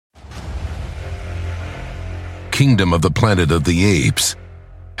Kingdom of the Planet of the Apes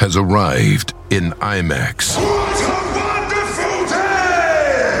has arrived in IMAX. What a wonderful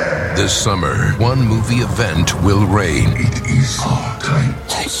day! This summer, one movie event will reign. It is our time.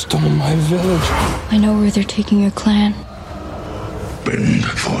 They stole my village. I know where they're taking your clan. Bend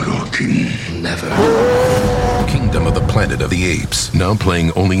for your king. Never. Kingdom of the Planet of the Apes, now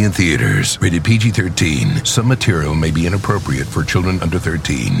playing only in theaters. Rated PG-13. Some material may be inappropriate for children under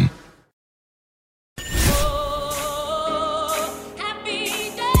 13.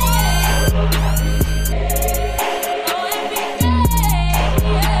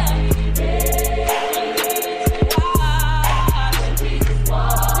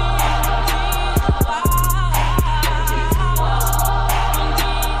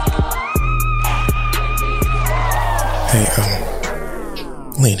 Hey,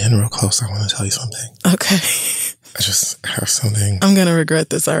 lean in real close. I want to tell you something. Okay. I just have something I'm going to regret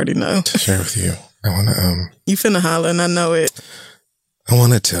this. I already know. to share with you. I want to, You finna holler and I know it. I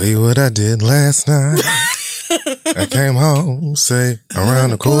want to tell you what I did last night. I came home, say,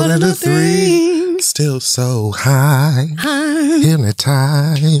 around a quarter to 3. Still so high,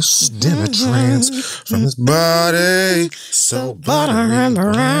 hypnotized in a trance from his body, so buttery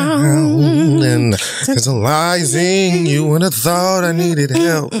brown and tantalizing. You would have thought I needed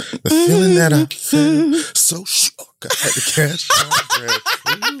help. The feeling that I felt, so shook, I had to catch my breath.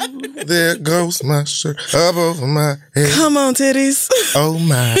 Ooh, there goes my shirt up over my head. Come on, titties. Oh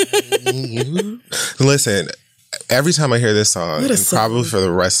my. Listen, every time I hear this song, and probably for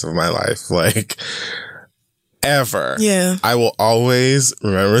the rest of my life, like ever, yeah, I will always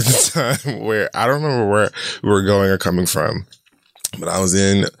remember the time where I don't remember where we were going or coming from, but I was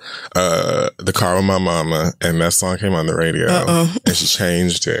in the car with my mama, and that song came on the radio, and she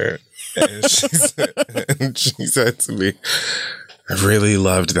changed it, and she said to me, I really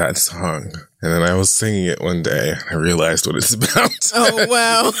loved that song. And then I was singing it one day, and I realized what it's about. Oh,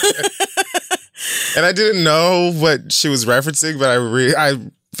 wow. And I didn't know what she was referencing, but I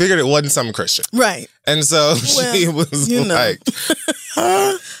figured it wasn't something Christian. Right. And so she was like,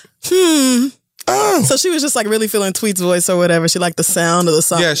 So she was just like really feeling Tweet's voice or whatever. She liked the sound of the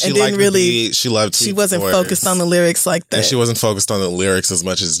song. Yeah, she and liked didn't really, the beat. She loved Tweet's She wasn't voice. focused on the lyrics like that. And she wasn't focused on the lyrics as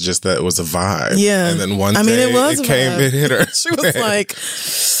much as just that it was a vibe. Yeah. And then one day it hit her. She was like,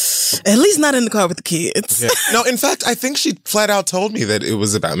 at least not in the car with the kids. Yeah. No, in fact, I think she flat out told me that it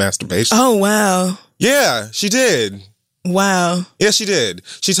was about masturbation. Oh, wow. Yeah, she did. Wow. Yeah, she did.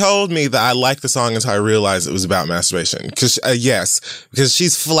 She told me that I liked the song until I realized it was about masturbation. Because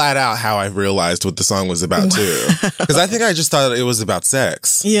she's flat out how I realized what the song was about too. Because I think I just thought it was about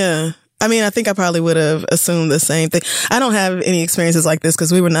sex. Yeah. I mean, I think I probably would have assumed the same thing. I don't have any experiences like this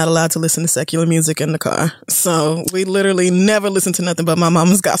because we were not allowed to listen to secular music in the car. So we literally never listened to nothing but my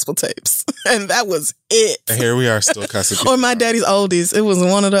mama's gospel tapes. And that was it. And here we are still cussing. Or my daddy's oldies. It was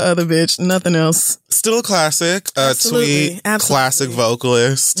one or the other, bitch. Nothing else. Still a classic. Tweet, classic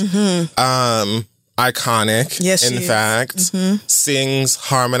vocalist. Mm-hmm. Iconic. Yes, in fact. Sings,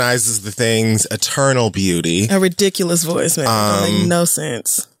 harmonizes the things. Eternal beauty. A ridiculous voice, man. Don't make no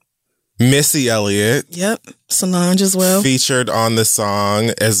sense. Missy Elliott. Yep. Solange as well. Featured on the song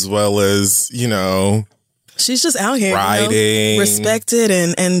as well as, she's just out here, writing. Respected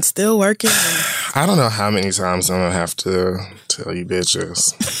and still working. I don't know how many times I'm going to have to tell you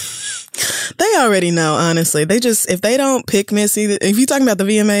bitches. They already know, honestly. If they don't pick Missy, if you're talking about the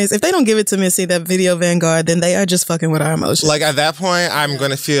VMAs, if they don't give it to Missy, that video vanguard, then they are just fucking with our emotions. Like at that point, I'm going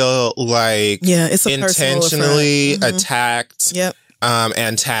to feel like it's a intentionally attacked. Yep.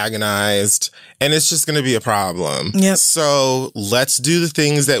 Antagonized, and it's just going to be a problem. Yep. So let's do the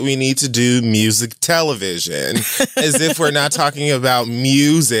things that we need to do, music, television, as if we're not talking about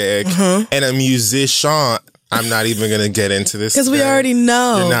music and a musician. I'm not even going to get into this. Because we already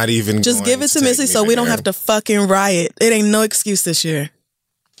know. You're not even just give it to Missy so we don't have to fucking riot. It ain't no excuse this year.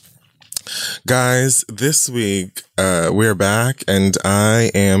 Guys, this week, we're back, and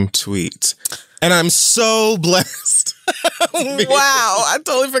I am Tweet. And I'm so blessed. Wow. I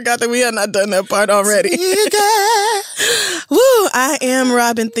totally forgot that we had not done that part already. Woo. I am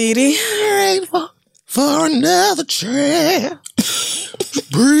Robin Thede. Grateful for another chance to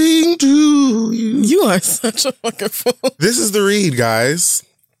bring to you. You are such a fucking fool. This is the read, guys.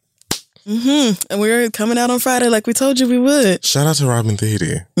 And we're coming out on Friday like we told you we would. Shout out to Robin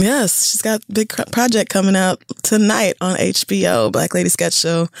Thede. Yes, she's got a big project coming out tonight on HBO, Black Lady Sketch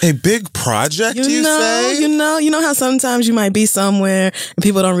Show. A big project, you say? You know how sometimes you might be somewhere and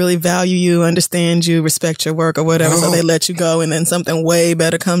people don't really value you, understand you, respect your work or whatever, so they let you go and then something way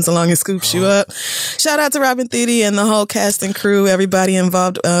better comes along and scoops you up. Shout out to Robin Thede and the whole cast and crew, everybody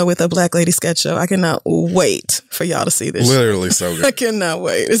involved with a Black Lady Sketch Show. I cannot wait for y'all to see this. Literally so good. I cannot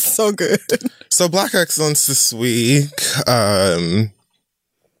wait. It's so good. So Black Excellence this week,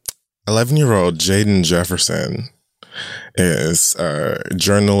 11-year-old Jaden Jefferson is a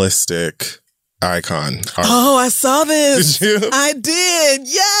journalistic icon. Oh, I saw this. Did you? I did.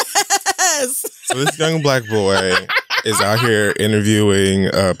 Yes. So this young black boy is out here interviewing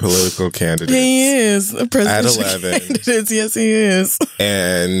political candidates. He is. A presidential at 11. candidates. Yes, he is.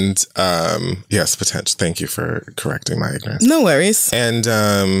 And yes, potential. Thank you for correcting my ignorance. No worries. And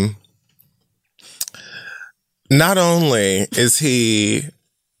not only is he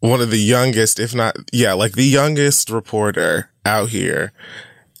one of the youngest, if not, like the youngest reporter out here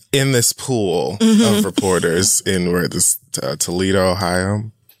in this pool of reporters in where this Toledo, Ohio,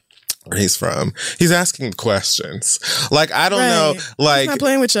 where he's from. He's asking questions. Like, I don't know. Like, he's not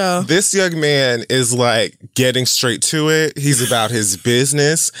playing with y'all. This young man is like getting straight to it. He's about his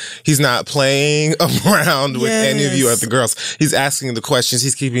business. He's not playing around with any of you other girls. He's asking the questions.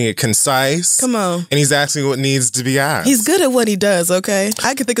 He's keeping it concise. Come on. And he's asking what needs to be asked. He's good at what he does, okay?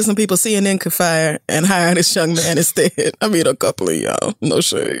 I could think of some people CNN could fire and hire this young man instead. I mean, a couple of y'all. No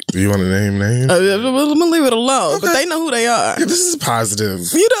shade. Do you want to name names? I'm going to leave it alone, but they know who they are. This is positive.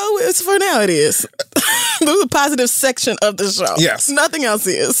 You know, it's for now it is. There's a positive section of the show. Yes. Nothing else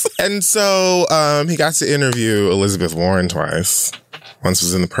is. And so he got to interview Elizabeth Warren twice. Once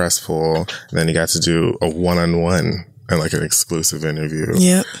was in the press pool, and then he got to do a one-on-one and like an exclusive interview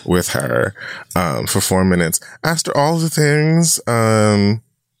with her for 4 minutes. Asked her all the things.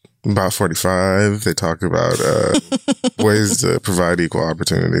 About 45, they talk about ways to provide equal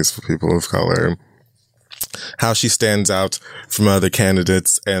opportunities for people of color, how she stands out from other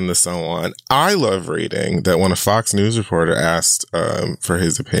candidates, and so on. I love reading that when a Fox News reporter asked for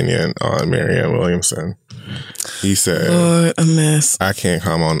his opinion on Marianne Williamson, he said, Lord, a mess. I can't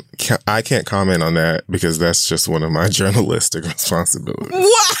comment on that because that's just one of my journalistic responsibilities.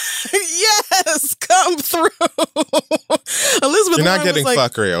 What? Yes, come through. Elizabeth You're not Warren getting was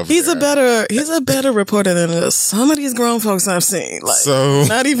like, fuckery over he's there. He's a better reporter than some of these grown folks I've seen. Like, so,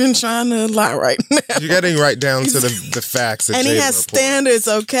 not even trying to lie right now. You're getting right down to the facts. And he has standards,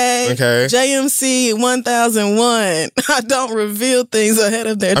 okay? Okay. JMC 1001. I don't reveal things ahead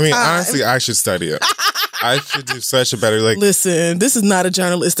of their time. Honestly, I should study it. I should do such a better, listen, this is not a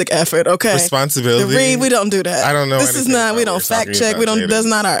journalistic effort, okay? Responsibility. We don't do that. I don't know. This is not, we don't fact check. We don't do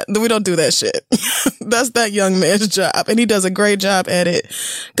that shit. That's that young man's job. And he does a great job at it.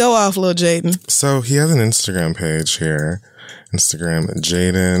 Go off, little Jaden. So he has an Instagram page here. Instagram,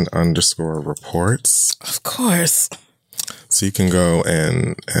 Jaden_reports. Of course. So you can go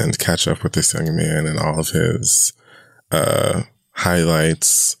and catch up with this young man and all of his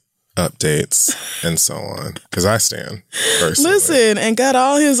highlights, updates, and so on. Because I stand personally. Listen, and got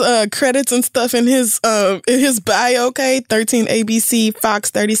all his credits and stuff in his bio, okay? 13 ABC,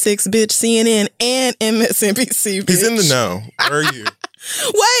 Fox 36, bitch, CNN, and MSNBC, bitch. He's in the know. Where are you?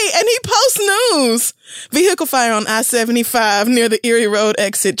 Wait, and he posts news. Vehicle fire on I-75 near the Erie Road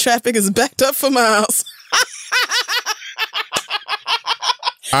exit. Traffic is backed up for miles.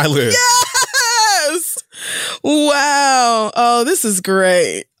 I live. Yes! Wow. Oh, this is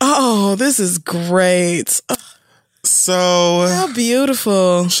great. So, how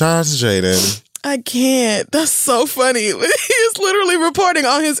beautiful. Shout out to Jaden. I can't. That's so funny. He is literally reporting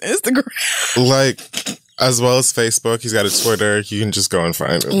on his Instagram. Like, as well as Facebook. He's got a Twitter. You can just go and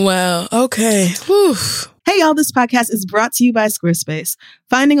find him. Wow. Okay. Whew. Hey, y'all, this podcast is brought to you by Squarespace.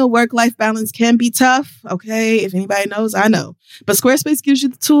 Finding a work-life balance can be tough, okay? If anybody knows, I know. But Squarespace gives you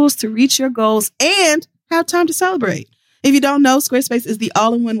the tools to reach your goals and have time to celebrate. If you don't know, Squarespace is the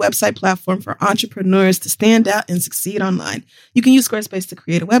all-in-one website platform for entrepreneurs to stand out and succeed online. You can use Squarespace to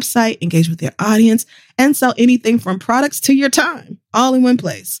create a website, engage with your audience, and sell anything from products to your time, all in one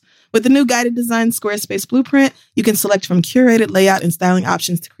place. With the new guided design Squarespace Blueprint, you can select from curated layout and styling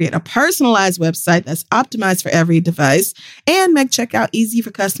options to create a personalized website that's optimized for every device and make checkout easy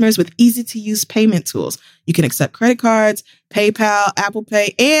for customers with easy-to-use payment tools. You can accept credit cards, PayPal, Apple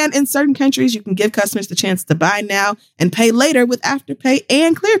Pay, and in certain countries, you can give customers the chance to buy now and pay later with Afterpay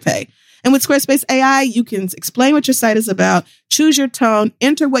and ClearPay. And with Squarespace AI, you can explain what your site is about, choose your tone,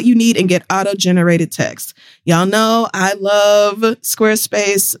 enter what you need, and get auto-generated text. Y'all know I love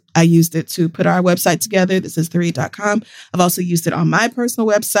Squarespace. I used it to put our website together. This is theread.com. I've also used it on my personal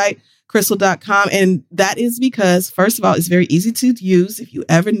website, crystal.com. And that is because, first of all, it's very easy to use if you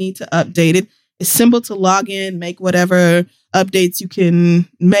ever need to update it. It's simple to log in, make whatever updates you can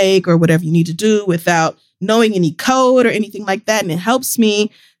make or whatever you need to do without knowing any code or anything like that. And it helps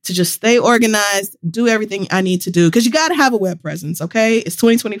me to just stay organized, do everything I need to do. Because you got to have a web presence, okay? It's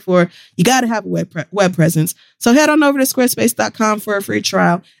 2024. You got to have a web presence. So head on over to squarespace.com for a free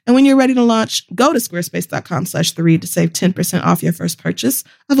trial. And when you're ready to launch, go to squarespace.com/theread to save 10% off your first purchase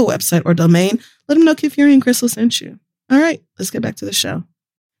of a website or domain. Let them know Kid Fury and Crystal sent you. All right, let's get back to the show.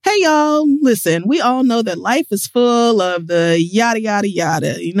 Hey, y'all, listen, we all know that life is full of the yada, yada,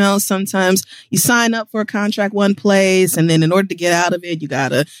 yada. You know, sometimes you sign up for a contract one place, and then in order to get out of it, you got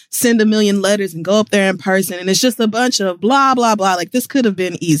to send a million letters and go up there in person. And it's just a bunch of blah, blah, blah. Like, this could have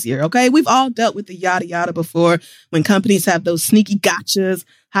been easier, okay? We've all dealt with the yada, yada before when companies have those sneaky gotchas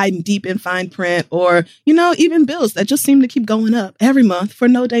hiding deep in fine print, or, you know, even bills that just seem to keep going up every month for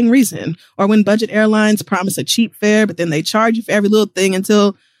no dang reason. Or when budget airlines promise a cheap fare, but then they charge you for every little thing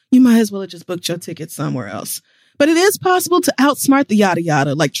until you might as well have just booked your ticket somewhere else. But it is possible to outsmart the yada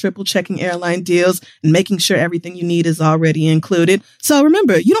yada, like triple checking airline deals and making sure everything you need is already included. So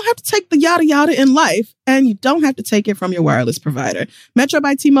remember, you don't have to take the yada yada in life, and you don't have to take it from your wireless provider. Metro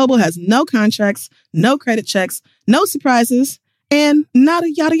by T-Mobile has no contracts, no credit checks, no surprises, and not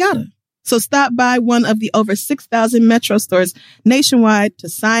a yada yada. So stop by one of the over 6,000 Metro stores nationwide to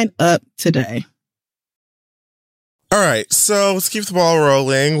sign up today. All right, so let's keep the ball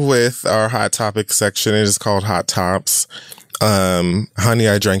rolling with our hot topic section. It is called Hot Tops. Honey,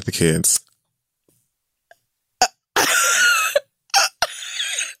 I Drank the Kids.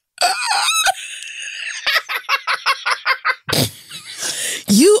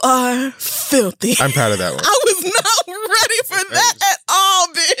 You are filthy. I'm proud of that one. I was not ready for that at all,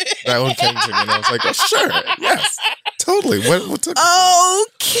 bitch. That one came to me, and I was like, oh, sure, yes, totally. What took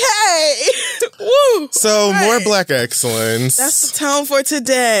Okay. Woo. So, more Black excellence. That's the tone for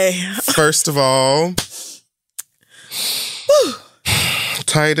today. First of all,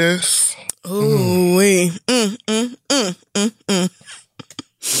 Titus. Ooh, wee.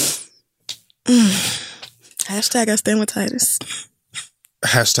 Hashtag I stand with Titus.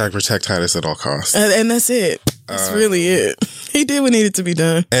 Hashtag protect Titus at all costs. And that's it. That's really it. He did what needed to be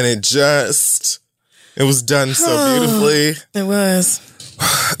done. And it was done so beautifully. It was.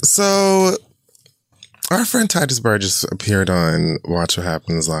 So, our friend Titus Burgess appeared on Watch What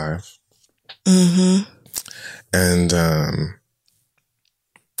Happens Live. Mm-hmm. And had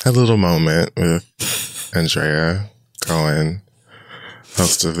a little moment with Andrea Cohen,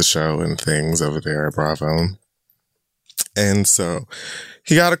 host of the show and things over there at Bravo. And so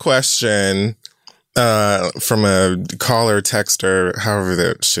he got a question from a caller, texter, however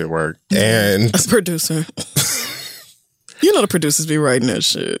that shit worked. And a producer. You know the producers be writing that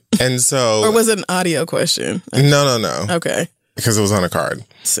shit. And so... Or was it an audio question? No. Okay. Because it was on a card.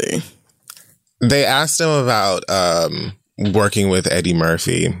 Let's see. They asked him about working with Eddie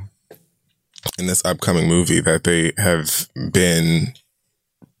Murphy in this upcoming movie that they have been...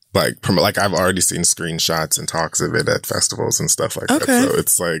 Like I've already seen screenshots and talks of it at festivals and stuff like that. So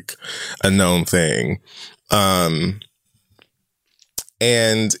it's like a known thing. And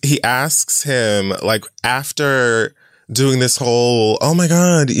he asks him, like, after doing this whole, oh my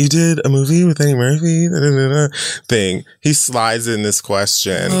God, you did a movie with Eddie Murphy thing, he slides in this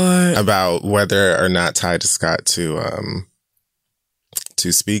question about whether or not Titus got to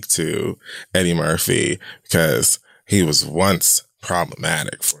speak to Eddie Murphy because he was once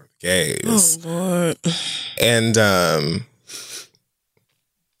problematic for the gays. Oh, Lord. And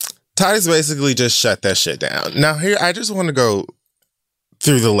Titus basically just shut that shit down. Now, here, I just want to go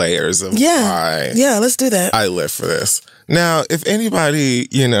through the layers of why. Yeah, let's do that. I live for this. Now, if anybody,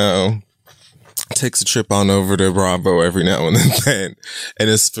 takes a trip on over to Bravo every now and then and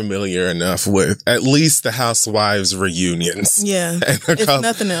is familiar enough with at least the Housewives reunions. Yeah. If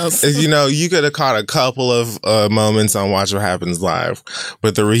nothing else. You could have caught a couple of moments on Watch What Happens Live,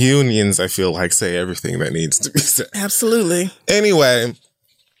 but the reunions, I feel like, say everything that needs to be said. Absolutely. Anyway,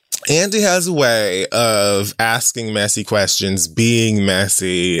 Andy has a way of asking messy questions, being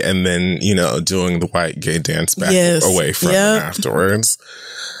messy, and then, doing the white gay dance back away from it afterwards.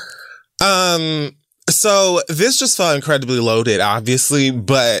 So this just felt incredibly loaded, obviously,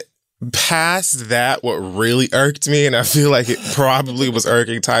 but past that, what really irked me, and I feel like it probably was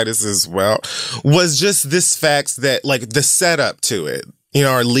irking Titus as well, was just this fact that, like, the setup to it.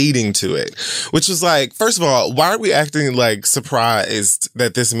 are leading to it. Which was like, first of all, why are we acting like surprised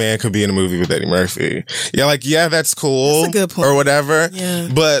that this man could be in a movie with Eddie Murphy? Yeah, like, yeah, that's cool. That's a good point. Or whatever. Yeah.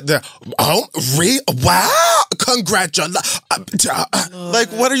 But wow, congratulations. Like,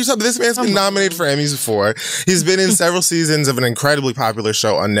 what are you talking about? This man's been nominated for Emmys before. He's been in several seasons of an incredibly popular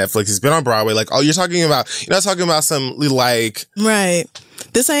show on Netflix. He's been on Broadway. Like, you're not talking about some, like... Right.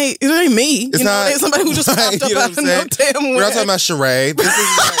 It ain't me. It's not it's somebody who just popped up out of no damn way. We're not talking about Sheree. This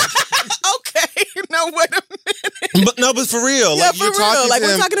is like, okay. No, wait a minute. But for real. Yeah, like, for real. Like,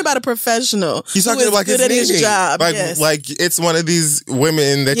 we're talking about a professional. He's talking about good at his job. Like, yes. like it's one of these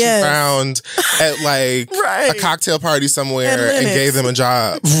women that you found at like a cocktail party somewhere and gave them a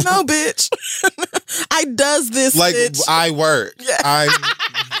job. No, bitch. I does this, like, bitch. I work. Yeah. I'm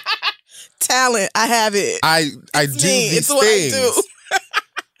talent. I have it. I do these it's things. What I do.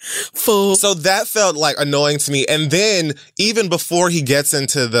 Fool. So that felt like annoying to me. And then even before he gets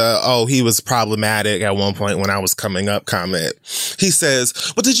into the, he was problematic at one point when I was coming up comment, he says,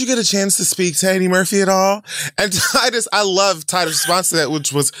 well, did you get a chance to speak to Eddie Murphy at all? And I love Titus' response to that,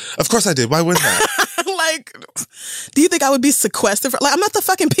 which was, of course I did. Why wouldn't I? Like, do you think I would be sequestered? I'm not the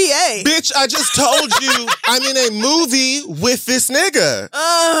fucking PA. Bitch, I just told you I'm in a movie with this nigga.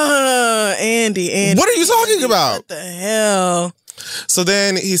 Andy. What are you talking about? What the hell? So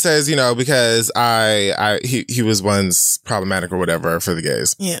then he says, because he was once problematic or whatever for the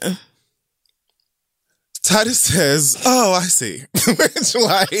gays. Yeah. Titus says, "Oh, I see." Which,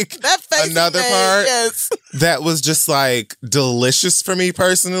 like, that face another part that was just like delicious for me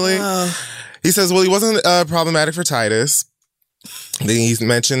personally. He says, "Well, he wasn't problematic for Titus." Then he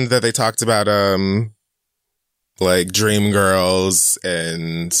mentioned that they talked about like dream girls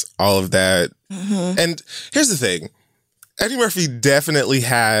and all of that. Mm-hmm. And here's the thing. Eddie Murphy definitely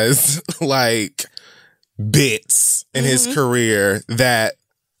has like bits in his career that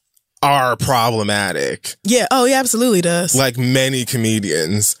are problematic. Yeah. Oh, he absolutely does. Like many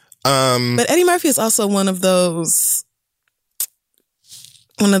comedians. But Eddie Murphy is also one of those,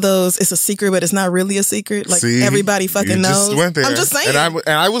 it's a secret, but it's not really a secret. Like, see, everybody fucking knows. Just went there. I'm just saying. And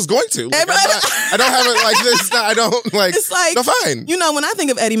I was going to. Like, I don't have it like this. I don't like. It's like, no, fine. When I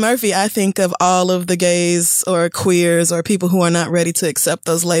think of Eddie Murphy, I think of all of the gays or queers or people who are not ready to accept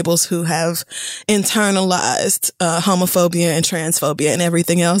those labels, who have internalized homophobia and transphobia and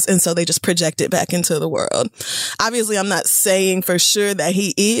everything else. And so they just project it back into the world. Obviously, I'm not saying for sure that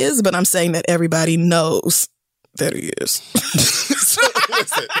he is, but I'm saying that everybody knows that he is. So,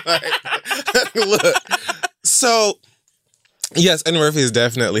 listen, look. So, yes, Eddie Murphy has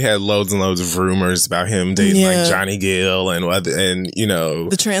definitely had loads and loads of rumors about him dating like Johnny Gill and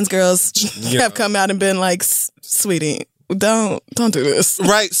the trans girls have come out and been like, "Sweetie, don't do this."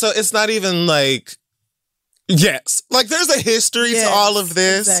 Right. So it's not even like. Yes. Like, there's a history to all of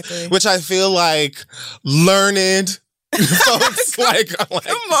this, exactly. Which I feel like learned folks come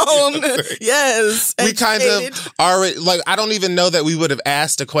on. Yes. We kind of already, like, I don't even know that we would have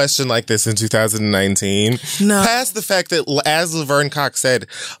asked a question like this in 2019. No. Past the fact that, as Laverne Cox said,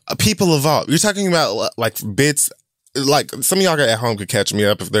 people evolve. You're talking about like bits. Like, some of y'all at home could catch me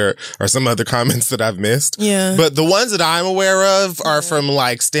up if there are some other comments that I've missed. Yeah. But the ones that I'm aware of are from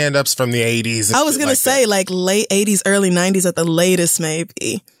like stand-ups from the 80s. I was going to say like late 80s, early 90s at the latest,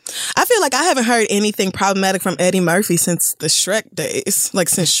 maybe. I feel like I haven't heard anything problematic from Eddie Murphy since the Shrek days. Like,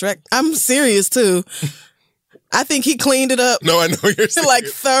 since Shrek. I'm serious, too. I think he cleaned it up. No, I know you're serious. Like,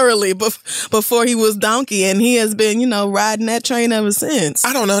 thoroughly before he was Donkey, and he has been, riding that train ever since.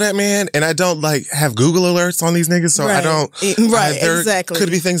 I don't know that man, and I don't like have Google alerts on these niggas, so I don't. Exactly. Could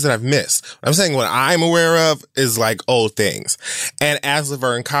be things that I've missed. I'm saying what I'm aware of is like old things, and as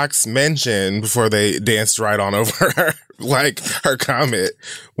Laverne Cox mentioned before they danced right on over her, like her comment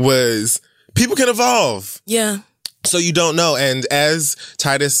was, people can evolve. Yeah. So you don't know, and as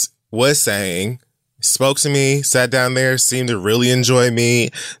Titus was saying, spoke to me, sat down there, seemed to really enjoy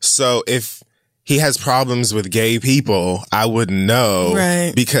me. So if he has problems with gay people, I wouldn't know.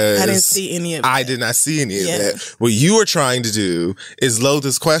 Right. Because I didn't see any of that. I did not see any of that. What you were trying to do is load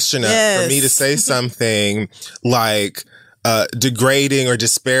this question up for me to say something like degrading or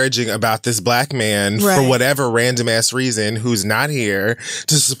disparaging about this black man for whatever random ass reason who's not here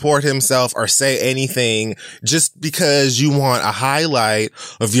to support himself or say anything just because you want a highlight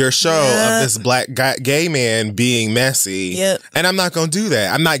of your show of this black gay man being messy. Yep. And I'm not gonna do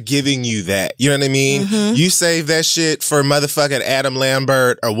that. I'm not giving you that. You know what I mean? Mm-hmm. You save that shit for motherfucking Adam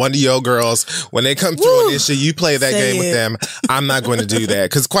Lambert or one of your girls when they come through on this shit. You play that game with them. I'm not going to do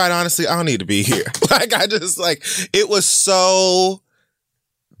that because quite honestly, I don't need to be here. Like, I just like, it was so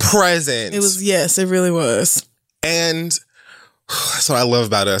present. It was, yes, it really was. And That's what I love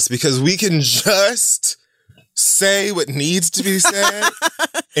about us, because we can just say what needs to be said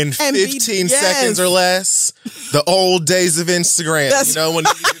in 15 seconds or less. The old days of Instagram, when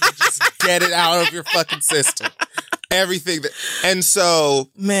you need to just get it out of your fucking system. Everything and so,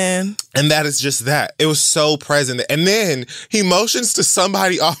 man, and that is just that. It was so present. And then he motions to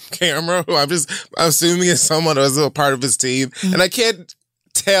somebody off camera who I'm assuming is someone who was a part of his team. Mm-hmm. And I can't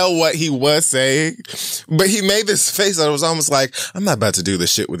tell what he was saying, but he made this face that was almost like, I'm not about to do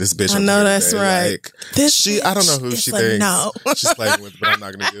this shit with this bitch. I know that's today. Right. Like, I don't know who she thinks she's playing with, but I'm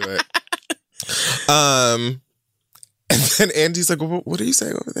not going to do it. And then Andy's like, well, what are you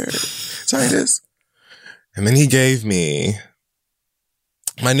saying over there? Titus? And then he gave me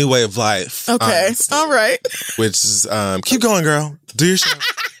my new way of life. Okay. Honestly, all right. Which is, keep going, girl. Do your show.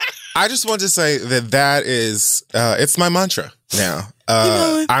 I just want to say that is, it's my mantra now.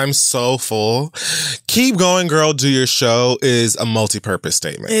 I'm so full. Keep going, girl. Do your show is a multi-purpose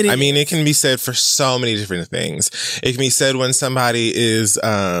statement. I mean, it can be said for so many different things. It can be said when somebody is,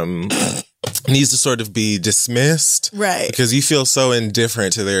 needs to sort of be dismissed. Right. Because you feel so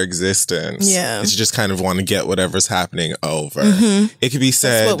indifferent to their existence. Yeah. That you just kind of want to get whatever's happening over. Mm-hmm. It could be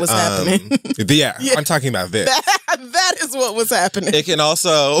said. That's what was happening. Yeah, I'm talking about this. That is what was happening. It can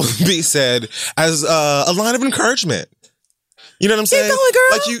also be said as a line of encouragement. You know what I'm saying? Keep going,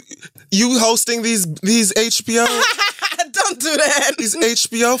 girl. Like you hosting these HBO. Don't do that. These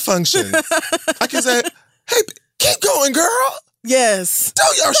HBO functions. I can say, hey, keep going, girl. Yes. Do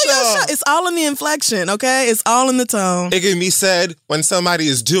your show. It's all in the inflection, okay? It's all in the tone. It can be said when somebody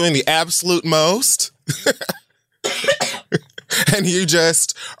is doing the absolute most and you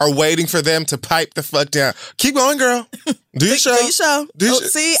just are waiting for them to pipe the fuck down. Keep going, girl. Do your show. Do your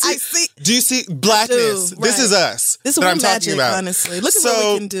show. I see. Do you see blackness? Right. This is us. This is what I'm talking about. Honestly. Look at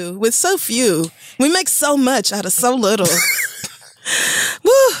what we can do with so few. We make so much out of so little.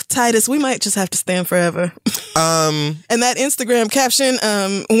 Woo, Titus, we might just have to stand forever. And that Instagram caption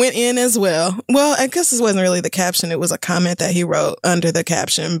went in as well. Well, I guess this wasn't really the caption. It was a comment that he wrote under the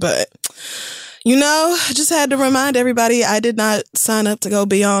caption. But, I just had to remind everybody I did not sign up to go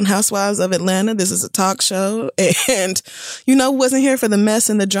be on Housewives of Atlanta. This is a talk show. And, wasn't here for the mess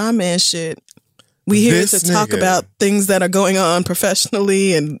and the drama and shit. We here to talk about things that are going on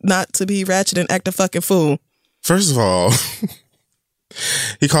professionally and not to be ratchet and act a fucking fool. First of all...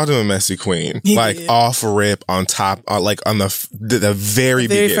 He called him a messy queen, off rip on top, like on the very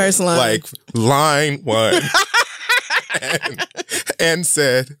beginning, first line, like line one, and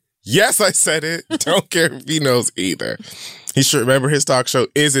said, "Yes, I said it. Don't care if he knows either." He should remember his talk show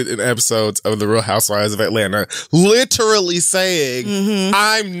isn't in episodes of The Real Housewives of Atlanta, literally saying,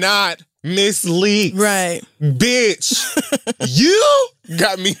 "I'm not Miss Lee, right, bitch. You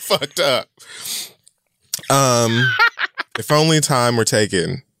got me fucked up." If only time were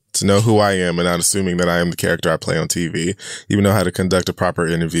taken to know who I am and not assuming that I am the character I play on TV, even know how to conduct a proper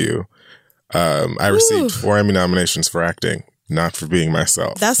interview. I received 4 Emmy nominations for acting, not for being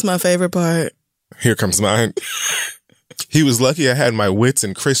myself. That's my favorite part. Here comes mine. He was lucky I had my wits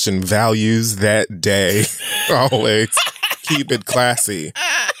and Christian values that day. Always keep it classy.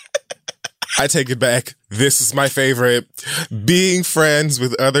 I take it back. This is my favorite. Being friends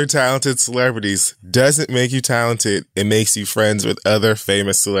with other talented celebrities doesn't make you talented. It makes you friends with other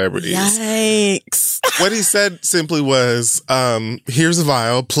famous celebrities. Yikes. What he said simply was, here's a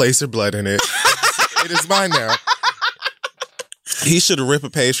vial, place your blood in it. It is mine now. He should rip a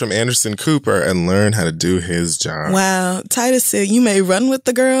page from Anderson Cooper and learn how to do his job. Wow. Titus said, you may run with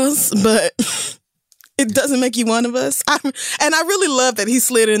the girls, but... it doesn't make you one of us. And I really love that he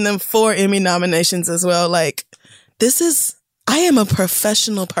slid in them 4 Emmy nominations as well. Like, I am a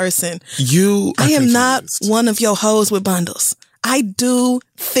professional person. I am not one of your hoes with bundles. I do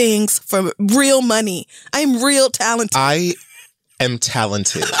things for real money. I'm real talented. I am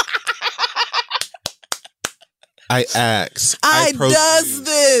talented. I act. I does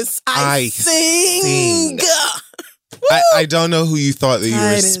this. I sing. I don't know who you thought that you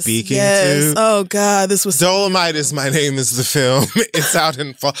were speaking to. Oh, God, this was... Dolomite is My Name is the film. It's out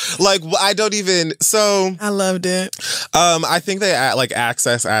in fall. Like, I don't even... So... I loved it. I think they,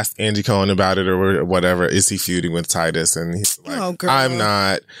 Access asked Andy Cohen about it or whatever. Is he feuding with Titus? And he's like, oh, girl. I'm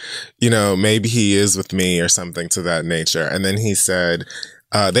not. Maybe he is with me or something to that nature. And then he said...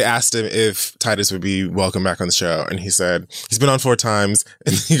 they asked him if Titus would be welcome back on the show. And he said, he's been on 4 times.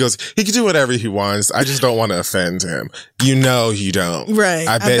 And he goes, he can do whatever he wants. I just don't want to offend him. You don't. Right.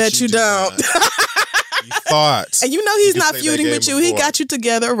 I bet you don't. You thought. And you know he's You not could say that feuding game with you. He before. got you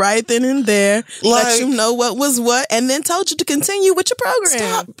together right then and there, let you know what was what, and then told you to continue with your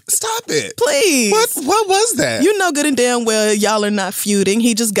program. Stop it. Please. What was that? You know good and damn well y'all are not feuding.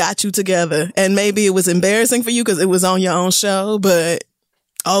 He just got you together. And maybe it was embarrassing for you because it was on your own show, but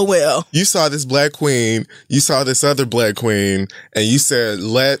oh well. You saw this black queen, you saw this other black queen, and you said,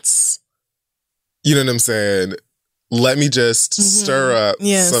 let's, you know what I'm saying? Let me just stir up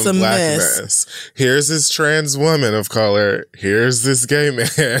some black mess. Here's this trans woman of color. Here's this gay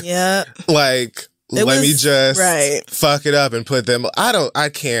man. Yeah. Like, let me just fuck it up and put them. I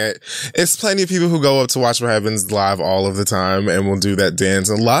can't. It's plenty of people who go up to Watch What Happens live all of the time and will do that dance.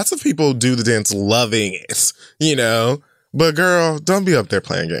 And lots of people do the dance loving it, you know? But girl, don't be up there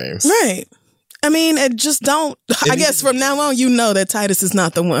playing games. Right. I mean, it just don't. I guess from now on, you know that Titus is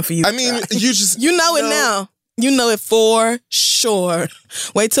not the one for you. I mean, you know it now. You know it for sure.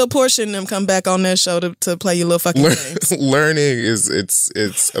 Wait till Portia and them come back on their show to play your little fucking games. Learning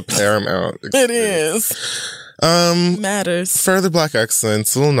it's a paramount experience. It is. Matters. Further Black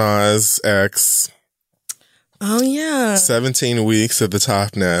excellence, Lil Nas X. Oh yeah. 17 weeks at the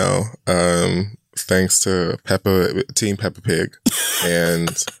top now. Thanks to Team Peppa Pig. And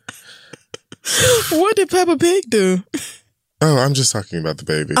what did Peppa Pig do? Oh, I'm just talking about the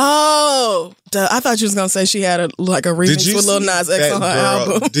baby. Oh, I thought you was gonna say she had a remix with Lil Nas X on her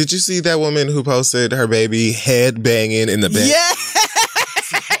album. Did you see that woman who posted her baby head banging in the bed?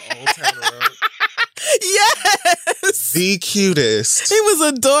 Yes, the cutest. He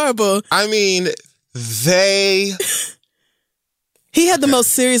was adorable. I mean, He had the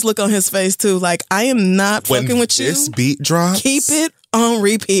most serious look on his face too. Like, I am not fucking with you. This beat drops. Keep it on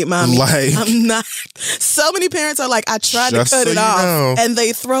repeat, mommy. Like, I'm not. So many parents are like, I tried to cut it off, and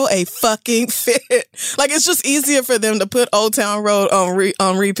they throw a fucking fit. Like, it's just easier for them to put Old Town Road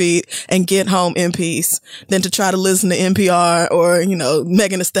on repeat and get home in peace than to try to listen to NPR or, you know,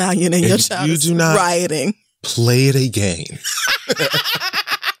 Megan Thee Stallion and your child is rioting. Play it again.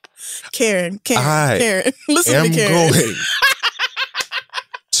 Karen, listen to Karen. I'm going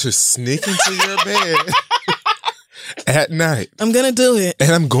to sneak into your bed at night. I'm gonna do it,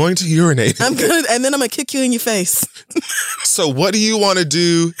 and I'm going to urinate. And then I'm gonna kick you in your face. So, what do you want to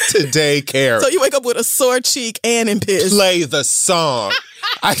do today, Karen? So you wake up with a sore cheek and in piss. Play the song.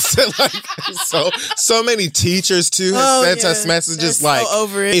 I said, like, so many teachers too have sent us messages. They're like, so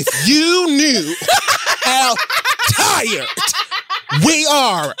over it. If you knew how tired we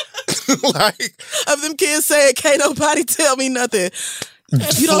are, like, of them kids saying, "Can't nobody tell me nothing."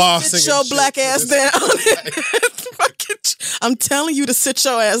 You don't sit your black ass down. I'm telling you to sit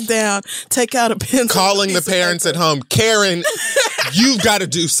your ass down. Take out a pencil. Calling the parents at home. Karen, you've got to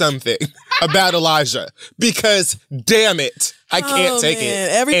do something about Elijah because, damn it, I can't take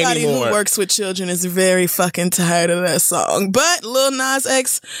it Everybody anymore. who works with children is very fucking tired of that song. But Lil Nas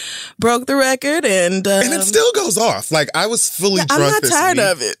X broke the record, and it still goes off. Like, I was fully drunk. I'm not tired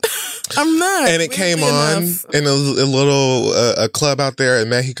of it. I'm not. And it came on in a little a club out there in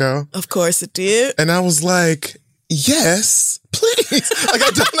Mexico. Of course it did. And I was like, yes, please. Like, I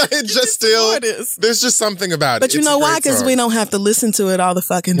don't know. It just still, there's just something about it. But you know why? Because we don't have to listen to it all the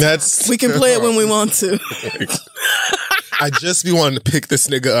fucking time. We can play it when we want to. I just be wanting to pick this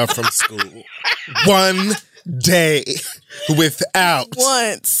nigga up from school one day without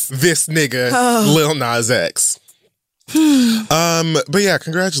this nigga, Lil Nas X. But yeah,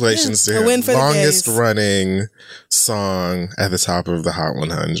 congratulations to him. A win for longest the running song at the top of the Hot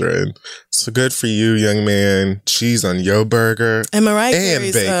 100. So good for you, young man. Cheese on your burger. And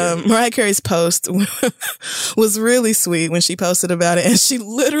Mariah Carey's post was really sweet when she posted about it, and she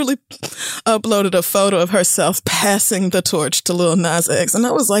literally uploaded a photo of herself passing the torch to Lil Nas X, and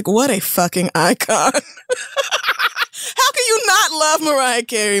I was like, what a fucking icon. How can you not love Mariah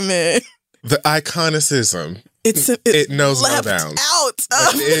Carey, man? The iconicism. It knows no left bounds. Out.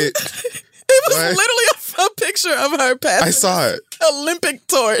 It was literally a picture of her passing. I saw it. Olympic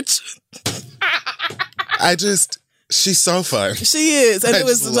torch. She's so fun. She is. And it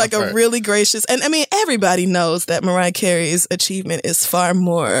was like a really gracious, and I mean, everybody knows that Mariah Carey's achievement is far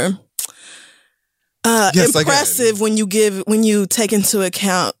more impressive when you take into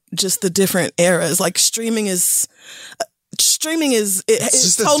account just the different eras. Like streaming is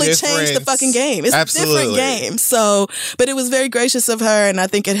it totally changed the fucking game. It's a different game. So, but it was very gracious of her, and I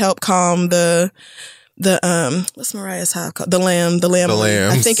think it helped calm the what's Mariah's how called? The Lamb.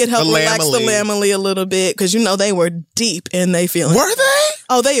 I think it helped relax the Lamely a little bit because they were deep in they feelings. Were they?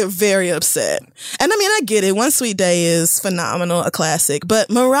 Oh, they are very upset. And I mean, I get it. One Sweet Day is phenomenal, a classic. But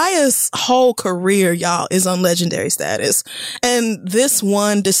Mariah's whole career, y'all, is on legendary status. And this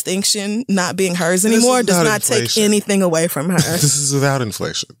one distinction not being hers anymore does not take anything away from her. This is without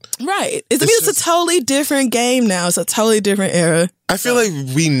inflation. Right. It's a totally different game now. It's a totally different era. I feel like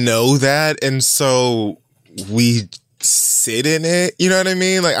we know that, and so we sit in it. You know what I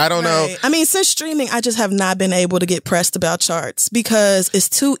mean? Like, I don't know. I mean, since streaming, I just have not been able to get pressed about charts because it's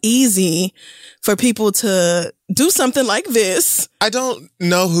too easy for people to do something like this. I don't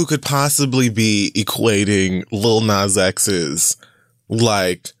know who could possibly be equating Lil Nas X's,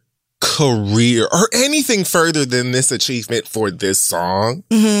 like, career or anything further than this achievement for this song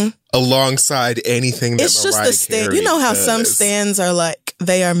alongside anything that it's Mariah just the Carey you know how does. some stands are like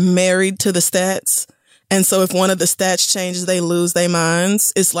they are married to the stats, and so if one of the stats changes they lose their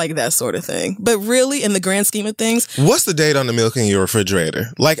minds. It's like that sort of thing. But really, in the grand scheme of things, what's the date on the milk in your refrigerator?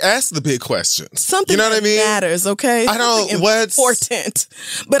 Like, ask the big questions. Something, you know what I mean, matters. Okay, I don't. What's important?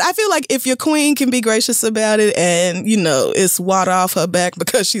 But I feel like if your queen can be gracious about it, and it's water off her back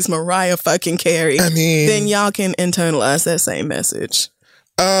because she's Mariah fucking Carey, I mean, then y'all can internalize that same message.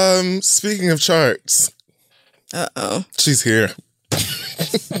 Speaking of charts, she's here.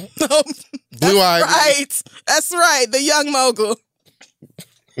 Blue Ivy. Right. That's right. The young mogul.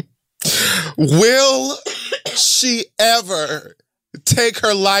 Will she ever take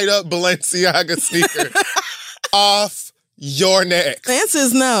her light up Balenciaga sneaker off your neck? The answer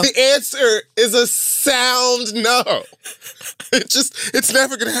is no. The answer is a sound no. It's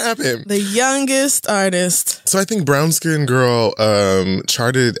never gonna happen. The youngest artist. So I think Brown Skin Girl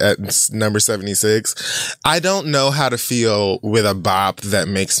charted at number 76. I don't know how to feel with a bop that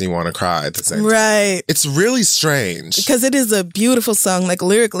makes me want to cry at the same time. Right. It's really strange. Because it is a beautiful song. Like,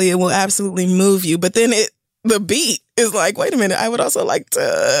 lyrically, it will absolutely move you. But then the beat is like, wait a minute, I would also like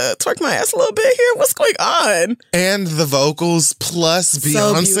to twerk my ass a little bit here. What's going on? And the vocals plus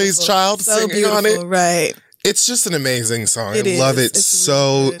Beyonce's child singing on it. Right. It's just an amazing song. I love it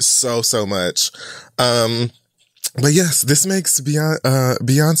so much. But yes, this makes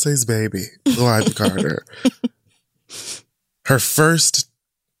Beyonce's baby, Blue Ivy Carter, her first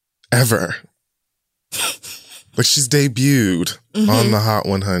ever. Like, she's debuted on the Hot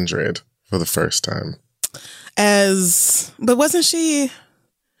 100 for the first time. But wasn't she?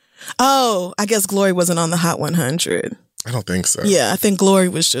 Oh, I guess Glory wasn't on the Hot 100. I don't think so. Yeah, I think Glory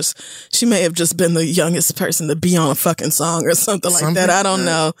was she may have just been the youngest person to be on a fucking song or something like that. I don't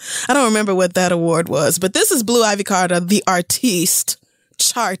know. I don't remember what that award was. But this is Blue Ivy Carter, the artiste,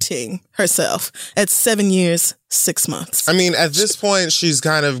 charting herself at 7 years, 6 months. I mean, at this point, she's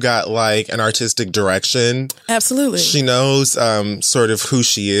kind of got like an artistic direction. Absolutely. She knows sort of who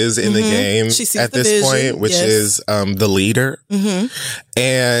she is in the game at this point, which is the leader.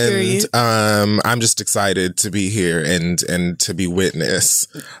 And I'm just excited to be here and to be witness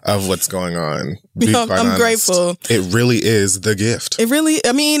of what's going on. I'm grateful. It really is the gift.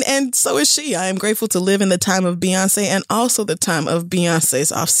 And so is she. I am grateful to live in the time of Beyonce and also the time of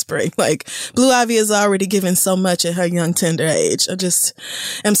Beyonce's offspring. Like, Blue Ivy has already given so much at her young, tender age. I just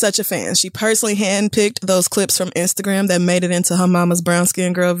am such a fan. She personally handpicked those clips from Instagram that made it into her mama's Brown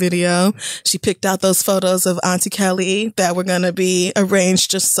Skin Girl video. She picked out those photos of Auntie Kelly that were going to be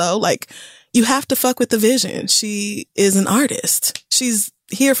arranged just so. Like, you have to fuck with the vision. She is an artist. She's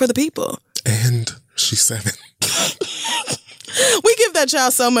here for the people. And she's 7. We give that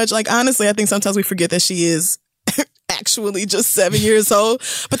child so much. Like, honestly, I think sometimes we forget that she is actually just 7 years old.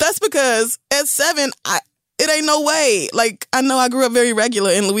 But that's because at 7, it ain't no way. Like, I know I grew up very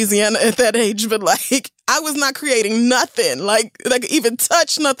regular in Louisiana at that age, but like, I was not creating nothing. Like even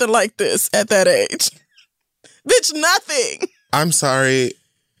touch nothing like this at that age. Bitch, nothing. I'm sorry.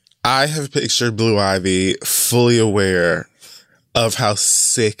 I have pictured Blue Ivy fully aware of how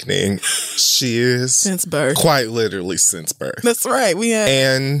sickening she is. Since birth. Quite literally since birth. That's right.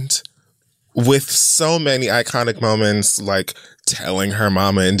 And with so many iconic moments, like telling her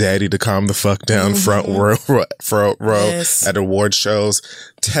mama and daddy to calm the fuck down front row at award shows,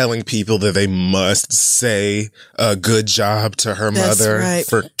 telling people that they must say a good job to her mother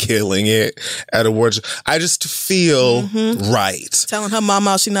for killing it at awards. I just feel right. Telling her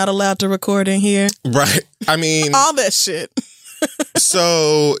mama she's not allowed to record in here. Right. I mean, all that shit.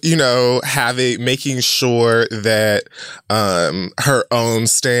 So, making sure that her own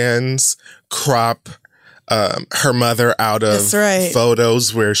stands crop her mother out of That's right.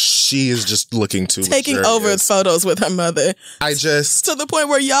 photos where she is just looking too taking over luxurious. photos with her mother. I just To the point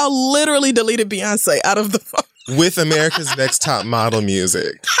where y'all literally deleted Beyonce out of the phone. with America's Next Top Model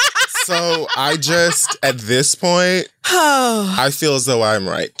music. So I just, at this point, Oh, I feel as though I'm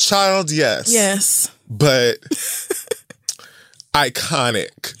right. Child, yes. yes. But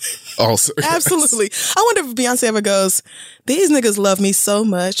iconic also. Yes. Absolutely. I wonder if Beyonce ever goes, these niggas love me so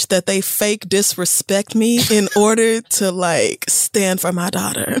much that they fake disrespect me in order to like stand for my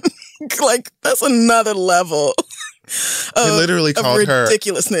daughter. Like that's another level. They literally called her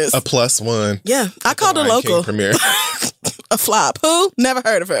ridiculousness. a +1. Yeah, I called her Lion King local. premiere. A flop. Who? Never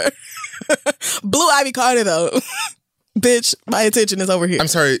heard of her. Blue Ivy Carter though. Bitch, my attention is over here. I'm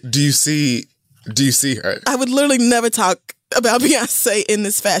sorry, do you see her? I would literally never talk about Beyonce in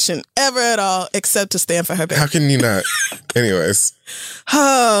this fashion ever at all, except to stand for her baby. How can you not? Anyways.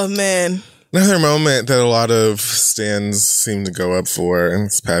 Oh man. Another moment that a lot of stands seem to go up for in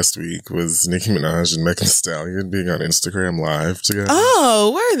this past week was Nicki Minaj and Megan Thee Stallion being on Instagram Live together.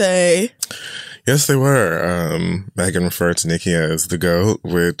 Oh, were they? Yes, they were. Megan referred to Nicki as the GOAT,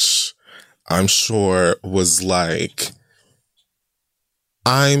 which I'm sure that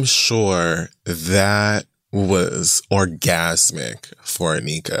was orgasmic for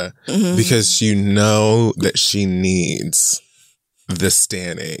Anika because you know that she needs the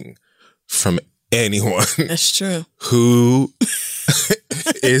standing from anyone That's true. who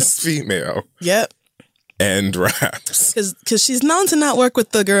is female Yep. and raps. Because she's known to not work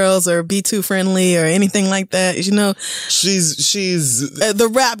with the girls or be too friendly or anything like that. You know, She's the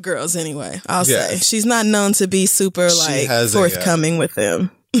rap girls anyway, I'll say. Yes. She's not known to be super She has forthcoming with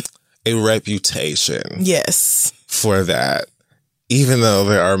them. a reputation Yes. for that. Even though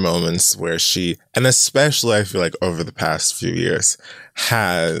there are moments where she, and especially I feel like over the past few years,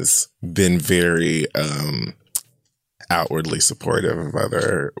 has been very outwardly supportive of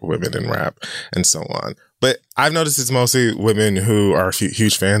other women in rap and so on. But I've noticed it's mostly women who are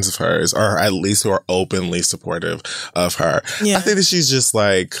huge fans of hers, or at least who are openly supportive of her. Yeah. I think that she's just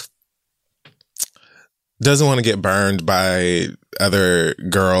like, doesn't want to get burned by other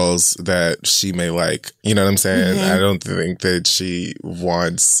girls that she may like. You know what I'm saying? Mm-hmm. I don't think that she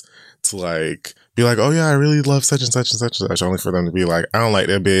wants to like be like, oh yeah, I really love such and such and such and such, only for them to be like, I don't like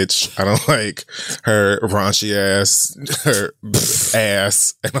that bitch. I don't like her raunchy ass, her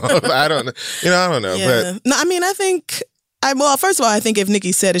ass. And all of, I don't know. Yeah. But No, I mean, I think, well, first of all, I think if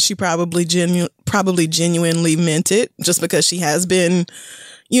Nicki said it, she probably genuinely meant it, just because she has been,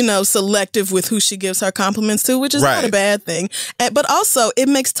 you know, selective with who she gives her compliments to, which is not a bad thing. But also, it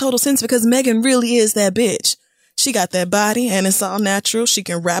makes total sense because Megan really is that bitch. She got that body and it's all natural. She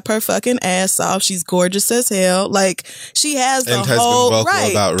can rap her fucking ass off. She's gorgeous as hell. Like, she has the and has whole... been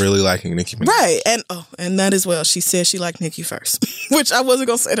vocal about really liking Nicki Minaj. Right. And that as well. She said she liked Nicki first, which I wasn't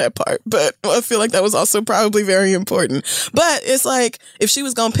going to say that part, but I feel like that was also probably very important. But it's like, if she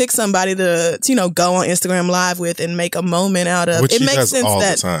was going to pick somebody to, you know, go on Instagram Live with and make a moment out of, Which it she makes does sense all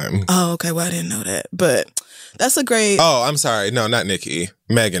that... the time. Oh, okay. Well, I didn't know that, but that's a great... Oh, I'm sorry. No, not Nicki.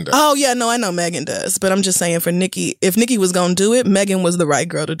 Megan does. Oh, yeah. No, I know Megan does, but I'm just saying for Nicki, if Nicki was going to do it, Megan was the right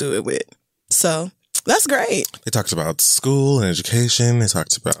girl to do it with. So... that's great. They talked about school and education. They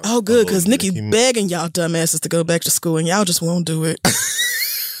talked about... Oh, good, because Nicki begging y'all dumbasses to go back to school, and y'all just won't do it.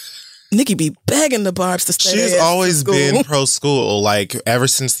 Nicki be begging the Barbs to stay. She's always been pro school, like ever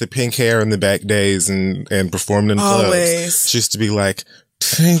since the pink hair in the back days and performed in clubs. Always. She used to be like,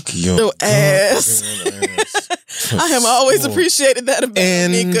 take your No ass. I have always appreciated that about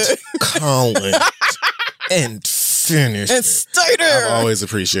and Nika. college and finish And it. stay there. I've always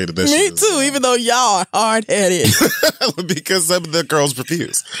appreciated that. Me too, even though y'all are hard-headed. Because some of the girls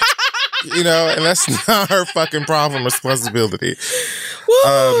refuse. You know, and that's not her fucking problem or responsibility.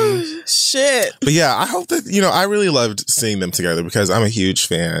 Woo, shit. But yeah, I hope that, you know, I really loved seeing them together because I'm a huge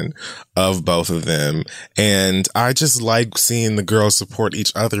fan of both of them. And I just like seeing the girls support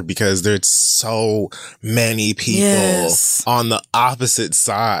each other because there's so many people on the opposite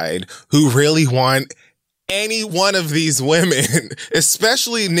side who really want any one of these women,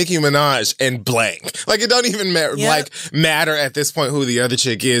 especially Nicki Minaj and blank. Like, it don't even matter at this point who the other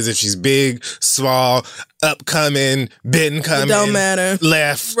chick is, if she's big, small, upcoming, been coming. It don't matter.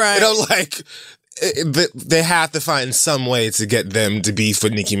 Left. Right. You know, they have to find some way to get them to be for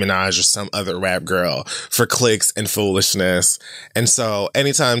Nicki Minaj or some other rap girl for clicks and foolishness. And so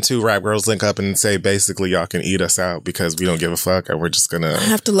anytime two rap girls link up and say, basically, y'all can eat us out because we don't give a fuck and we're just gonna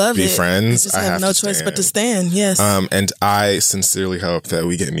be friends. I have no choice but to stand. Yes. And I sincerely hope that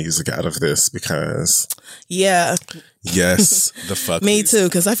we get music out of this because Yes, the fuck. Me too,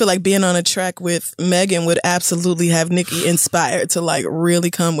 because I feel like being on a track with Megan would absolutely have Nicki inspired to like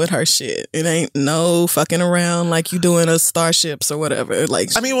really come with her shit. It ain't no fucking around like you doing a Starships or whatever. Like,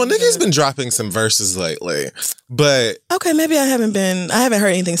 I mean, well, Nicki's been dropping some verses lately, but okay, maybe I haven't heard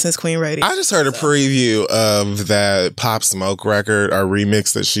anything since Queen Radio. I just heard a preview of that Pop Smoke record or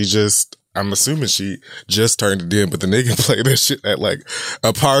remix that I'm assuming she just turned it in, but the nigga played that shit at like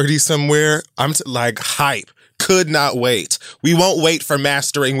a party somewhere. I'm like hype. Could not wait. We won't wait for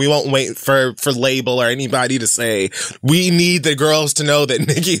mastering. We won't wait for label or anybody to say, we need the girls to know that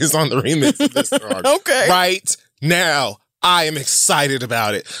Nicki is on the remix of this song. Okay. Right now. I am excited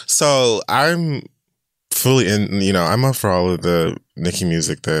about it. So I'm fully in, I'm up for all of the Nicki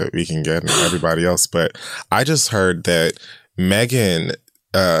music that we can get and everybody else. But I just heard that Megan,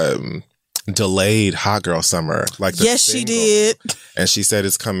 delayed Hot Girl Summer. Like the yes, single. she did. And she said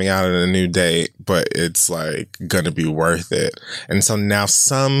it's coming out at a new date, but it's like gonna be worth it. And so now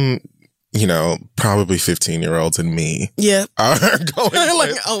some, probably 15-year-olds and me are going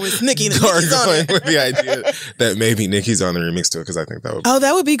like, oh, it's Nicki. Are going with the idea that maybe Nicki's on the remix to it, because I think that would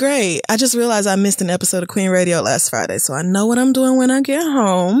that would be great. I just realized I missed an episode of Queen Radio last Friday, so I know what I'm doing when I get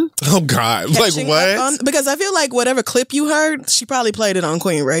home. Oh God. Like what? Because I feel like whatever clip you heard, she probably played it on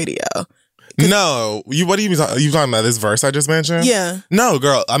Queen Radio. No, what do you mean? You talking about this verse I just mentioned? Yeah. No,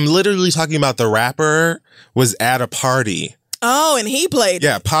 girl, I'm literally talking about the rapper was at a party. Oh, and he played.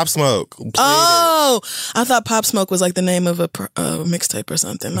 Yeah, Pop Smoke. I thought Pop Smoke was like the name of a mixtape or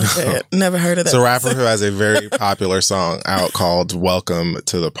something. My bad. Never heard of that. It's a rapper who has a very popular song out called "Welcome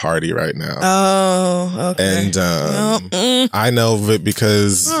to the Party" right now. Oh, okay. And I know of it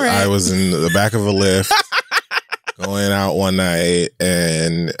because I was in the back of a Lyft. Going out one night,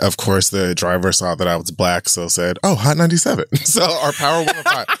 and of course the driver saw that I was black, so said, "Oh, Hot 97." So our Power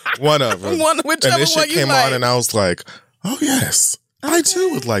 105, one of them. Whichever and this shit came like. on, and I was like, "Oh yes, okay. I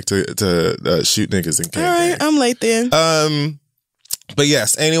too would like to shoot niggas in gang." All right, I'm late then. But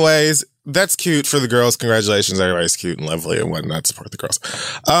yes. Anyways, that's cute for the girls. Congratulations, everybody's cute and lovely and whatnot. Support the girls.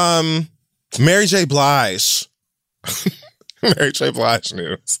 Mary J. Blige. Mary J. Blige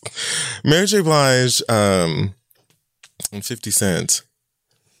news. Mary J. Blige. And 50 Cent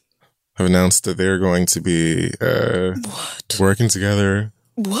have announced that they're going to be working together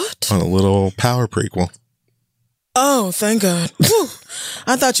on a little Power prequel. Oh, thank God. Whew.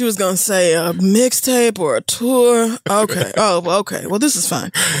 I thought you was going to say a mixtape or a tour. Okay. Oh, okay. Well, this is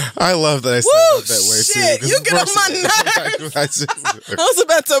fine. I love that I said it that way, shit. too. You get on my nerves. I was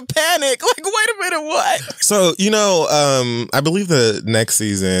about to panic. Like, wait a minute, what? So, I believe the next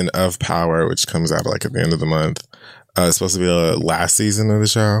season of Power, which comes out like at the end of the month, it's supposed to be the last season of the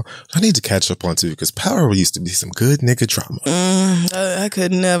show. I need to catch up on too, because Power used to be some good nigga drama. I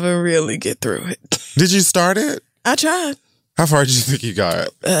could never really get through it. Did you start it? I tried. How far did you think you got?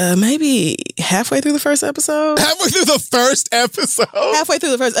 Maybe halfway through the first episode. Halfway through the first episode? Halfway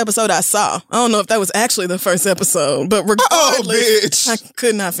through the first episode I saw. I don't know if that was actually the first episode, but regardless, I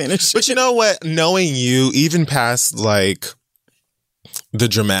could not finish. But you know what? Knowing you, even past like the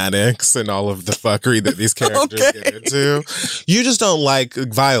dramatics and all of the fuckery that these characters get into, you just don't like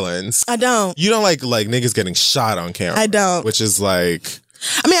violence. I don't. You don't like niggas getting shot on camera. I don't. Which is like...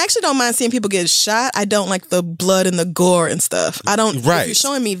 I mean, I actually don't mind seeing people get shot. I don't like the blood and the gore and stuff. I don't. Right. If you're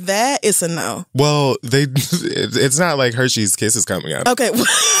showing me that, it's a no. Well, it's not like Hershey's Kisses coming out. Okay. But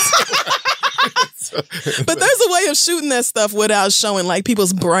there's a way of shooting that stuff without showing like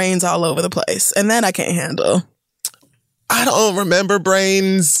people's brains all over the place. And that I can't handle. I don't remember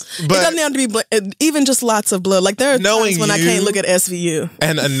brains, but it doesn't have to be even just lots of blood. Like there are times when I can't look at SVU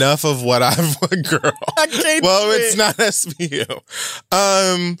and enough of what I've girl. I can't. Well, it's not SVU.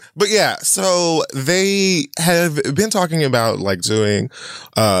 But yeah, so they have been talking about like doing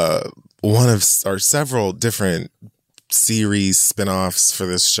one of or several different series spinoffs for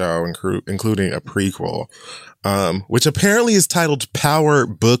this show, including a prequel, which apparently is titled Power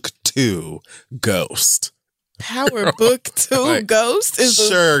Book 2 Ghost. Power Book 2 like, Ghost is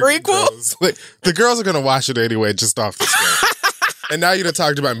the prequel? Like, the girls are going to watch it anyway, just off the screen. And now you done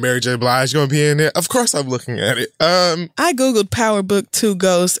talked about Mary J. Blige going to be in it. Of course I'm looking at it. I Googled Power Book 2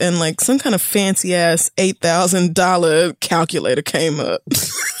 Ghost and like some kind of fancy ass $8,000 calculator came up.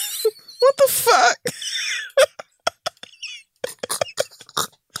 What the fuck?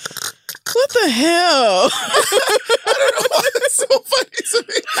 What the hell? I don't know why that's so funny to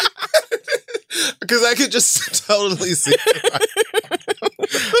me. Because I could just totally see it.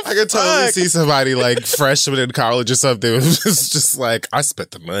 I could totally see somebody like freshman in college or something. It was just like, I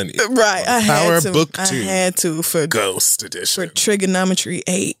spent the money. Right. I had to. Book I 2. had to for Ghost Edition. For Trigonometry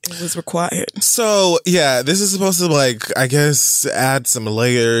 8. It was required. So, yeah, this is supposed to, like, I guess, add some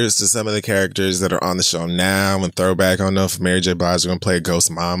layers to some of the characters that are on the show now and throwback. I don't know if Mary J. Blige is going to play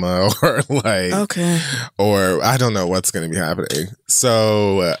Ghost Mama or, like, okay. Or I don't know what's going to be happening.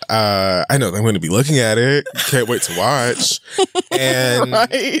 So, I know I'm going to be looking at it. Can't wait to watch. And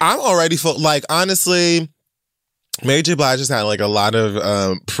right. I'm already like, honestly, Mary J. Blige has had like a lot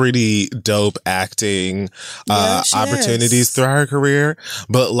of pretty dope acting opportunities throughout her career,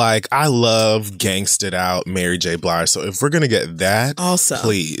 but like I love gangsted out Mary J. Blige. So if we're gonna get that, also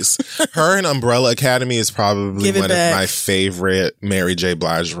please, her in Umbrella Academy is probably one of my favorite MaryJ.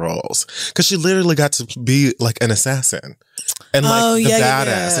 Blige roles because she literally got to be like an assassin and like the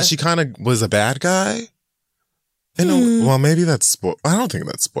badass, and she kind of was a bad guy. Well, maybe that's I don't think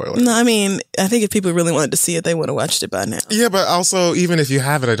that's spoiler. No, I mean, I think if people really wanted to see it, they would have watched it by now. Yeah, but also, even if you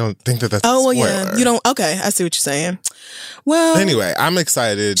have it, I don't think that's a spoiler. Yeah. You don't, okay, I see what you're saying. Well, anyway, I'm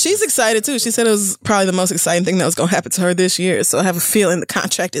excited. She's excited too. She said it was probably the most exciting thing that was going to happen to her this year. So I have a feeling the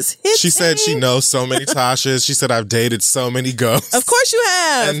contract is hitting. She said she knows so many Tashas. She said, I've dated so many ghosts. Of course you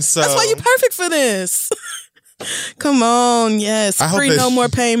have. And so, that's why you're perfect for this. Come on, yes. Free No More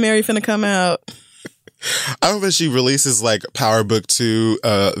Pain, Mary finna come out. I hope that she releases like Power Book 2,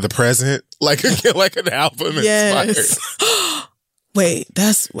 The Present, like an album inspired. Wait,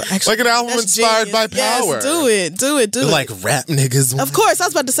 that's actually like an album inspired by Power. Yes, do it. Like rap niggas. Of course, I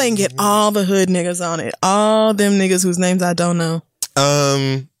was about to say and get all the hood niggas on it, all them niggas whose names I don't know.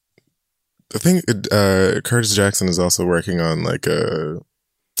 I think Curtis Jackson is also working on like a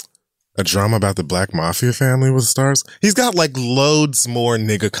drama about the Black Mafia family with stars. He's got like loads more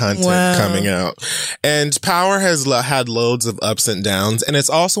nigga content coming out. And Power has had loads of ups and downs. And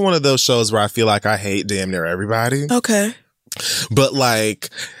it's also one of those shows where I feel like I hate damn near everybody. Okay. But like,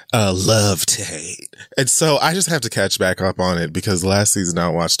 love to hate. And so I just have to catch back up on it because last season I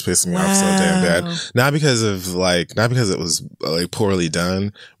watched pissed me off so damn bad. Not because it was like poorly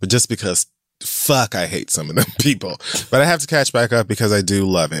done, but just because fuck, I hate some of them people. But I have to catch back up because I do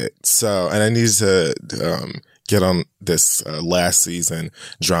love it. So, and I need to get on this last season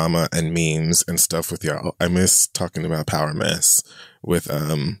drama and memes and stuff with y'all. I miss talking about Power Mess with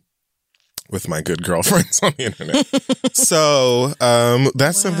my good girlfriends on the internet. So,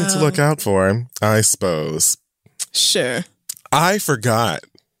 that's something to look out for, I suppose. Sure. I forgot.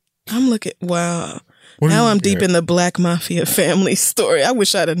 I'm looking, wow. Now I'm deep in the Black Mafia family story. I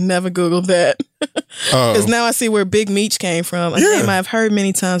wish I'd have never Googled that. Because now I see where Big Meech came from. A name I've heard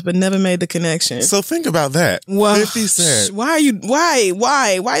many times, but never made the connection. So think about that. Well, 50 Cent. Why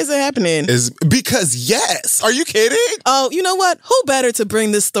is it happening? Because yes. Are you kidding? Oh, you know what? Who better to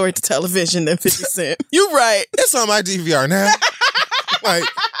bring this story to television than 50 Cent? You're right. It's on my DVR now. Like,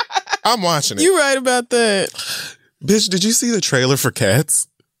 I'm watching it. You're right about that. Bitch, did you see the trailer for Cats?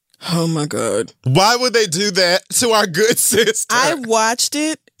 Oh my God. Why would they do that to our good sister? I watched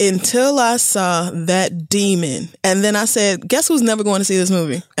it until I saw that demon. And then I said, guess who's never going to see this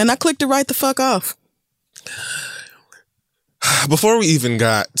movie? And I clicked it right the fuck off. Before we even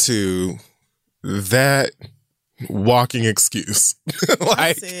got to that walking excuse,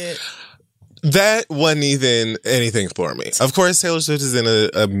 like that wasn't even anything for me. Of course, Taylor Swift is in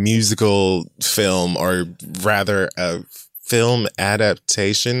a musical film, or rather a film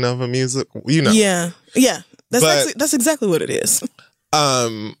adaptation of a music, you know. Yeah. That's exactly what it is.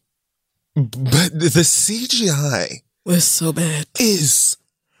 But the CGI was so bad. Is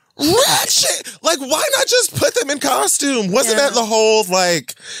ratchet. Like, why not just put them in costume? Wasn't that the whole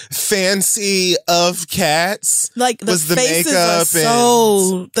like fancy of Cats? Like the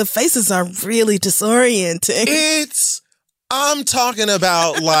faces are really disorienting. I'm talking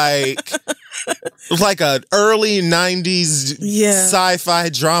about like an early 90s sci-fi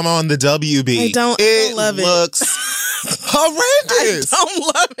drama on the WB. I don't love it. It looks horrendous. I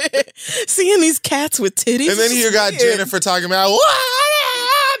don't love it. Seeing these cats with titties. And then you got Jennifer talking about, what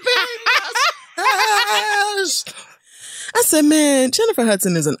happened? I said, man, Jennifer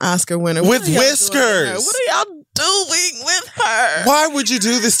Hudson is an Oscar winner. With Whiskers. What are y'all doing with her? Why would you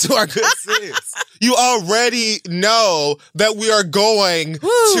do this to our good sis? You already know that we are going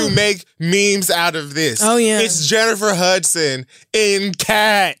to make memes out of this. Oh, yeah. It's Jennifer Hudson in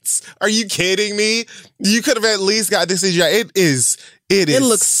Cats. Are you kidding me? You could have at least got this CGI. It is It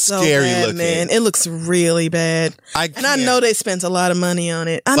looks so scary bad, looking. man. It looks really bad. I know they spent a lot of money on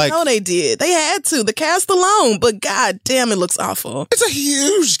it. I know they did. They had to. The cast alone. But god damn, it looks awful. It's a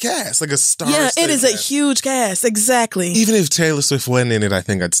huge cast. Like a star. Yeah, it is a huge cast. Exactly. Even if Taylor Swift wasn't in it, I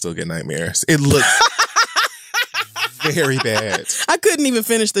think I'd still get nightmares. It looks very bad. I couldn't even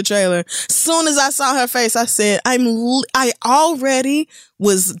finish the trailer. Soon as I saw her face, I said, I already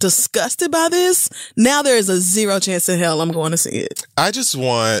was disgusted by this. Now there is a 0 chance in hell I'm going to see it. I just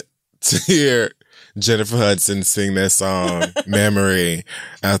want to hear Jennifer Hudson sing that song, Memory,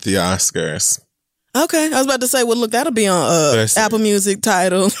 at the Oscars. Okay. I was about to say, well, look, that'll be on Apple Music,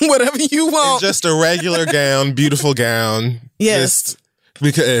 Tidal, whatever you want. And just a regular gown, beautiful gown. Yes. Just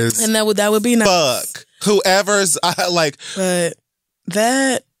because. And that would be nice. Fuck. Whoever's like. But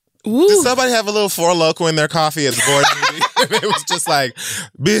that. Woo. Did somebody have a little Four Loko in their coffee at the board meeting? And it was just like,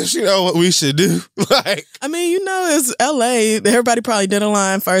 bitch, you know what we should do? Like, I mean, you know, it's LA. Everybody probably did a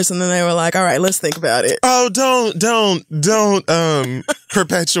line first, and then they were like, all right, let's think about it. Oh, don't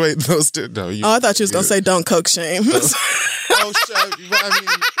perpetuate those two. No, I thought you was going to say don't coke shame. Oh, sure. I mean,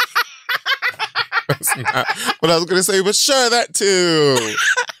 that's not what I was going to say, but sure, that too.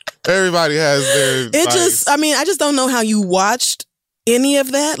 Everybody has their vice. I just don't know how you watched any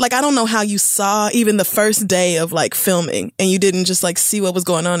of that. Like, I don't know how you saw even the first day of like filming and you didn't just like see what was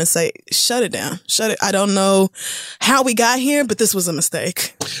going on and say, shut it down. Shut it. I don't know how we got here, but this was a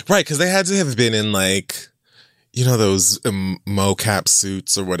mistake. Right. Cause they had to have been in like, you know, those mocap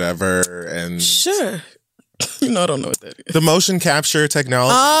suits or whatever. And sure. You know, I don't know what that is. The motion capture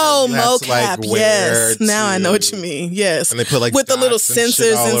technology. Oh, mocap. Yes. Now I know what you mean. Yes. And they put like with the little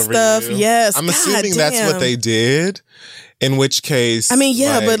sensors and stuff. You. Yes. I'm assuming that's what they did. In which case, I mean,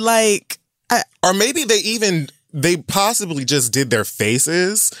 yeah, like, but like, or maybe they possibly just did their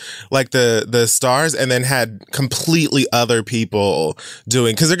faces, like the stars, and then had completely other people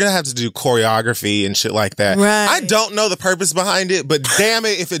doing, because they're gonna have to do choreography and shit like that. Right. I don't know the purpose behind it, but damn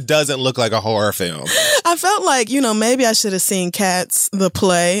it if it doesn't look like a horror film. I felt like, you know, maybe I should have seen Cats, the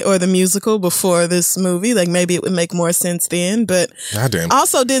play or the musical before this movie. Like maybe it would make more sense then, but I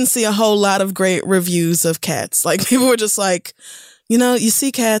also didn't see a whole lot of great reviews of Cats. Like people were just like, you know, you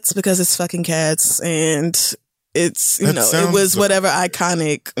see Cats because it's fucking Cats and it's, you know, it was whatever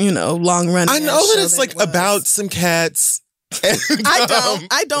iconic, you know, long running. I know that it's like about some cats. And,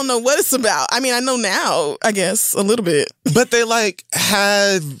 I don't know what it's about. I mean, I know now, I guess, a little bit. But they like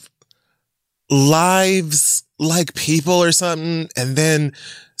have lives like people or something, and then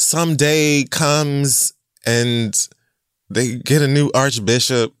some day comes and they get a new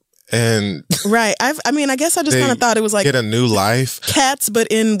archbishop. And right. I mean, I guess I just kind of thought it was like get a new life. Cats, but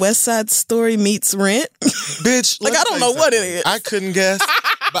in West Side Story meets Rent. Bitch, like I don't know what it is. I couldn't guess,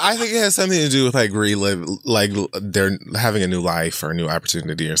 but I think it has something to do with like relive, like they're having a new life or a new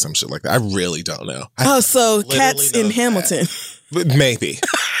opportunity or some shit like that. I really don't know. So Cats in Hamilton. But maybe.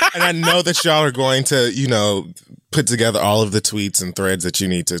 And I know that y'all are going to, you know, put together all of the tweets and threads that you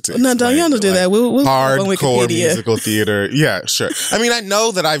need to no, don't y'all do that. We'll hardcore musical theater. Yeah, sure. I mean, I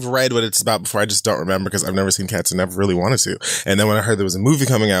know that I've read what it's about before. I just don't remember because I've never seen Cats and never really wanted to. And then when I heard there was a movie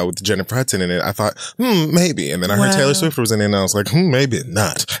coming out with Jennifer Hudson in it, I thought, maybe. And then I heard Taylor Swift was in it and I was like, maybe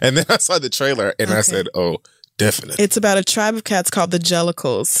not. And then I saw the trailer and I said, oh, definitely. It's about a tribe of cats called the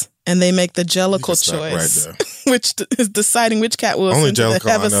Jellicles. And they make the Jellicle choice, which is deciding which cat will ascend to the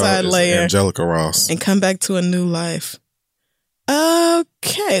Heaviside layer Angelica Ross and come back to a new life.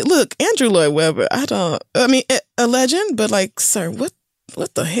 Okay, look, Andrew Lloyd Webber. I mean, a legend, but like, sir, what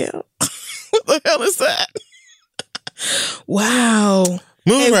the hell? What the hell is that? Wow.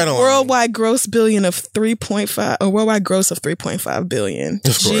 Moving right on. Worldwide gross billion of 3.5, a worldwide gross of 3.5 billion.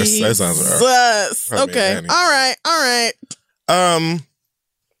 Of course, that sounds right. Okay, all right.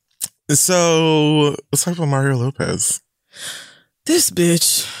 So let's talk about Mario Lopez. This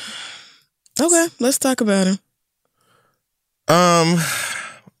bitch. Okay, let's talk about him.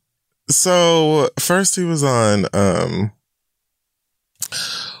 So first he was on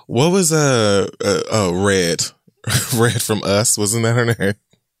what was Red from Us, wasn't that her name?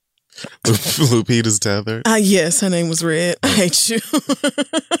 Lupita's tether. Yes, her name was Red. I hate you.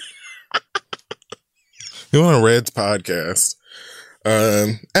 He went on Red's podcast.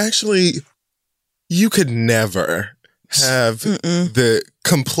 Actually, you could never have the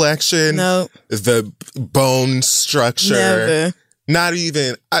complexion, the bone structure. Never. Not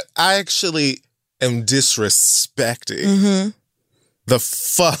even. I actually am disrespecting the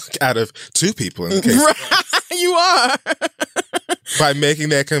fuck out of two people in the case. Right. You are. By making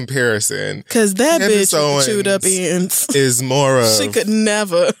that comparison. Because that bitch with chewed up ends is more of. She could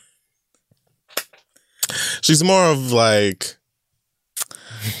never. She's more of like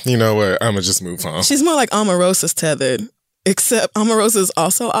You know what? I'm gonna just move on. She's more like Omarosa's tethered, except Omarosa is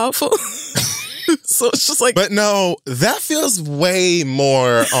also awful. So it's just like, but no, that feels way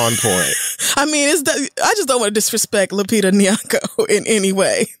more on point. I mean, I just don't want to disrespect Lupita Nyong'o in any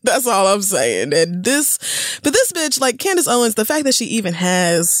way. That's all I'm saying. And this bitch, like Candace Owens, the fact that she even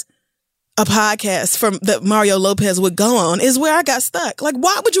has a podcast that Mario Lopez would go on is where I got stuck. Like,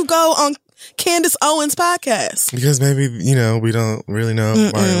 why would you go on Candace Owens' podcast? Because maybe, we don't really know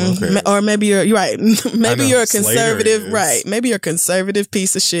Mario Lopez. Or maybe you're right. Maybe you're a conservative, right? Maybe you're a conservative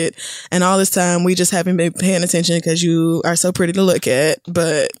piece of shit. And all this time we just haven't been paying attention because you are so pretty to look at.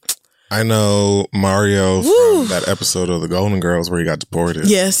 But I know Mario from that episode of The Golden Girls where he got deported.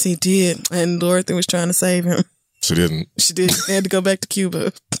 Yes, he did. And Dorothy was trying to save him. She didn't. She did. They had to go back to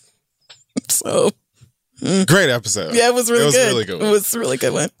Cuba. So great episode. Yeah, it was really good. Really good. It was a really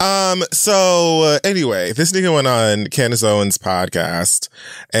good one. So anyway, this nigga went on Candace Owens' podcast,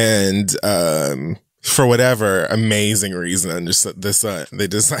 and for whatever amazing reason under the sun, they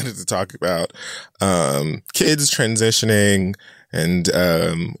decided to talk about kids transitioning and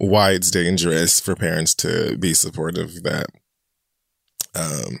why it's dangerous for parents to be supportive of that.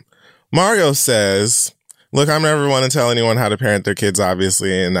 Mario says, look, I'm never one to tell anyone how to parent their kids,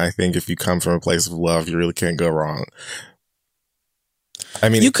 obviously, and I think if you come from a place of love, you really can't go wrong. I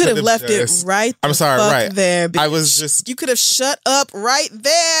mean, you could have left it right. I'm sorry, right there. I was just. You could have shut up right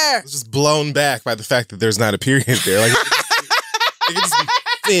there. I was just blown back by the fact that there's not a period there. Like it could just be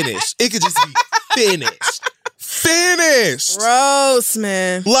finished. It could just be finished. Finished. Gross,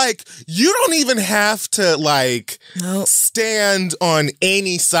 man. Like, you don't even have to stand on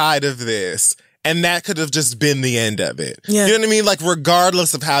any side of this. And that could have just been the end of it. Yeah. You know what I mean? Like,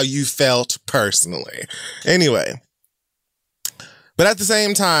 regardless of how you felt personally. Anyway. But at the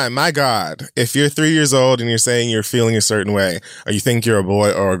same time, my God, if you're 3 years old and you're saying you're feeling a certain way, or you think you're a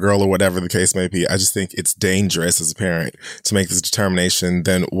boy or a girl or whatever the case may be, I just think it's dangerous as a parent to make this determination.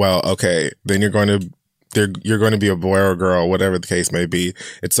 Then, well, okay, then you're going to be a boy or a girl, whatever the case may be.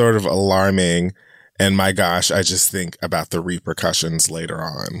 It's sort of alarming. And my gosh, I just think about the repercussions later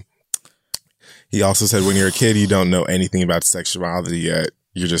on. He also said, when you're a kid, you don't know anything about sexuality yet.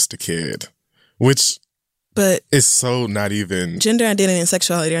 You're just a kid. Which is so not even... Gender identity and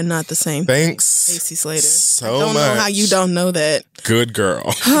sexuality are not the same. Thanks. Stacey Slater. So I don't know how you don't know that. Good girl.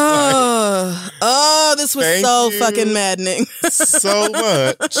 This was fucking maddening. So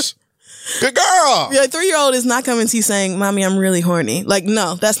much. Good girl. Yeah, a 3-year-old is not coming to you saying, Mommy, I'm really horny. Like,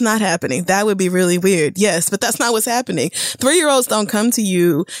 no, that's not happening. That would be really weird. Yes, but that's not what's happening. 3-year-olds don't come to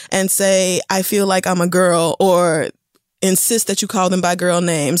you and say, I feel like I'm a girl, or insist that you call them by girl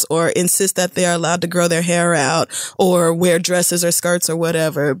names, or insist that they're allowed to grow their hair out or wear dresses or skirts or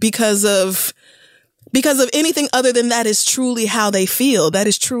whatever because of anything other than that is truly how they feel. That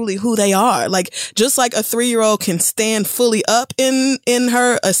is truly who they are. Like, just like a 3-year-old can stand fully up in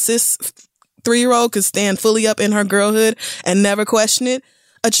her, a cis 3-year-old could stand fully up in her girlhood and never question it.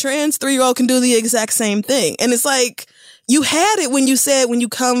 A trans 3-year-old can do the exact same thing. And it's like, you had it when you said, when you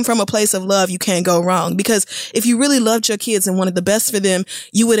come from a place of love, you can't go wrong. Because if you really loved your kids and wanted the best for them,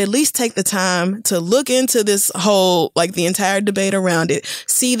 you would at least take the time to look into this whole, like, the entire debate around it.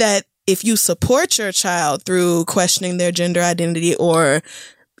 See that if you support your child through questioning their gender identity, or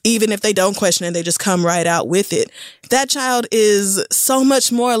even if they don't question it, they just come right out with it, that child is so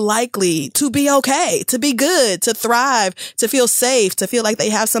much more likely to be okay, to be good, to thrive, to feel safe, to feel like they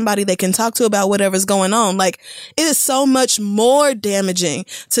have somebody they can talk to about whatever's going on. Like, it is so much more damaging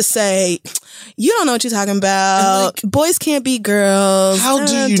to say, you don't know what you're talking about. Like, boys can't be girls. How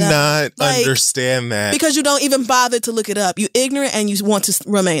do you not understand that? Because you don't even bother to look it up. You're ignorant and you want to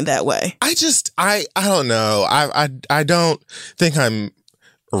remain that way. I don't know. I don't think I'm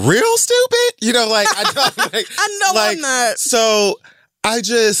real stupid, like I don't like. I know I'm not. So I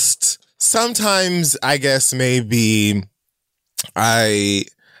just sometimes, I guess maybe I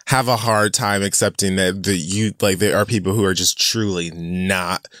have a hard time accepting that there are people who are just truly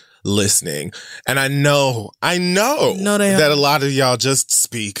not listening. And I know that a lot of y'all just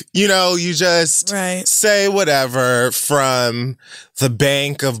speak. You just say whatever from the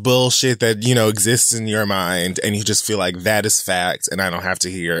bank of bullshit that, exists in your mind, and you just feel like that is fact and I don't have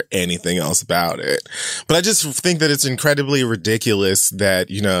to hear anything else about it. But I just think that it's incredibly ridiculous that,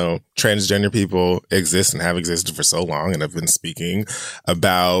 transgender people exist and have existed for so long and have been speaking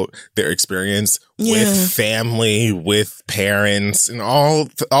about their experience with family, with parents, and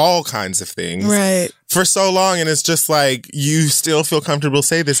all kinds of things. Right. For so long, and it's just like, you still feel comfortable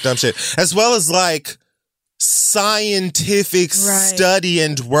say this dumb shit, as well as like scientific study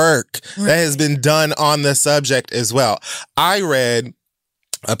and work that has been done on the subject as well. I read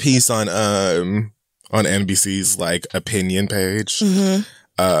a piece on NBC's like opinion page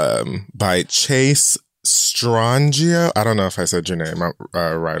by Chase Strangio. I don't know if I said your name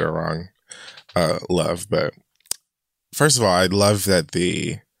right or wrong, love, but first of all, I love that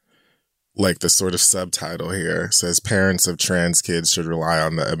the sort of subtitle here says parents of trans kids should rely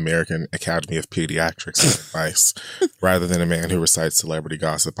on the American Academy of Pediatrics for advice rather than a man who recites celebrity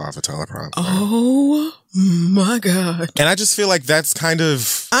gossip off a teleprompter. Oh my God. And I just feel like that's kind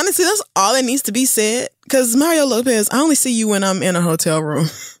of... Honestly, that's all that needs to be said. Because Mario Lopez, I only see you when I'm in a hotel room.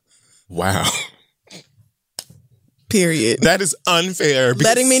 Wow. Period. That is unfair.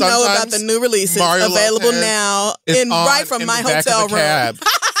 Letting me know about the new releases Mario available Lopez now right from my back hotel of the room. cab.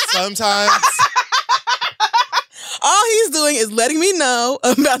 Sometimes... All he's doing is letting me know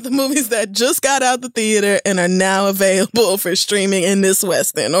about the movies that just got out the theater and are now available for streaming in this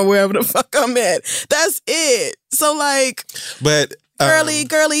West End or wherever the fuck I'm at. That's it. So like, but girly,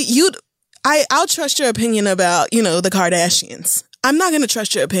 I'll trust your opinion about, the Kardashians. I'm not going to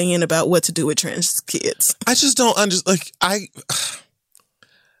trust your opinion about what to do with trans kids. I just don't understand.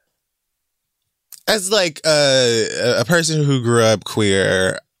 As like a person who grew up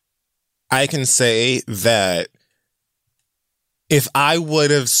queer, I can say that if I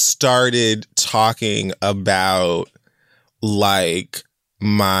would have started talking about like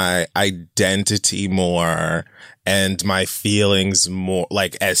my identity more and my feelings more,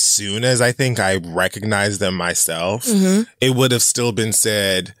 like as soon as I think I recognize them myself, it would have still been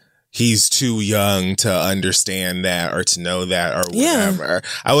said, he's too young to understand that or to know that or whatever.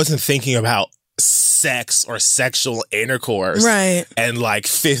 I wasn't thinking about sex or sexual intercourse. Right. And like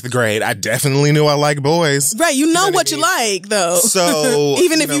 5th grade, I definitely knew I like boys. Right. You know what you like though. So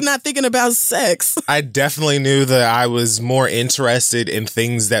even if you're not thinking about sex. I definitely knew that I was more interested in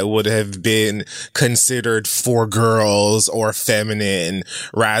things that would have been considered for girls or feminine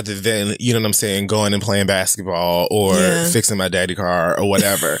rather than, you know what I'm saying, going and playing basketball or fixing my daddy car or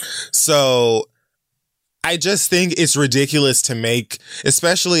whatever. So I just think it's ridiculous to make,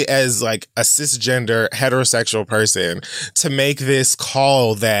 especially as like a cisgender heterosexual person, to make this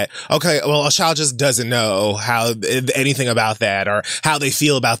call that, okay, well, a child just doesn't know anything about that or how they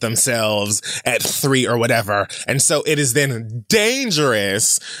feel about themselves at 3 or whatever. And so it is then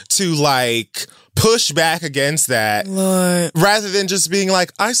dangerous to like push back against that, Lord, rather than just being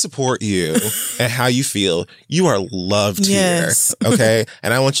like, I support you and how you feel. You are loved here. Okay.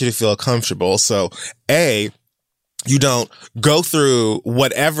 And I want you to feel comfortable. So you don't go through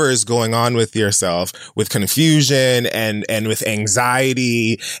whatever is going on with yourself with confusion and with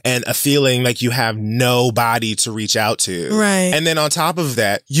anxiety and a feeling like you have nobody to reach out to. Right. And then on top of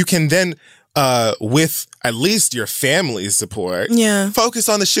that, you can then with at least your family's support, focus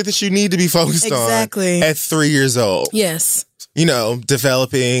on the shit that you need to be focused on at 3 years old. Yes.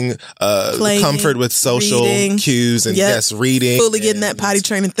 Developing playing, comfort with social reading, cues and reading. Fully getting that potty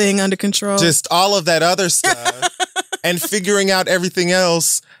training thing under control. Just all of that other stuff and figuring out everything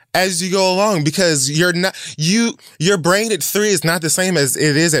else as you go along, because your brain at 3 is not the same as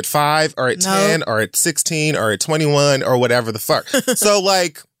it is at 5 or at 10 or at 16 or at 21 or whatever the fuck. So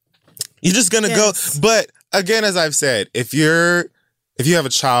like, you're just going to go. But again, as I've said, if you have a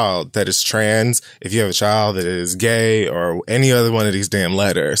child that is trans, if you have a child that is gay or any other one of these damn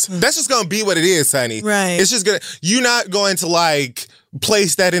letters, that's just going to be what it is, honey. Right. It's just you're not going to like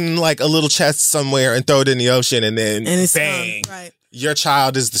place that in like a little chest somewhere and throw it in the ocean and then bang. Right. Your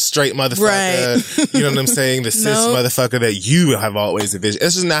child is the straight motherfucker. Right. You know what I'm saying? The cis motherfucker that you have always envisioned.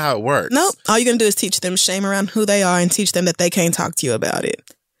 It's just not how it works. Nope. All you're going to do is teach them shame around who they are and teach them that they can't talk to you about it.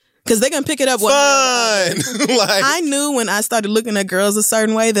 Because they're going to pick it up. Fun! I knew when I started looking at girls a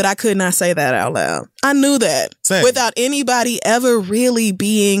certain way that I could not say that out loud. I knew that. Same. Without anybody ever really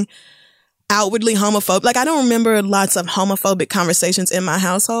being outwardly homophobic. Like, I don't remember lots of homophobic conversations in my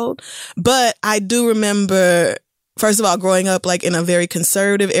household, but I do remember, first of all, growing up like in a very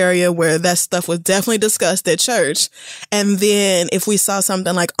conservative area where that stuff was definitely discussed at church. And then if we saw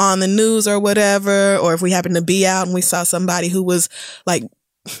something like on the news or whatever, or if we happened to be out and we saw somebody who was like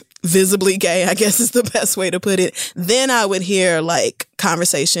visibly gay, I guess is the best way to put it, then I would hear like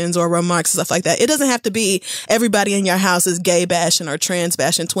conversations or remarks and stuff like that. It doesn't have to be everybody in your house is gay bashing or trans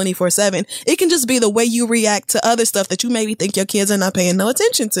bashing 24/7. It can just be the way you react to other stuff that you maybe think your kids are not paying no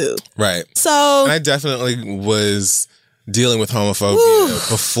attention to. Right. So I definitely was dealing with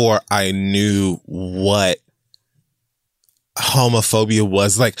homophobia before I knew what homophobia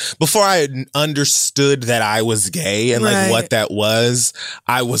was. Like, before I understood that I was gay and like what that was,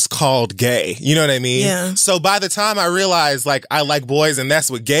 I was called gay. You know what I mean? Yeah. So by the time I realized like I like boys and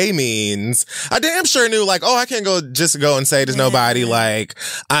that's what gay means, I damn sure knew like, oh, I can't go and say to nobody like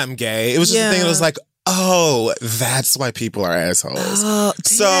I'm gay. It was just a thing that was like, oh, that's why people are assholes. Oh,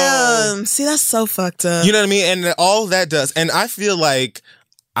 damn. See, that's so fucked up. You know what I mean? And all that does. And I feel like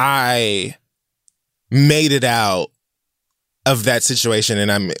I made it out of that situation,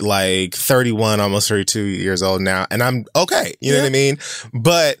 and I'm like 31, almost 32 years old now, and I'm okay. You know what I mean?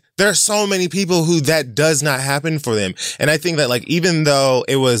 But there are so many people who that does not happen for them. And I think that like, even though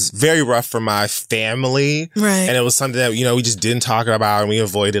it was very rough for my family, and it was something that, you know, we just didn't talk about and we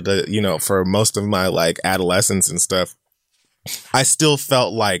avoided it, you know, for most of my like adolescence and stuff, I still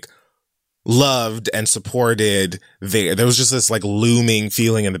felt like loved and supported there. There was just this like looming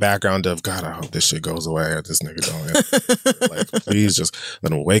feeling in the background of, God, I hope this shit goes away or this nigga don't like, please just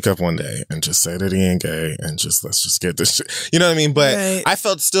let him wake up one day and just say that he ain't gay and just let's just get this shit. You know what I mean? But I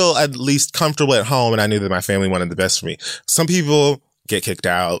felt still at least comfortable at home, and I knew that my family wanted the best for me. Some people get kicked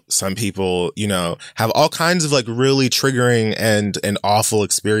out. Some people, you know, have all kinds of like really triggering and awful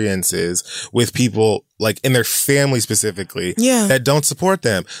experiences with people like in their family specifically that don't support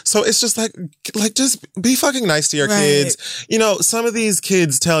them. So it's just like just be fucking nice to your kids. You know, some of these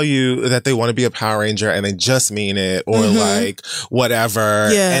kids tell you that they want to be a Power Ranger and they just mean it, or like whatever.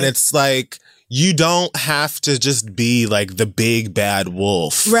 And it's like, you don't have to just be like the big bad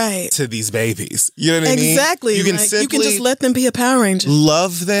wolf to these babies. You know what I mean? Exactly. You can like, simply you can just let them be a Power Ranger.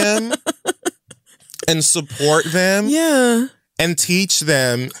 Love them and support them. Yeah. And teach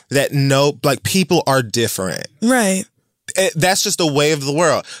them that like people are different. Right. That's just a way of the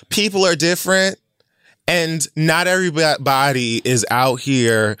world. People are different. And not everybody is out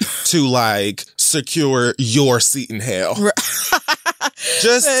here to like secure your seat in hell.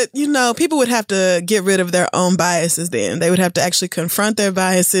 But, you know, people would have to get rid of their own biases then. They would have to actually confront their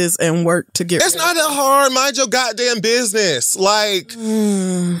biases and work to get It's not that hard. Mind your goddamn business. Like,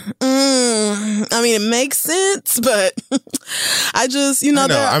 I mean, it makes sense, but I just, you know,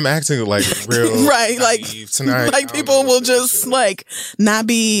 I'm acting like real like tonight. Like people will just like not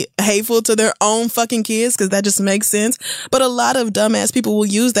be hateful to their own fucking kids because that just makes sense. But a lot of dumbass people will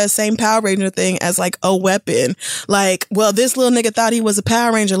use that same Power Ranger thing as like a weapon. Like, well, this little nigga thought he was a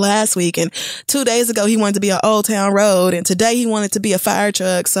Power Ranger last week, and 2 days ago he wanted to be an Old Town Road, and today he wanted to be a fire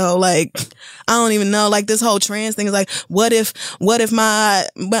truck. So like, I don't even know. Like, this whole trans thing is like, what if my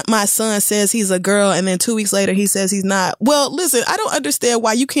son says he's a girl and then 2 weeks later he says he's not? Well, listen, I don't understand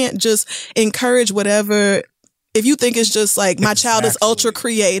why you can't just encourage whatever. If you think it's just like my child is ultra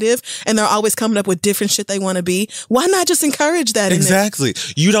creative and they're always coming up with different shit they want to be, why not just encourage that? Exactly.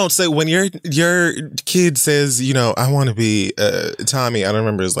 You don't say when your kid says, you know, I want to be Tommy. I don't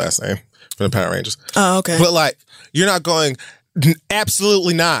remember his last name from the Power Rangers. Oh, okay. But like, you're not going,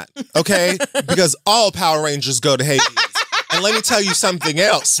 absolutely not. Okay. Because all Power Rangers go to Hades. And let me tell you something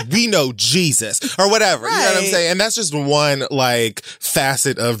else. We know Jesus or whatever. You know what I'm saying? And that's just one like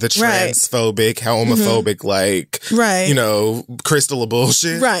facet of the transphobic, homophobic, like, you know, crystal of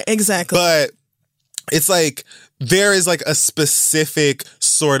bullshit. Right. Exactly. But it's like, there is like a specific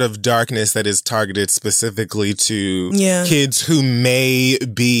sort of darkness that is targeted specifically to kids who may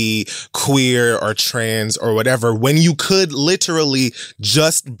be queer or trans or whatever, when you could literally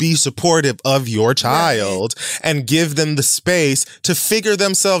just be supportive of your child and give them the space to figure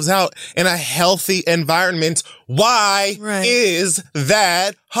themselves out in a healthy environment. Why is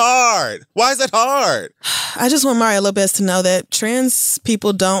that hard? Why is that hard? I just want Mario Lopez to know that trans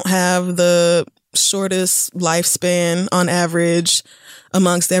people don't have the shortest lifespan on average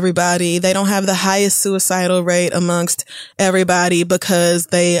amongst everybody. They don't have the highest suicidal rate amongst everybody because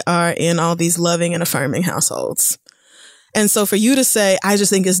they are in all these loving and affirming households. And so for you to say, I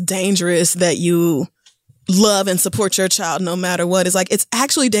just think it's dangerous that you love and support your child no matter what, is like, it's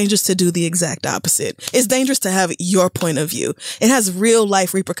actually dangerous to do the exact opposite. It's dangerous to have your point of view. It has real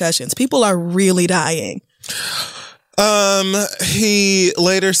life repercussions. People are really dying. He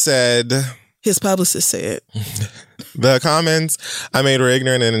later said, his publicist said, the comments I made were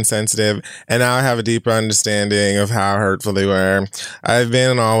ignorant and insensitive, and now I have a deeper understanding of how hurtful they were. I've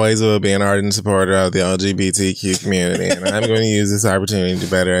been and always will be an ardent supporter of the LGBTQ community, and I'm going to use this opportunity to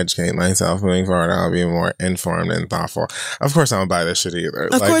better educate myself. Moving forward, I'll be more informed and thoughtful. Of course, I don't buy this shit either.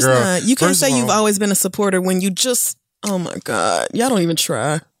 Of course not. You can't say you've always been a supporter when you just, oh my God, y'all don't even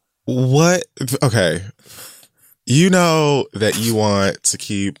try. What? Okay. You know that you want to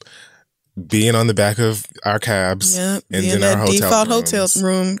keep being on the back of our cabs and in our default hotel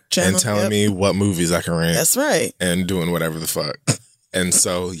room channel, and telling me what movies I can rent. That's right. And doing whatever the fuck. And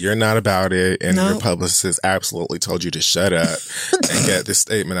so you're not about it, and your publicist absolutely told you to shut up and get this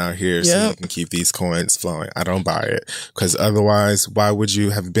statement out here so you can keep these coins flowing. I don't buy it, because otherwise, why would you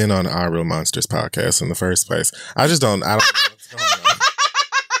have been on Our Real Monsters podcast in the first place? I don't know what's going on.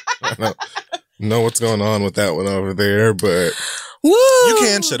 I don't know what's going on with that one over there, but you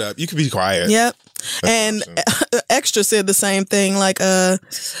can shut up. You can be quiet. Yep. And Extra said the same thing, like,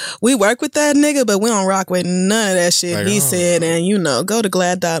 we work with that nigga, but we don't rock with none of that shit he said. And, go to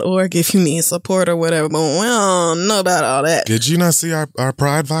glad.org if you need support or whatever, but we don't know about all that. Did you not see our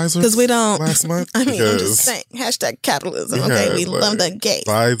Pride visors? Because we don't. Last month? I mean, I'm just saying, hashtag capitalism, okay? We love the gays.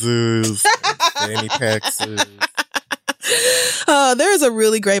 Visors, fanny packs. There is a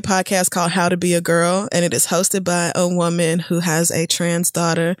really great podcast called How to Be a Girl, and it is hosted by a woman who has a trans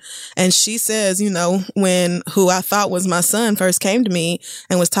daughter. And she says, when who I thought was my son first came to me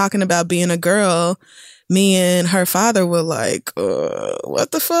and was talking about being a girl, me and her father were like,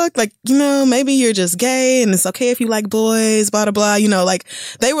 what the fuck? Like, maybe you're just gay and it's okay if you like boys, blah, blah, blah. Like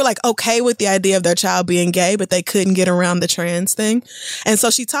they were like okay with the idea of their child being gay, but they couldn't get around the trans thing. And so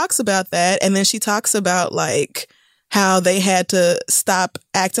she talks about that. And then she talks about like how they had to stop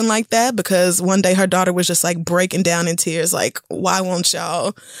acting like that because one day her daughter was just like breaking down in tears. Like, why won't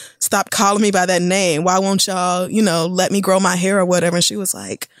y'all stop calling me by that name? Why won't y'all, let me grow my hair or whatever? And she was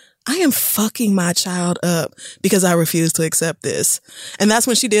like, I am fucking my child up because I refuse to accept this. And that's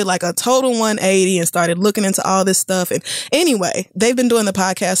when she did like a total 180 and started looking into all this stuff. And anyway, they've been doing the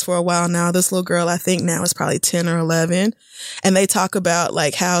podcast for a while now. This little girl, I think now is probably 10 or 11. And they talk about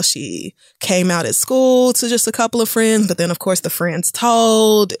like how she came out at school to just a couple of friends, but then of course the friends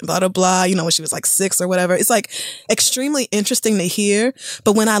told, blah, blah, blah, when she was like 6 or whatever. It's like extremely interesting to hear.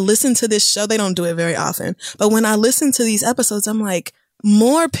 But when I listen to this show, they don't do it very often. But when I listen to these episodes, I'm like,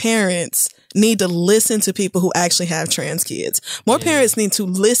 more parents need to listen to people who actually have trans kids. More parents need to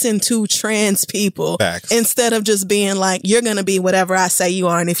listen to trans people instead of just being like, you're going to be whatever I say you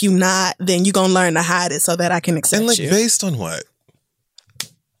are. And if you're not, then you're going to learn to hide it so that I can accept you. And based on what?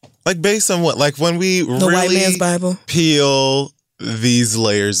 Like based on what? Like when we the really white man's Bible. Peel these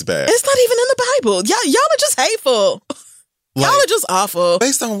layers back. It's not even in the Bible. Y'all are just hateful. Y'all are just awful.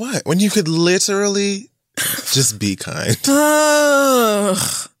 Based on what? When you could literally just be kind.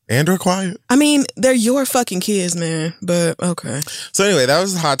 And or quiet. I mean, they're your fucking kids, man. But okay. So anyway, that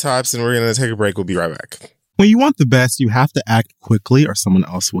was Hot Tops, and we're going to take a break. We'll be right back. When you want the best, you have to act quickly or someone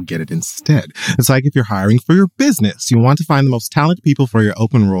else will get it instead. It's like if you're hiring for your business, you want to find the most talented people for your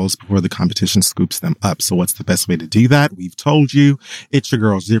open roles before the competition scoops them up. So what's the best way to do that? We've told you. It's your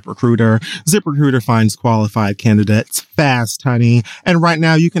girl, ZipRecruiter. ZipRecruiter finds qualified candidates fast, honey. And right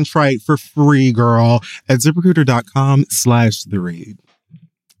now you can try it for free, girl, at ZipRecruiter.com/theread.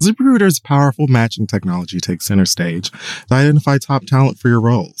 ZipRecruiter's powerful matching technology takes center stage to identify top talent for your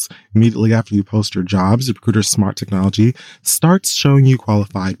roles. Immediately after you post your job, ZipRecruiter's smart technology starts showing you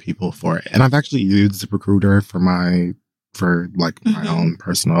qualified people for it. And I've actually used ZipRecruiter for my own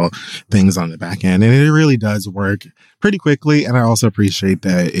personal things on the back end. And it really does work pretty quickly. And I also appreciate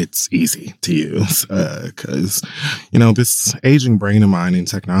that it's easy to use because, this aging brain of mine in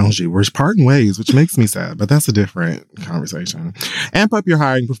technology, we're parting ways, which makes me sad, but that's a different conversation. Amp up your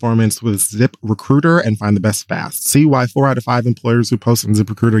hiring performance with ZipRecruiter and find the best fast. See why 4 out of 5 employers who post on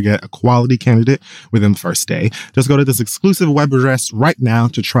ZipRecruiter get a quality candidate within the first day. Just go to this exclusive web address right now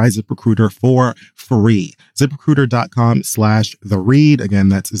to try ZipRecruiter for free. ZipRecruiter.com/theread. Again,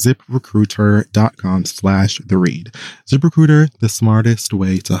 that's ZipRecruiter.com/theread. ZipRecruiter, the smartest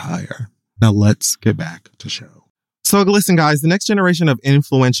way to hire. Now let's get back to show. So listen, guys, the next generation of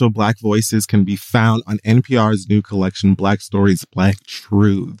influential Black voices can be found on NPR's new collection, Black Stories, Black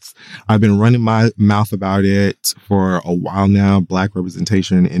Truths. I've been running my mouth about it for a while now. Black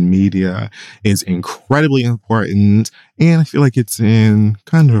representation in media is incredibly important, and I feel like it's in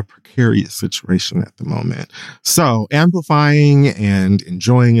kind of a precarious situation at the moment. So amplifying and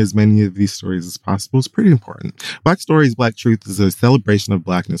enjoying as many of these stories as possible is pretty important. Black Stories, Black Truth is a celebration of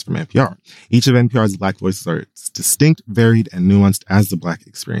Blackness from NPR. Each of NPR's Black voices are distinct, varied, and nuanced as the Black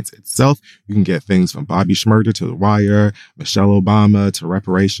experience itself. You can get things from Bobby Shmurda to The Wire, Michelle Obama to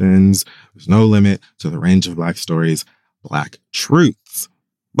reparations. There's no limit to the range of Black stories, Black truths.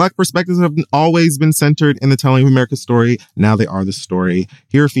 Black perspectives have always been centered in the telling of America's story. Now they are the story.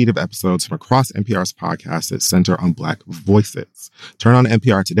 Hear a feed of episodes from across NPR's podcasts that center on Black voices. Turn on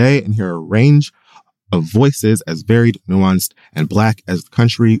NPR today and hear a range of voices as varied, nuanced, and Black as the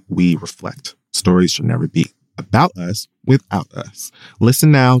country we reflect. Stories should never be about us without us.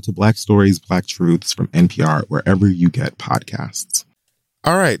 Listen now to Black Stories, Black Truths from NPR, wherever you get podcasts.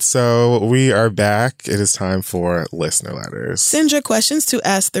 All right, so we are back. It is time for listener letters. Send your questions to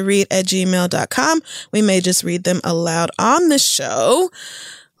asktheread@gmail.com. We may just read them aloud on the show.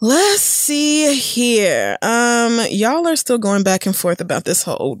 Let's see here. Y'all are still going back and forth about this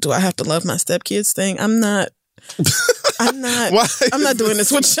whole do I have to love my stepkids thing. I'm not doing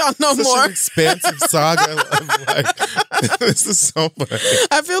this with y'all no more. An expansive saga of like, this is so funny.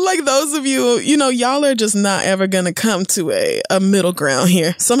 I feel like those of you, y'all are just not ever going to come to a middle ground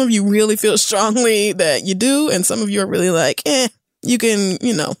here. Some of you really feel strongly that you do, and some of you are really like, you can,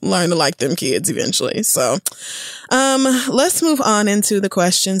 learn to like them kids eventually. So, let's move on into the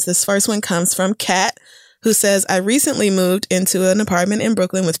questions. This first one comes from Kat, who says, I recently moved into an apartment in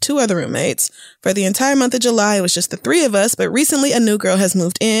Brooklyn with 2 other roommates. For the entire month of July, it was just the 3 of us, but recently a new girl has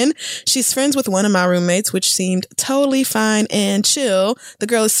moved in. She's friends with one of my roommates, which seemed totally fine and chill. The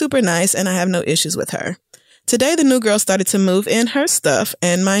girl is super nice, and I have no issues with her. Today, the new girl started to move in her stuff,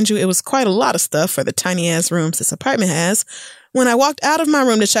 and mind you, it was quite a lot of stuff for the tiny-ass rooms this apartment has. When I walked out of my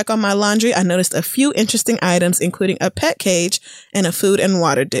room to check on my laundry, I noticed a few interesting items, including a pet cage and a food and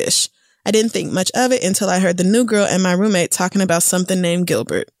water dish. I didn't think much of it until I heard the new girl and my roommate talking about something named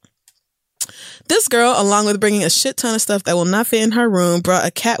Gilbert. This girl, along with bringing a shit ton of stuff that will not fit in her room, brought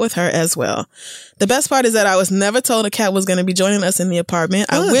a cat with her as well. The best part is that I was never told a cat was going to be joining us in the apartment.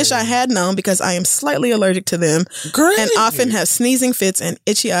 Good. I wish I had known because I am slightly allergic to them. Great. And often have sneezing fits and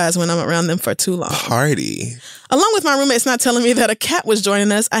itchy eyes when I'm around them for too long. Party. Along with my roommates not telling me that a cat was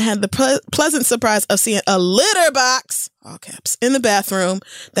joining us, I had the pleasant surprise of seeing a litter box, all caps, in the bathroom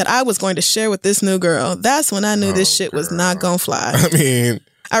that I was going to share with this new girl. That's when I knew this shit was not going to fly.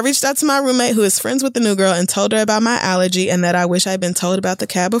 I reached out to my roommate who is friends with the new girl and told her about my allergy and that I wish I'd been told about the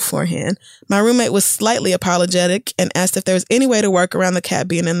cat beforehand. My roommate was slightly apologetic and asked if there was any way to work around the cat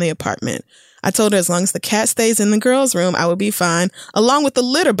being in the apartment. I told her as long as the cat stays in the girl's room, I would be fine, along with the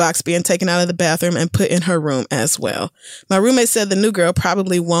litter box being taken out of the bathroom and put in her room as well. My roommate said the new girl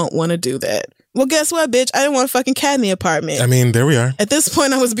probably won't want to do that. Well, guess what, bitch? I didn't want a fucking cat in the apartment. There we are. At this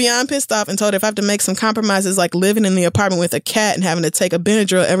point, I was beyond pissed off and told her if I have to make some compromises like living in the apartment with a cat and having to take a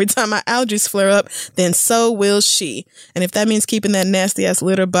Benadryl every time my allergies flare up, then so will she. And if that means keeping that nasty-ass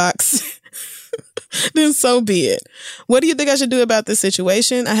litter box, then so be it. What do you think I should do about this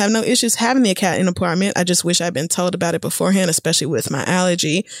situation? I have no issues having the cat in an apartment. I just wish I'd been told about it beforehand, especially with my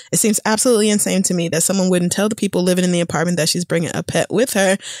allergy. It seems absolutely insane to me that someone wouldn't tell the people living in the apartment that she's bringing a pet with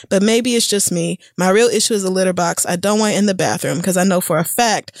her, but maybe it's just me. My real issue is the litter box. I don't want it in the bathroom because I know for a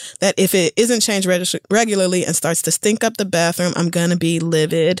fact that if it isn't changed regularly and starts to stink up the bathroom, I'm gonna be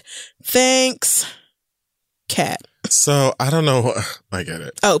livid. Thanks, Cat. So I don't know. I get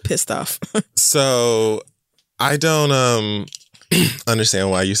it. Oh, pissed off. So I don't understand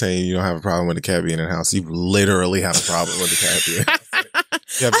why you're saying you don't have a problem with the cat being in the house. You literally have a problem with the cat being.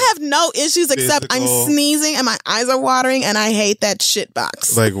 I have no issues except I'm sneezing and my eyes are watering and I hate that shit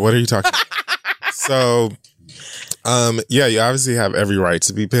box. Like, what are you talking about? So, yeah, you obviously have every right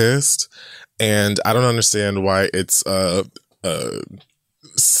to be pissed. And I don't understand why it's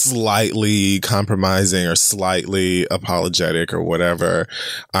slightly compromising or slightly apologetic or whatever.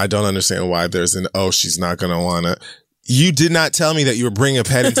 I don't understand why there's she's not going to want to. You did not tell me that you were bringing a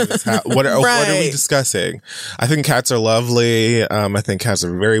pet into this house. What are we discussing? I think cats are lovely. I think cats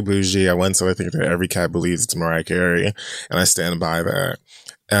are very bougie. I think that every cat believes it's Mariah Carey, and I stand by that.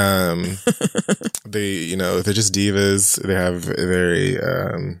 They're just divas. They have very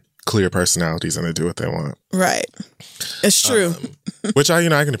clear personalities and they do what they want. Right. It's true. Which I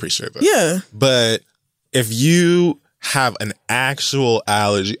can appreciate that. Yeah. But if you have an actual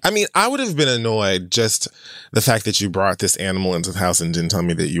allergy, I would have been annoyed just the fact that you brought this animal into the house and didn't tell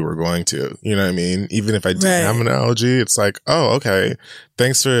me that you were going to. You know what I mean? Even if I didn't have an allergy, it's like, oh, okay.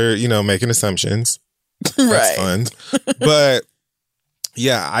 Thanks for, making assumptions. That's fun. But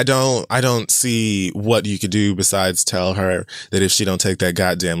yeah, I don't see what you could do besides tell her that if she don't take that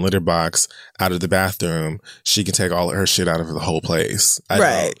goddamn litter box out of the bathroom, she can take all of her shit out of the whole place. And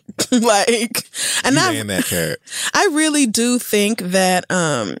that cat. I really do think that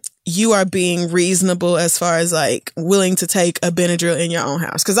you are being reasonable as far as like willing to take a Benadryl in your own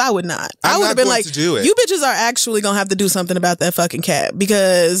house. Cause I would not. I would have been like, you bitches are actually going to have to do something about that fucking cat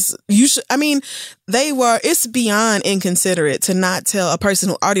because you should, it's beyond inconsiderate to not tell a person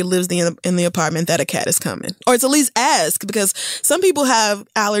who already lives in the apartment that a cat is coming, or to at least ask, because some people have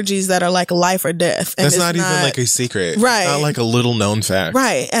allergies that are like life or death. And that's not even like a secret. Right. It's not like a little known fact.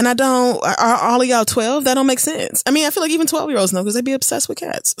 Right. And are all of y'all 12? That don't make sense. I feel like even 12-year-olds know because they be obsessed with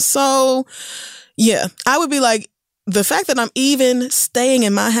cats. So Yeah, I would be like, the fact that I'm even staying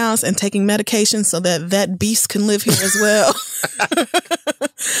in my house and taking medication so that that beast can live here as well.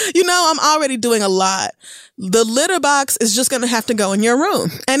 I'm already doing a lot. The litter box is just going to have to go in your room.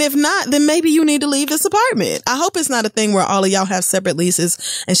 And if not, then maybe you need to leave this apartment. I hope it's not a thing where all of y'all have separate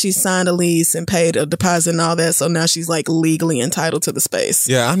leases and she signed a lease and paid a deposit and all that. So now she's like legally entitled to the space.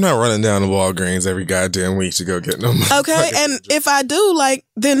 Yeah, I'm not running down to Walgreens every goddamn week to go get no money. Okay, and if I do,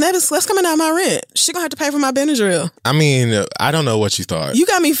 then that's coming out of my rent. She gonna have to pay for my Benadryl. I mean, I don't know what you thought. You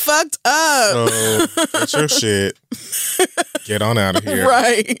got me fucked up. So, get your shit. Get on out of here.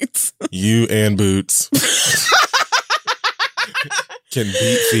 Right. You and Boots. Can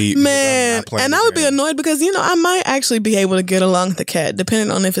beat feet. Man, and I would be annoyed because, I might actually be able to get along with the cat,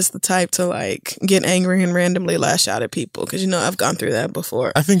 depending on if it's the type to, get angry and randomly lash out at people. Because, I've gone through that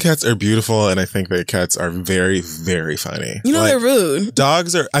before. I think cats are beautiful, and I think that cats are very, very funny. They're rude.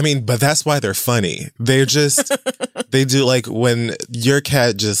 Dogs are, but that's why they're funny. They're just, they do, when your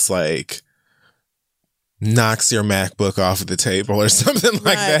cat just, knocks your MacBook off the table or something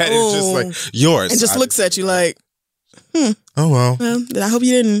like that. It's just yours. And just looks at you like, oh, well. Well, I hope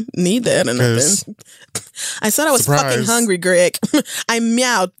you didn't need that or nothing. I said I was fucking hungry, Greg. I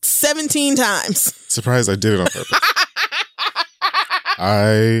meowed 17 times. Surprise, I did it on purpose.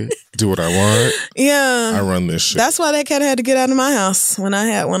 I do what I want. Yeah. I run this shit. That's why that cat had to get out of my house when I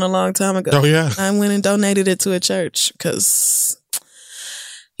had one a long time ago. Oh, yeah. I went and donated it to a church because...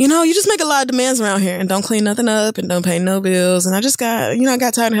 you just make a lot of demands around here and don't clean nothing up and don't pay no bills. And I just got, I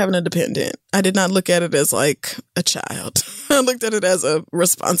got tired of having a dependent. I did not look at it as a child. I looked at it as a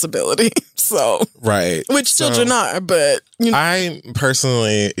responsibility. So, right. Which children are, but, I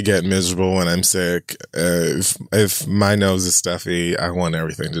personally get miserable when I'm sick. If my nose is stuffy, I want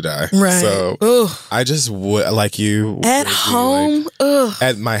everything to die. Right. So, I just would, like you. At home?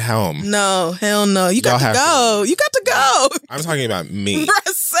 At my home. No, hell no. You got to go. You got to go. I'm talking about me.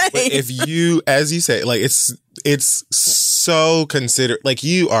 But if you, as you say, it's so considered,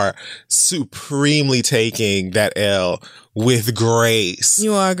 you are supremely taking that L with grace.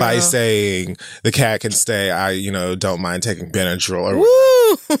 You are, girl. By saying the cat can stay. I, don't mind taking Benadryl.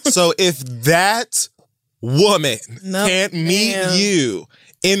 Woo! So if that woman can't meet you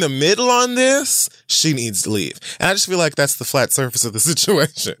in the middle on this, she needs to leave. And I just feel like that's the flat surface of the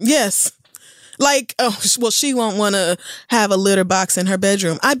situation. Yes. She won't want to have a litter box in her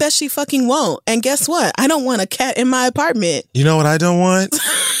bedroom. I bet she fucking won't. And guess what? I don't want a cat in my apartment. You know what I don't want?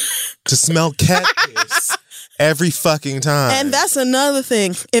 To smell cat piss every fucking time. And that's another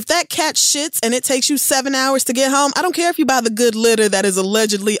thing. If that cat shits and it takes you 7 hours to get home, I don't care if you buy the good litter that is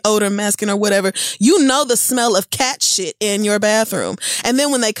allegedly odor masking or whatever. You know the smell of cat shit in your bathroom. And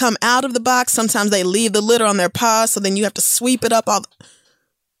then when they come out of the box, sometimes they leave the litter on their paws, so then you have to sweep it up all.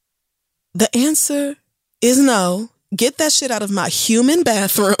 The answer is no. Get that shit out of my human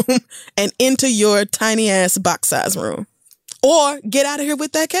bathroom and into your tiny ass box size room. Or get out of here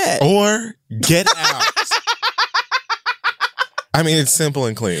with that cat. Or get out. It's simple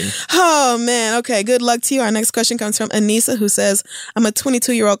and clean. Oh, man. Okay. Good luck to you. Our next question comes from Anissa, who says, I'm a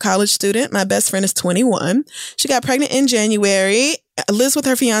 22-year-old college student. My best friend is 21. She got pregnant in January, lives with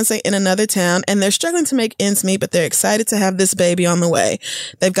her fiance in another town, and they're struggling to make ends meet, but they're excited to have this baby on the way.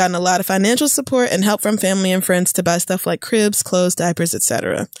 They've gotten a lot of financial support and help from family and friends to buy stuff like cribs, clothes, diapers,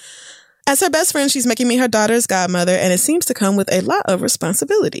 etc. As her best friend, she's making me her daughter's godmother, and it seems to come with a lot of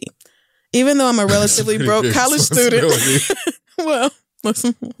responsibility. Even though I'm a relatively broke college student... Well,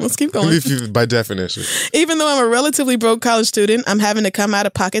 let's keep going. By definition. Even though I'm a relatively broke college student, I'm having to come out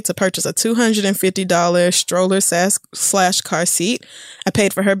of pocket to purchase a $250 stroller / car seat. I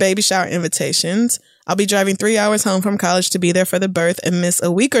paid for her baby shower invitations. I'll be driving 3 hours home from college to be there for the birth and miss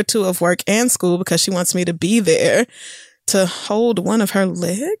a week or two of work and school because she wants me to be there to hold one of her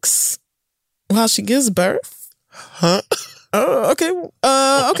legs while she gives birth. Huh? Oh, okay.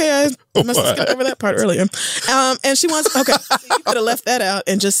 Okay, I must have skipped over that part earlier. And she wants, so you could have left that out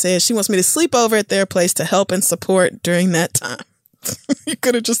and just said she wants me to sleep over at their place to help and support during that time. You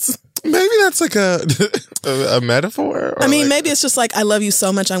could have just... Maybe that's a metaphor. Or maybe it's just I love you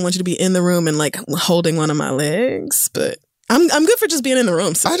so much, I want you to be in the room and holding one of my legs. But I'm good for just being in the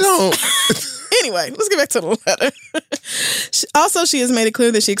room. So I don't... Anyway, let's get back to the letter. She has made it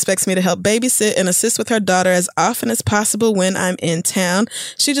clear that she expects me to help babysit and assist with her daughter as often as possible when I'm in town.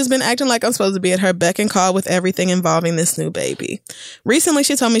 She's just been acting like I'm supposed to be at her beck and call with everything involving this new baby. Recently,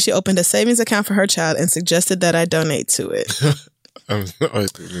 she told me she opened a savings account for her child and suggested that I donate to it.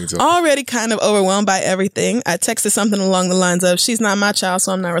 Already kind of overwhelmed by everything, I texted something along the lines of, she's not my child,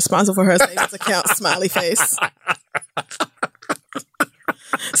 so I'm not responsible for her savings account, smiley face.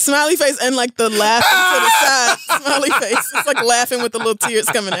 Smiley face and like the laughing to the side smiley face. It's like laughing with the little tears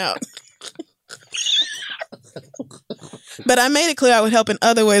coming out. But I made it clear I would help in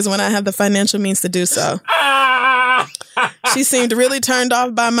other ways when I have the financial means to do so. She seemed really turned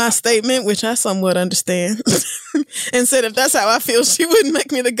off by my statement, which I somewhat understand, and said if that's how I feel, she wouldn't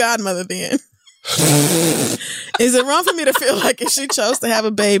make me the godmother then. Is it wrong for me to feel like if she chose to have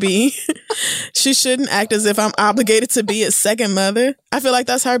a baby, she shouldn't act as if I'm obligated to be its second mother? I feel like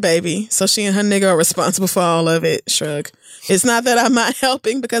that's her baby, so she and her nigga are responsible for all of it. Shrug. It's not that I mind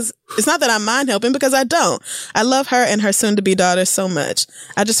helping because I don't. I love her and her soon-to-be daughter so much.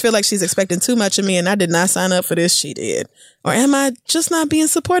 I just feel like she's expecting too much of me, and I did not sign up for this. She did. Or am I just not being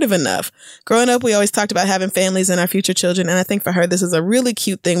supportive enough? Growing up, we always talked about having families and our future children, and I think for her, this is a really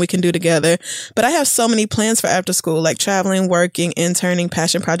cute thing we can do together. But I have so many plans for after school, like traveling, working, interning,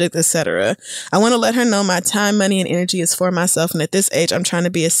 passion projects, etc. I want to let her know my time, money, and energy is for myself, and at this age, I'm trying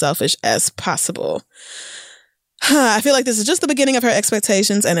to be as selfish as possible. I feel like this is just the beginning of her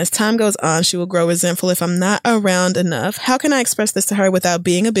expectations, and as time goes on, she will grow resentful if I'm not around enough. How can I express this to her without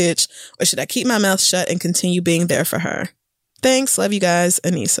being a bitch, or should I keep my mouth shut and continue being there for her? Thanks. Love you guys.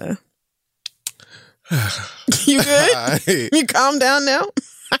 Anissa. You good? You calm down now?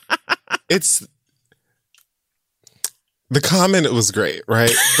 It's... The comment was great,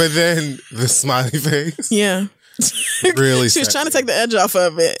 right? But then the smiley face. Yeah. Really she was trying to take the edge off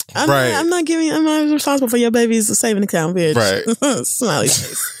of it. I'm not responsible for your baby's saving account, bitch. Right. Smiley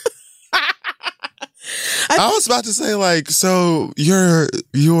face. I was about to say, like, so you're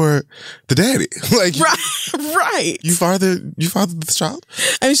the daddy. Like, right. You fathered the child?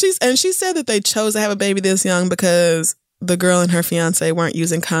 And she said that they chose to have a baby this young because the girl and her fiance weren't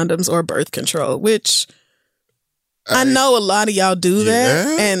using condoms or birth control, which I know a lot of y'all do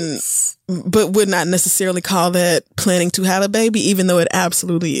that, but would not necessarily call that planning to have a baby, even though it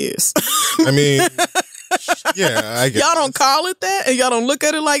absolutely is. I mean, yeah, I guess. Y'all don't call it that, and y'all don't look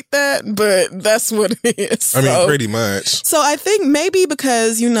at it like that, but that's what it is. I mean, pretty much. So I think maybe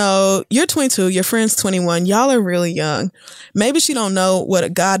because, you're 22, your friend's 21, y'all are really young. Maybe she don't know what a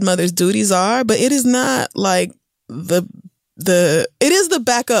godmother's duties are, but it is not like it is the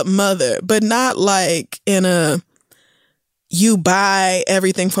backup mother, but not like in a... You buy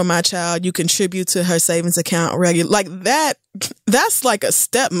everything for my child. You contribute to her savings account regular, like that. That's like a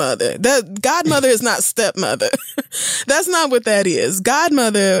stepmother. That godmother is not stepmother. That's not what that is.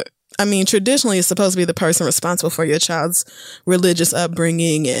 Godmother, I mean, traditionally is supposed to be the person responsible for your child's religious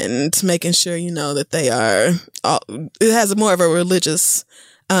upbringing and making sure, that they are, it has more of a religious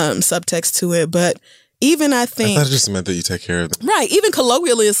subtext to it. But even I think... I thought it just meant that you take care of them. Right. Even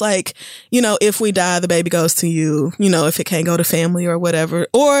colloquially, it's like, if we die, the baby goes to you, if it can't go to family or whatever.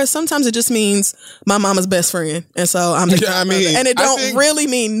 Or sometimes it just means my mama's best friend. And so I'm the godmother. And it don't really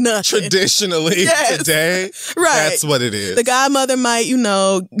mean nothing. Traditionally, today, that's what it is. The godmother might,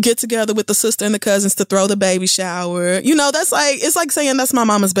 get together with the sister and the cousins to throw the baby shower. That's like, it's like saying that's my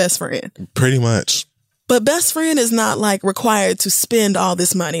mama's best friend. Pretty much. But best friend is not like required to spend all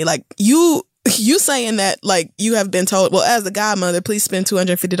this money. Like you saying that, like, you have been told, well, as the godmother, please spend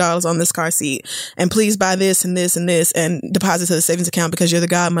 $250 on this car seat and please buy this and this and this and deposit to the savings account because you're the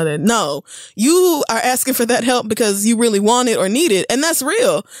godmother. No, you are asking for that help because you really want it or need it. And that's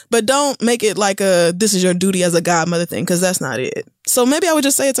real. But don't make it like this is your duty as a godmother thing, because that's not it. So maybe I would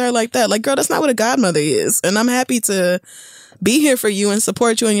just say it to her like that. Like, girl, that's not what a godmother is. And I'm happy to be here for you and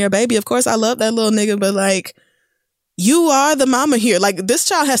support you and your baby. Of course, I love that little nigga, but like, you are the mama here. Like, this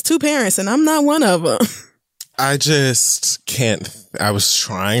child has two parents and I'm not one of them. I just can't. I was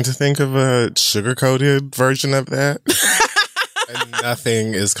trying to think of a sugar-coated version of that. And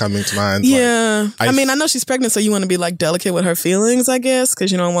nothing is coming to mind. Yeah. I mean, I know she's pregnant, so you want to be like delicate with her feelings, I guess,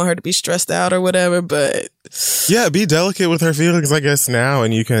 because you don't want her to be stressed out or whatever, but... Yeah, be delicate with her feelings, I guess, now,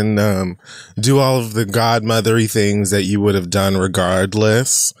 and you can do all of the godmothery things that you would have done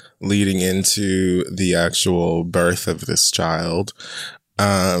regardless leading into the actual birth of this child.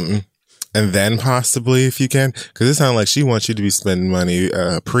 And then possibly, if you can, because it sounds like she wants you to be spending money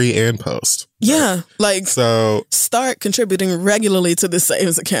pre and post. Yeah, like, so start contributing regularly to the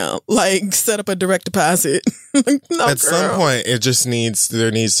savings account. Like, set up a direct deposit. Some point,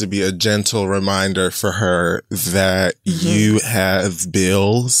 there needs to be a gentle reminder for her that you have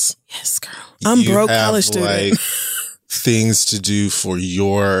bills. Yes, girl. I'm broke college student. Like, things to do for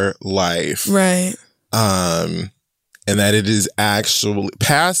your life. Right. And that it is actually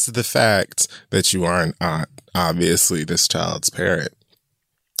past the fact that you aren't obviously this child's parent.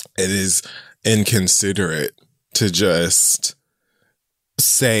 It is inconsiderate to just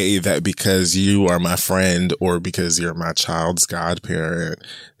say that because you are my friend or because you're my child's godparent,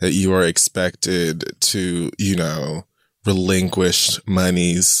 that you are expected to, you know, relinquish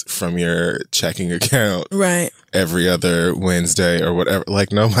monies from your checking account right every other Wednesday or whatever.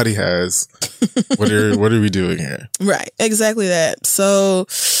 Like, nobody has. What are we doing here? Right, exactly that. So,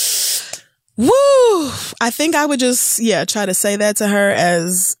 woo! I think I would just try to say that to her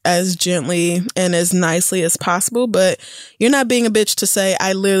as gently and as nicely as possible. But you're not being a bitch to say,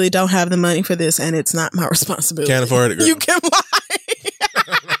 I literally don't have the money for this and it's not my responsibility. Can't afford it, girl. You can lie.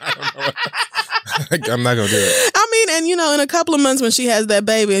 I'm not gonna do it. I mean, and you know, in a couple of months when she has that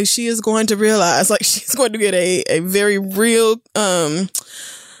baby, she is going to realize, like, she's going to get a very real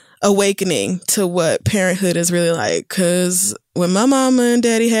awakening to what parenthood is really like. Because when my mama and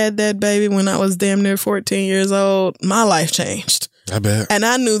daddy had that baby when I was damn near 14 years old, my life changed. I bet. And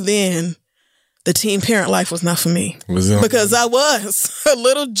I knew then the teen parent life was not for me. Because I was a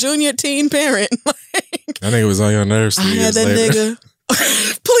little junior teen parent. I think it was on your nerves 3 years later. I had that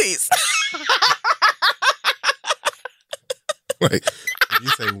nigga. Please. Like, if you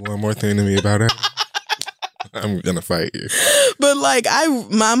say one more thing to me about it, I'm gonna fight you. But like,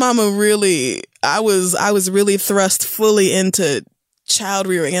 my mama really, I was really thrust fully into child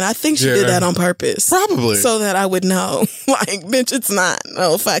rearing, and I think she did that on purpose, probably, so that I would know, like, bitch, it's not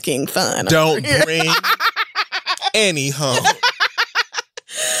no fucking fun. Don't bring any home.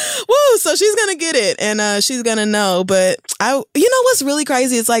 Woo! So she's gonna get it, and she's gonna know. But you know what's really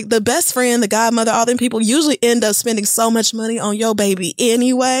crazy? It's like the best friend, the godmother, all them people usually end up spending so much money on your baby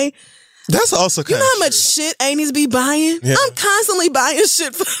anyway. That's also kind of how much shit Aunties be buying? Yeah. I'm constantly buying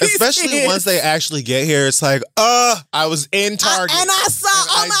shit for these especially kids. Once they actually get here, it's like, I was in Target. And I saw,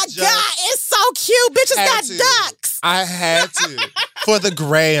 oh my God, it's so cute. Bitches got ducks. I had to. For the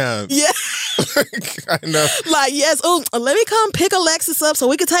gram. Yeah. I know. Like, yes, oh, let me come pick Alexis up so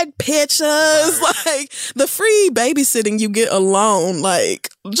we can take pictures. Right. Like, the free babysitting you get alone, like,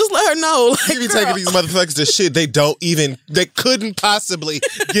 just let her know. Like, you be taking these motherfuckers to shit they couldn't possibly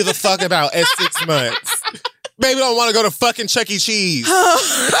give a fuck about at 6 months. Baby don't want to go to fucking Chuck E. Cheese.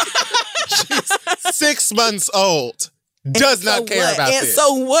 She's 6 months old. Does not care about this. And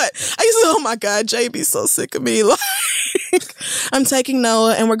so what? I used to, oh my God, JB's so sick of me. Like, I'm taking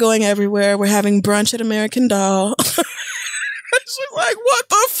Noah and we're going everywhere. We're having brunch at American Doll. She's like, what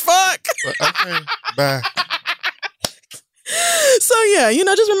the fuck? Okay, bye. So yeah, you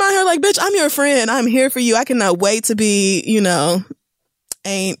know, just remind her, like, bitch, I'm your friend. I'm here for you. I cannot wait to be, you know,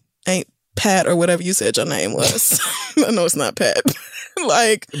 ain't Pat or whatever you said your name was. I know it's not Pat.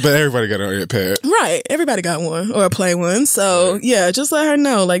 Like, but everybody got an Pat. Right. Everybody got one or a play one. So yeah, just let her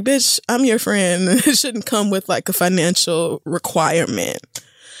know, like, bitch, I'm your friend. It shouldn't come with like a financial requirement.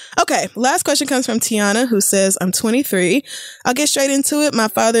 Okay. Last question comes from Tiana, who says, I'm 23. I'll get straight into it. My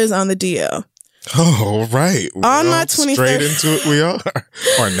father is on the DL. Oh, right. On my 23rd. Straight into it we are.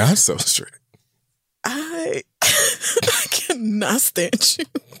 Or not so straight. I cannot stand you.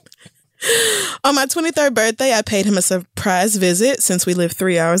 On my 23rd birthday, I paid him a surprise visit since we live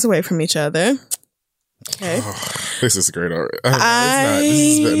 3 hours away from each other. Okay. Oh, this is great already.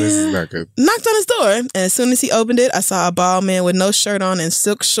 This is not good. Knocked on his door, and as soon as he opened it, I saw a bald man with no shirt on and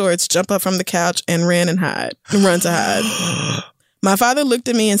silk shorts jump up from the couch and run to hide. My father looked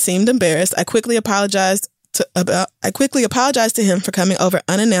at me and seemed embarrassed. I quickly apologized to him for coming over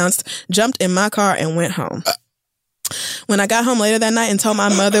unannounced, jumped in my car, and went home. When I got home later that night and told my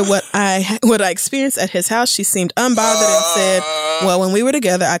mother what I experienced at his house, she seemed unbothered and said, well, when we were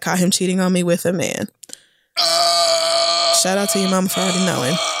together, I caught him cheating on me with a man. Shout out to your mama for already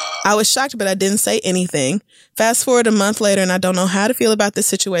knowing. I was shocked, but I didn't say anything. Fast forward a month later, and I don't know how to feel about this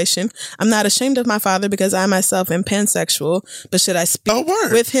situation. I'm not ashamed of my father because I myself am pansexual, but should I speak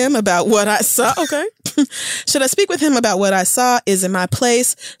with him about what I saw? Okay. Should I speak with him about what I saw? Is it my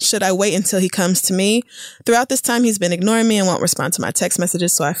place? Should I wait until he comes to me? Throughout this time, he's been ignoring me and won't respond to my text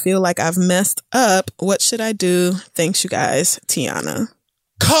messages, so I feel like I've messed up. What should I do? Thanks, you guys. Tiana.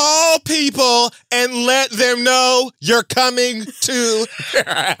 Call people and let them know you're coming to their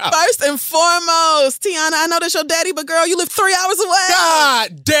house. First and foremost, Tiana, I know that's your daddy, but girl, you live 3 hours away.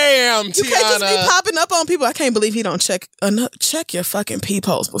 God damn, Tiana. You can't just be popping up on people. I can't believe he don't check your fucking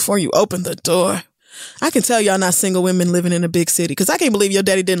peepholes before you open the door. I can tell y'all not single women living in a big city because I can't believe your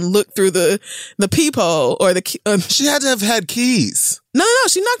daddy didn't look through the peephole or the. She had to have had keys. No.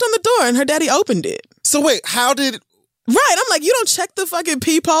 She knocked on the door and her daddy opened it. So wait, how did? Right. I'm like, you don't check the fucking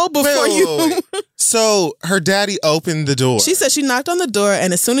peephole before you. So her daddy opened the door. She said she knocked on the door,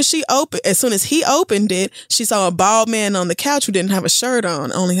 and as soon as he opened it, she saw a bald man on the couch who didn't have a shirt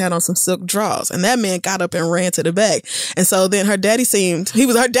on, only had on some silk drawers. And that man got up and ran to the back. And so then her daddy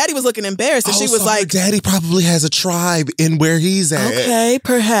was looking embarrassed, and she was like, her daddy probably has a tribe in where he's at. Okay,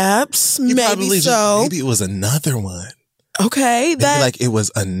 perhaps. Maybe so. Maybe it was another one. Okay. Maybe like it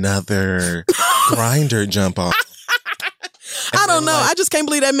was another grinder jump off. I don't know. I just can't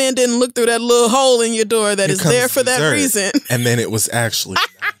believe that man didn't look through that little hole in your door that is there for that reason. And then it was actually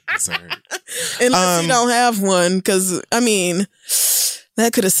dessert. Unless you don't have one, because, I mean,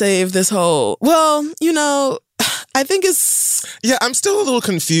 that could have saved this whole... Well, you know, I think it's... Yeah, I'm still a little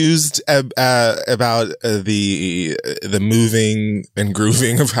confused about the moving and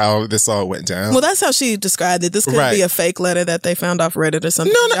grooving of how this all went down. Well, that's how she described it. This could be a fake letter that they found off Reddit or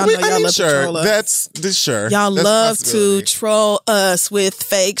something. No, sure. Y'all love to troll us with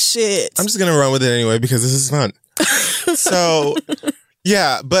fake shit. I'm just going to run with it anyway because this is fun. So,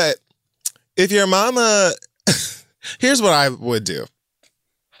 yeah, but if your mama... Here's what I would do.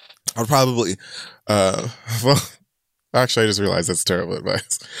 I'd probably... Actually, I just realized that's terrible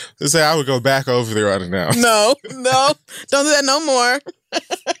advice. To say I would go back over there unannounced. No, don't do that no more.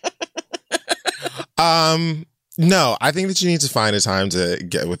 No, I think that you need to find a time to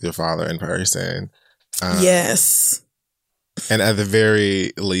get with your father in person. Yes. And at the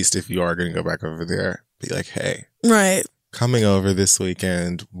very least, if you are going to go back over there, be like, hey. Right. Coming over this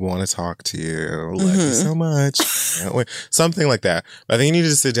weekend, want to talk to you. Love you so much. Can't wait. Something like that. But I think you need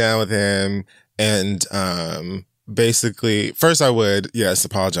to sit down with him and basically, first I would,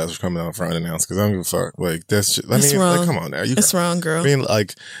 apologize for coming out for unannounced because I don't give a fuck. Like, that's just, wrong. Like, come on now. It's wrong, girl. I mean,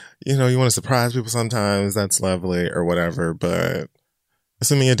 like, you know, you want to surprise people sometimes. That's lovely or whatever. But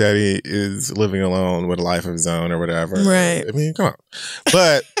assuming your daddy is living alone with a life of his own or whatever. Right. I mean, come on.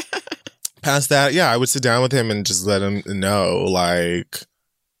 But past that, I would sit down with him and just let him know, like,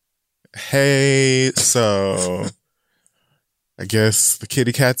 hey, so I guess the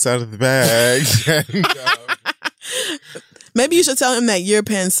kitty cat's out of the bag. And, maybe you should tell him that you're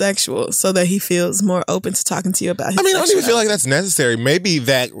pansexual so that he feels more open to talking to you about his I don't even feel like that's necessary. Maybe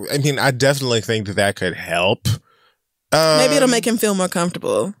I definitely think that could help. Maybe it'll make him feel more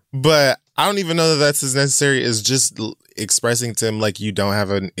comfortable. But I don't even know that that's as necessary as just expressing to him like you don't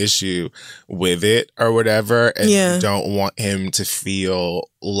have an issue with it or whatever. And you don't want him to feel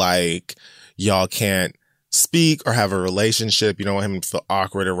like y'all can't speak or have a relationship. You don't want him to feel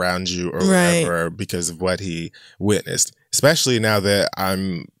awkward around you or whatever because of what he witnessed. Especially now that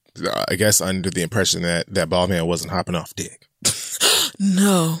I'm, I guess, under the impression that bald man wasn't hopping off dick.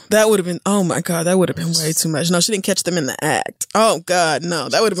 No, that would have been, oh my God, that would have been way too much. No, she didn't catch them in the act. Oh God, no,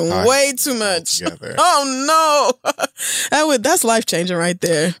 that would have been way too much. Oh no. That's life changing right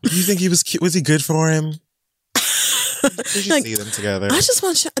there. Do you think was he good for him? Did you see them together? I just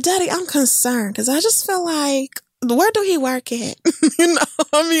want you, Daddy, I'm concerned because I just feel like, where do he work at?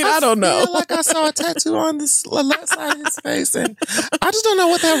 I don't know. I feel like I saw a tattoo on this left side of his face, and I just don't know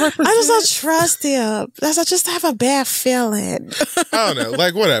what that represents. I just don't trust him. I just have a bad feeling. I don't know,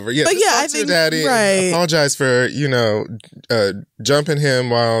 like whatever. Yeah, but I think Daddy. Right. Apologize for jumping him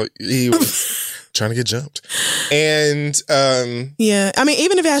while he was trying to get jumped, and even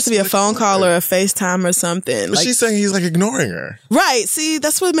if it has to be a phone call or a FaceTime or something. But she's saying he's like ignoring her. Right. See,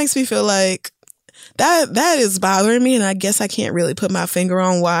 that's what makes me feel like. That is bothering me, and I guess I can't really put my finger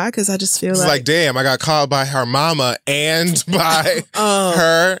on why, because I just feel like damn, I got called by her mama and by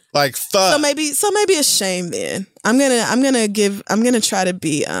her. Like fuck. So maybe it's shame then. I'm gonna try to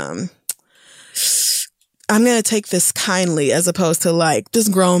be I'm going to take this kindly as opposed to like, this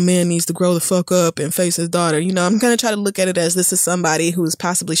grown man needs to grow the fuck up and face his daughter. You know, I'm going to try to look at it as this is somebody who's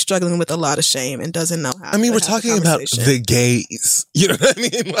possibly struggling with a lot of shame and doesn't know how. We're talking about the gays. You know what I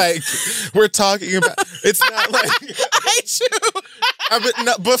mean? Like, we're talking about, it's not like. I hate you.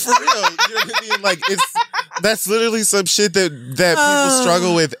 But for real, you know what I mean? Like, that's literally some shit that people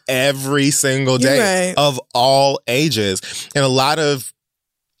struggle with every single day of all ages. And a lot of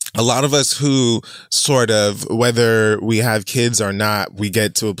us who sort of, whether we have kids or not, we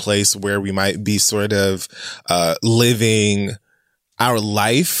get to a place where we might be sort of living our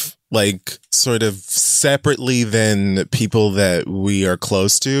life like sort of separately than people that we are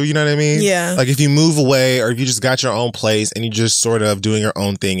close to, you know what I mean? Yeah. Like if you move away or if you just got your own place and you just sort of doing your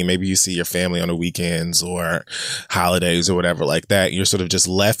own thing and maybe you see your family on the weekends or holidays or whatever like that, you're sort of just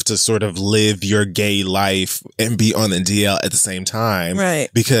left to sort of live your gay life and be on the DL at the same time. Right.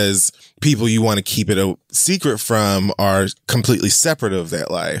 Because people you want to keep it a secret from are completely separate of that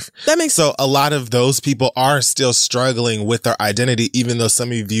life. That makes So a lot of those people are still struggling with their identity, even though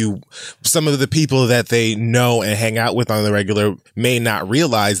some of the people that they know and hang out with on the regular may not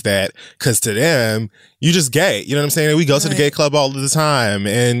realize that, because to them, you just gay. You know what I'm saying? We go to the gay club all the time,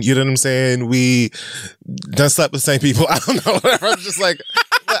 and you know what I'm saying? We done slept with the same people. I don't know. I'm just like,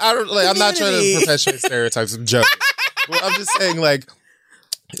 I'm not trying to perpetuate stereotypes. I'm joking. Well, I'm just saying, like,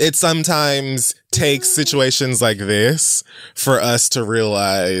 it sometimes takes situations like this for us to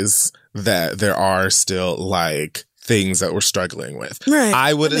realize that there are still like things that we're struggling with. Right.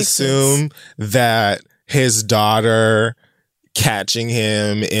 I would assume that his daughter catching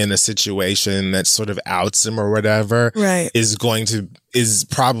him in a situation that sort of outs him or whatever is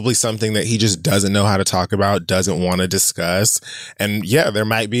probably something that he just doesn't know how to talk about, doesn't want to discuss. And yeah, there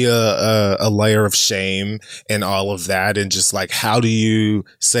might be a layer of shame in all of that. And just like, how do you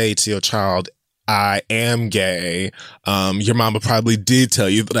say to your child, I am gay. Your mama probably did tell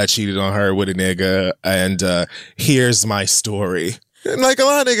you that I cheated on her with a nigga, and here's my story. And like a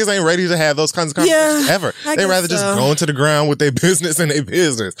lot of niggas ain't ready to have those kinds of conversations ever. They'd rather just go into the ground with their business and their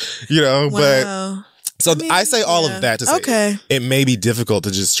business, you know? Wow. But so I say all of that to say it may be difficult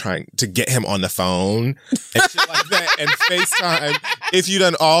to just try to get him on the phone and shit like that and FaceTime if you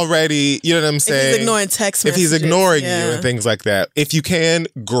done already, you know what I'm saying? If he's ignoring text messages. If he's ignoring you and things like that. If you can,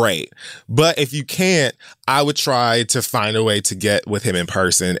 great. But if you can't, I would try to find a way to get with him in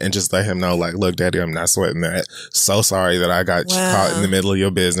person and just let him know, like, look, daddy, I'm not sweating that. So sorry that I got caught in the middle of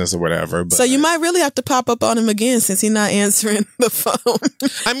your business or whatever. But, so you might really have to pop up on him again since he's not answering the phone.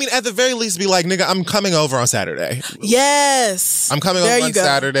 I mean, at the very least, be like, nigga, I'm coming over on Saturday. Yes. I'm coming over on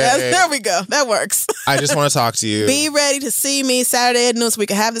Saturday. There we go. That works. I just want to talk to you. Be ready to see me Saturday at noon so we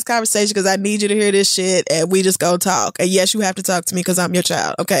can have this conversation because I need you to hear this shit and we just go talk. And yes, you have to talk to me because I'm your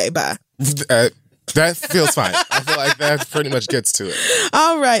child. Okay, bye. That feels fine. I feel like that pretty much gets to it.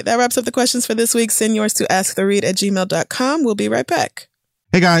 All right. That wraps up the questions for this week. Send yours to asktheread@gmail.com. We'll be right back.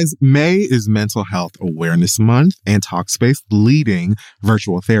 Hey guys, May is Mental Health Awareness Month, and Talkspace, the leading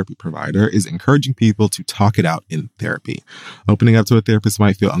virtual therapy provider, is encouraging people to talk it out in therapy. Opening up to a therapist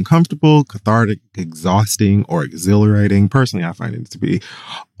might feel uncomfortable, cathartic, exhausting, or exhilarating. Personally, I find it to be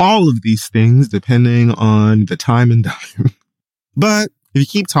all of these things depending on the time and dime. But if you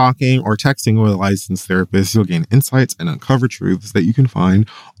keep talking or texting with a licensed therapist, you'll gain insights and uncover truths that you can find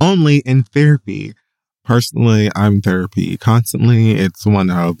only in therapy. Personally, I'm in therapy constantly. It's one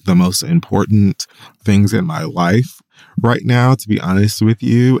of the most important things in my life right now, to be honest with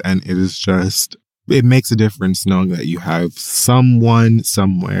you. And it is just, it makes a difference knowing that you have someone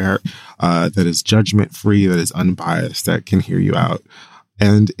somewhere that is judgment-free, that is unbiased, that can hear you out.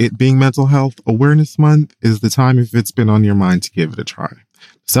 And it being Mental Health Awareness Month is the time, if it's been on your mind, to give it a try.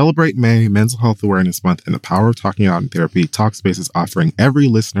 Celebrate May, Mental Health Awareness Month, and the power of talking out in therapy. Talkspace is offering every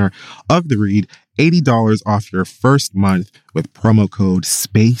listener of The Read $80 off your first month with promo code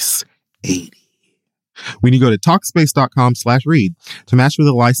SPACE80. When you go to Talkspace.com/read to match with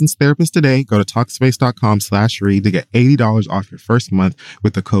a licensed therapist today, go to Talkspace.com/read to get $80 off your first month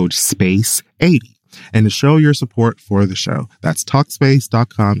with the code SPACE80. And to show your support for the show, that's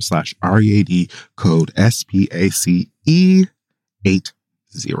Talkspace.com/READ, code SPACE80.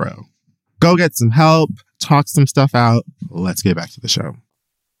 Go get some help, talk some stuff out. Let's get back to the show.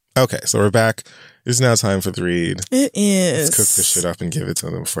 Okay, so we're back. It's now time for the read. It is. Let's cook this shit up and give it to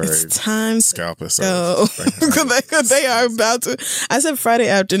them before it's time scalp us. Go. They are about to. I said Friday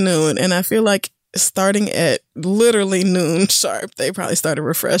afternoon, and I feel like starting at literally noon sharp, they probably started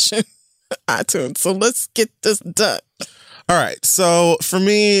refreshing iTunes. So let's get this done. All right. So for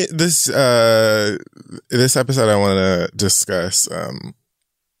me, this episode, I want to discuss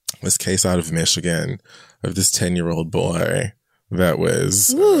this case out of Michigan of this 10-year-old boy that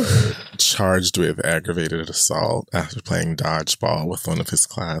was charged with aggravated assault after playing dodgeball with one of his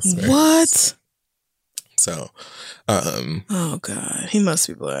classmates. What? So, oh God, he must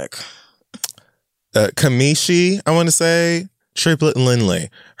be black. Kamishi, I want to say, Triplet Lindley,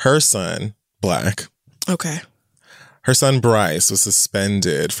 her son, black. Okay. Her son Bryce was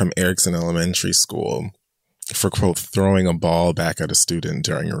suspended from Erickson Elementary School for, quote, throwing a ball back at a student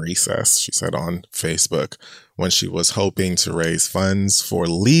during a recess, she said on Facebook, when she was hoping to raise funds for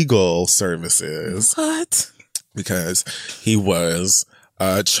legal services. What? Because he was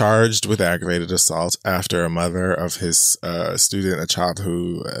charged with aggravated assault after a mother of his student, a child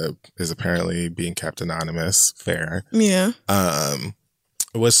who is apparently being kept anonymous, fair. Yeah.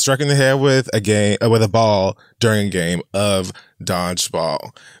 Was struck in the head with a ball during a game of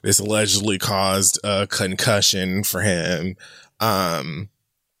dodgeball. This allegedly caused a concussion for him.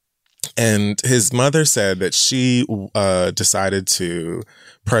 And his mother said that she decided to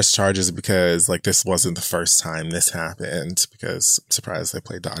press charges because, like, this wasn't the first time this happened, because, surprise, they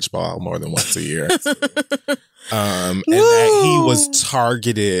play dodgeball more than once a year. And that he was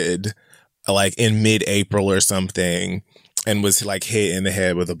targeted, like, in mid-April or something, and was, like, hit in the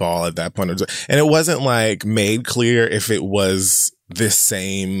head with a ball at that point. And it wasn't, like, made clear if it was this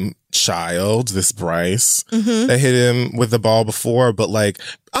same child, this Bryce, that hit him with the ball before. But, like,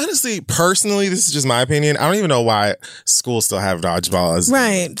 honestly, personally, this is just my opinion. I don't even know why schools still have dodgeball.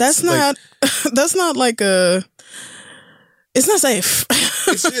 Right. That's not, that's not like it's not safe.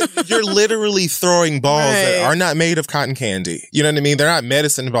 It's just, you're literally throwing balls that are not made of cotton candy. You know what I mean? They're not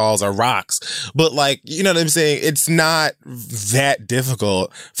medicine balls or rocks. But, like, you know what I'm saying? It's not that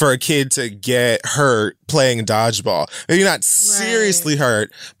difficult for a kid to get hurt playing dodgeball. Maybe not seriously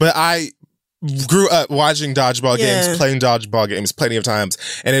hurt, but I grew up watching dodgeball games, playing dodgeball games plenty of times,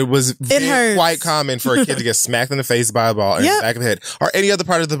 and it was quite common for a kid to get smacked in the face by a ball in the back of the head or any other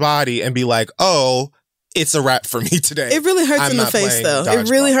part of the body and be like, oh, it's a wrap for me today. It really hurts in the face, though. It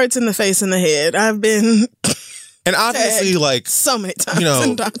really hurts in the face and the head. I've been and obviously, like, so many times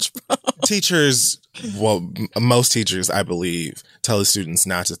in dodgeball. Teachers, well, most teachers, I believe, tell the students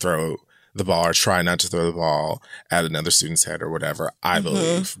not to throw the ball or try not to throw the ball at another student's head or whatever, I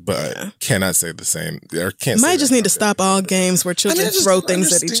believe, but cannot say the same. Or can't. Might just need to stop all games where children throw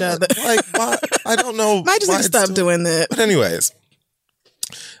things at each other. Like, why? I don't know. Might just need to stop doing that. But anyways,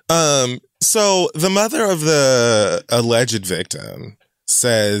 so the mother of the alleged victim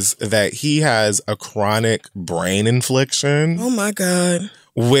says that he has a chronic brain infliction. Oh my God.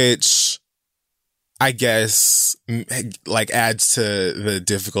 Which I guess, like, adds to the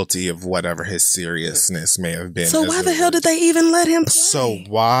difficulty of whatever his seriousness may have been. So why the hell did they even let him play? So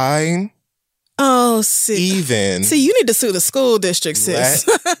why? Oh, see. You need to sue the school district, sis.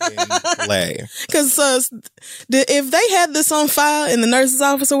 Let him play. Because if they had this on file in the nurse's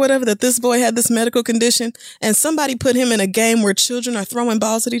office or whatever, that this boy had this medical condition, and somebody put him in a game where children are throwing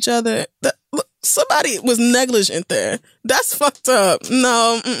balls at each other, somebody was negligent there. That's fucked up.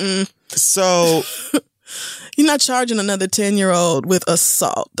 No, So you're not charging another 10-year-old with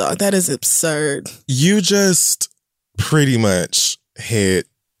assault, dog. That is absurd. You just pretty much hit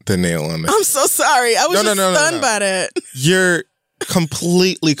the nail on the head. I'm so sorry. I was stunned by that. You're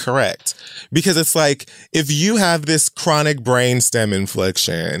completely correct. Because it's like, if you have this chronic brainstem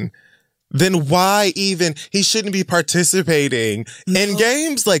infliction, then why even, he shouldn't be participating in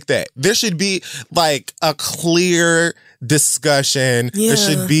games like that. There should be, like, a clear discussion. There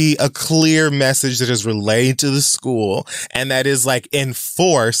should be a clear message that is relayed to the school and that is, like,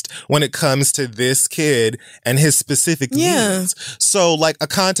 enforced when it comes to this kid and his specific needs. So, like, a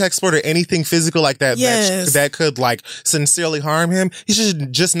contact sport or anything physical like that that could, like, sincerely harm him, he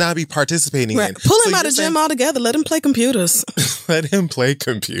should just not be participating in. Pull him out of gym altogether. Let him play computers. Let him play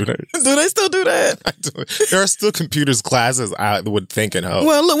computers. Do they still do that? There are still computers classes, I would think, and hope.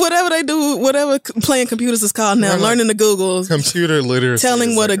 Well, look, whatever they do, whatever playing computers is called now, learning to Google. Computer literacy.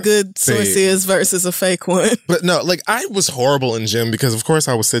 Telling what a good source is versus a fake one. But no, like, I was horrible in gym because, of course,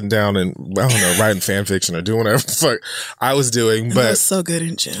 I was sitting down and, I don't know, writing fan fiction or doing whatever the fuck I was doing. But I was so good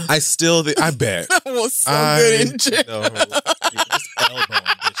in gym. I still, I bet. I was so good in gym.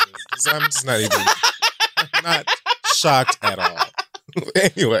 I'm just not even, I'm not shocked at all.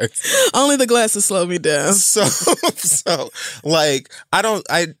 Anyway. Only the glasses slow me down. So, like, I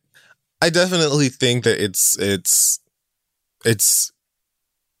definitely think that it's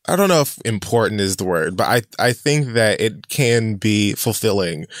I don't know if important is the word, but I think that it can be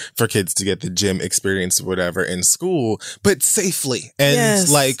fulfilling for kids to get the gym experience or whatever in school, but safely and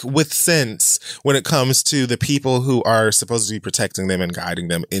like with sense when it comes to the people who are supposed to be protecting them and guiding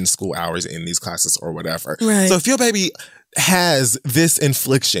them in school hours in these classes or whatever. Right. So if your baby has this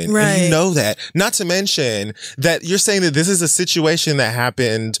infliction and you know that, not to mention that you're saying that this is a situation that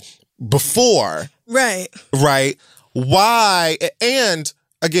happened before. Right. Why? And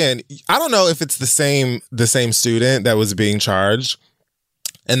again, I don't know if it's the same student that was being charged.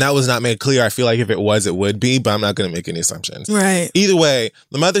 And that was not made clear. I feel like if it was, it would be, but I'm not going to make any assumptions. Right. Either way,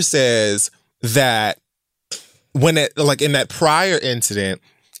 the mother says that when it, like in that prior incident,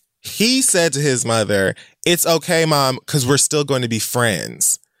 he said to his mother, "It's okay, Mom, because we're still going to be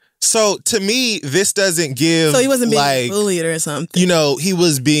friends." So to me, this doesn't give. So he wasn't being bullied or something. You know, he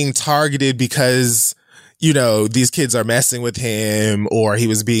was being targeted because, you know, these kids are messing with him, or he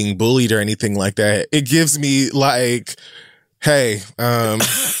was being bullied or anything like that. It gives me like, hey,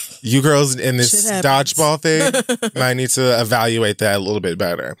 you girls in this dodgeball thing might need to evaluate that a little bit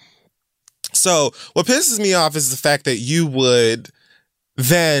better. So what pisses me off is the fact that you would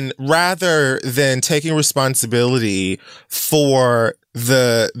then, rather than taking responsibility for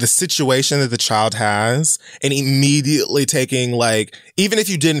the situation that the child has and immediately taking, like, even if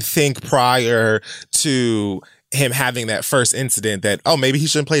you didn't think prior to him having that first incident that, oh, maybe he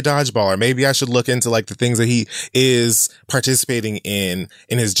shouldn't play dodgeball, or maybe I should look into like the things that he is participating in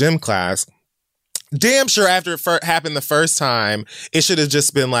his gym class. Damn sure after it happened the first time, it should have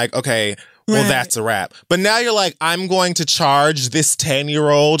just been like, okay, well, that's a wrap. But now you're like, I'm going to charge this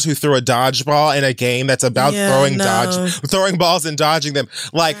 10-year-old who threw a dodgeball in a game that's about throwing balls and dodging them.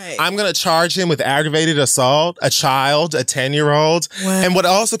 Like, I'm going to charge him with aggravated assault, a child, a 10-year-old. Wow. And what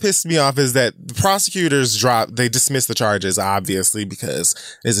also pissed me off is that the prosecutors they dismissed the charges, obviously, because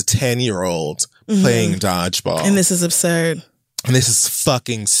there's a 10-year-old playing dodgeball. And this is absurd. And this is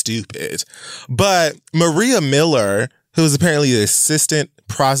fucking stupid. But Maria Miller, who is apparently the assistant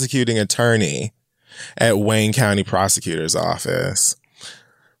prosecuting attorney at Wayne County Prosecutor's Office,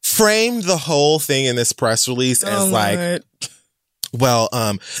 framed the whole thing in this press release as like, well,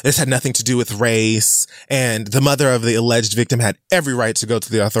 this had nothing to do with race, and the mother of the alleged victim had every right to go to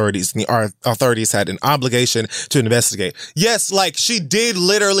the authorities, and the authorities had an obligation to investigate. Yes, like, she did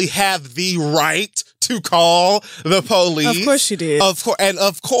literally have the right to call the police. Of course she did. And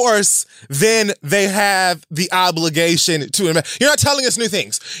of course, then they have the obligation to investigate. You're not telling us new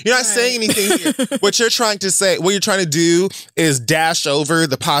things. You're not saying anything here. What you're trying to do is dash over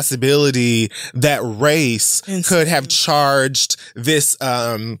the possibility that race could have charged this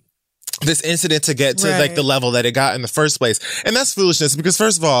incident to get to like the level that it got in the first place. And that's foolishness, because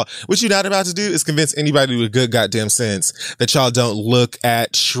first of all, what you're not about to do is convince anybody with good goddamn sense that y'all don't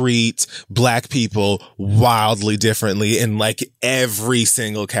treat black people wildly differently in like every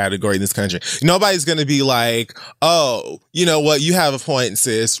single category in this country. Nobody's going to be like, oh, you know what? You have a point,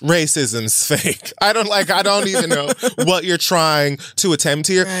 sis. Racism's fake. I don't even know what you're trying to attempt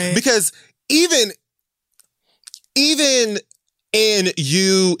here, because even in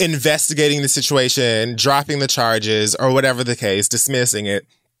you investigating the situation, dropping the charges, or whatever the case, dismissing it,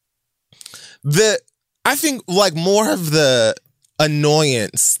 I think like more of the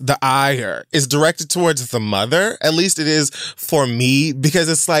annoyance, the ire, is directed towards the mother. At least it is for me, because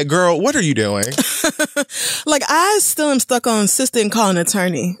it's like, girl, what are you doing? Like, I still am stuck on sister and call an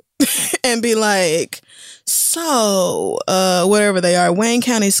attorney and be like, so, wherever they are, Wayne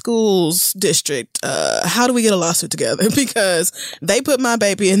County Schools District, how do we get a lawsuit together? Because they put my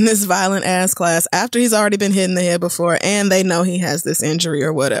baby in this violent ass class after he's already been hit in the head before, and they know he has this injury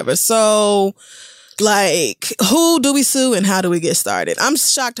or whatever. So, like, who do we sue and how do we get started? I'm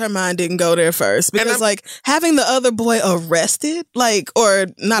shocked her mind didn't go there first, because like, having the other boy arrested, like, or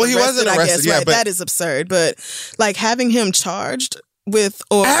not arrested, he wasn't arrested, I guess, right? That is absurd. But like, having him charged with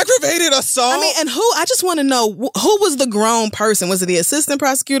or aggravated assault. I mean, and I just want to know who was the grown person. Was it the assistant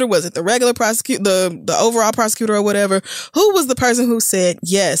prosecutor? Was it the regular prosecutor, the overall prosecutor, or whatever? Who was the person who said,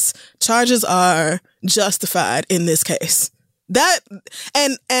 yes, charges are justified in this case? That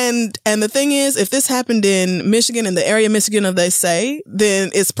and the thing is, if this happened in Michigan, in the area of Michigan of they say, then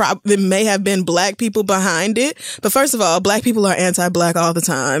it may have been black people behind it. But first of all, black people are anti-black all the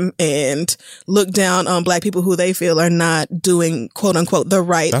time and look down on black people who they feel are not doing, quote unquote, the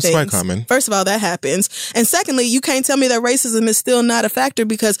right things. That's quite common. First of all, that happens. And secondly, you can't tell me that racism is still not a factor,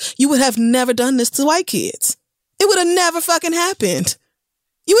 because you would have never done this to white kids. It would have never fucking happened.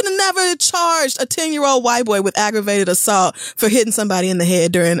 You would have never charged a 10-year-old white boy with aggravated assault for hitting somebody in the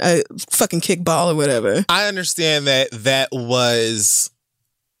head during a fucking kickball or whatever. I understand that was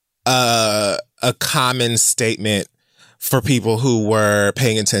a common statement for people who were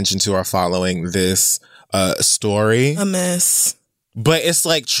paying attention to or following this story. A mess. But it's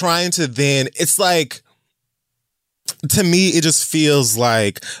like it's like, to me, it just feels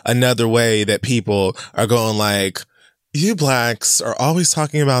like another way that people are going like, you blacks are always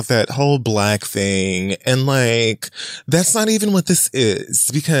talking about that whole black thing. And like, that's not even what this is,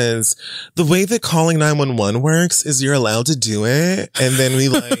 because the way that calling 911 works is you're allowed to do it. And then we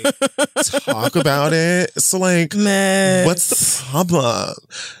like talk about it. So like, what's the problem?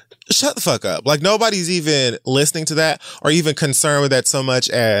 shut the fuck up. Like, nobody's even listening to that or even concerned with that so much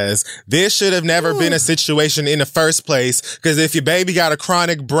as this should have never been a situation in the first place. Because if your baby got a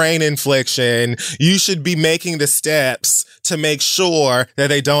chronic brain infliction, you should be making the steps to make sure that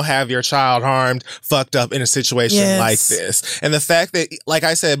they don't have your child harmed, fucked up in a situation like this. And the fact that, like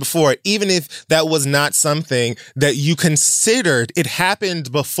I said before, even if that was not something that you considered, it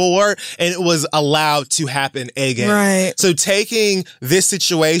happened before and it was allowed to happen again. Right. So taking this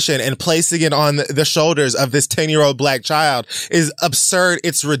situation and placing it on the shoulders of this 10-year-old black child is absurd.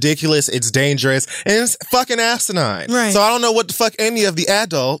 It's ridiculous. It's dangerous. And it's fucking asinine. Right. So I don't know what the fuck any of the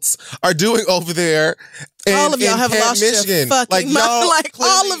adults are doing over there. All of y'all have Camp lost Michigan. your fucking mind. Like,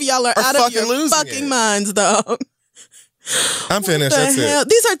 all of y'all are out of your fucking minds, though. I'm finished. That's it.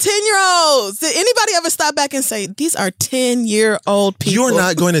 These are 10-year-olds. Did anybody ever stop back and say, these are 10-year-old people? You're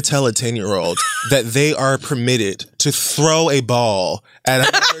not going to tell a 10-year-old that they are permitted to throw a ball at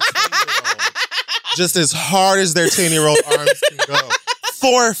another 10-year-old just as hard as their 10-year-old arms can go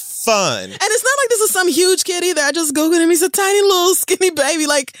for fun. And it's not like this is some huge kid either. I just Googled him. He's a tiny little skinny baby.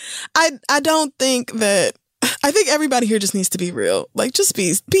 Like, I don't think that... I think everybody here just needs to be real. Like, just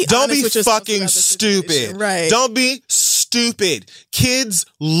be don't honest be with yourself fucking about the stupid. situation. Right. Don't be stupid. Kids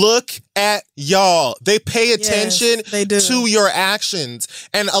look at y'all. They pay attention to your actions.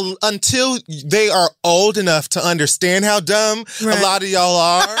 And until they are old enough to understand how dumb a lot of y'all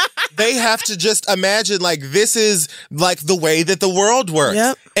are, they have to just imagine, like, this is like the way that the world works.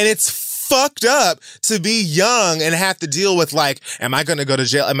 Yep. And it's fucked up to be young and have to deal with, like, am I going to go to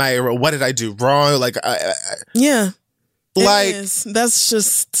jail? What did I do wrong? Like, yeah. Like, that's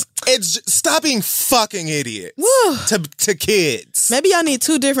just... It's just, stop being fucking idiots to kids. Maybe y'all need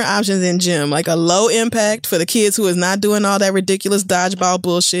two different options in gym. Like a low impact for the kids who is not doing all that ridiculous dodgeball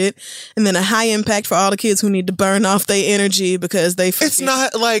bullshit. And then a high impact for all the kids who need to burn off their energy because they... It's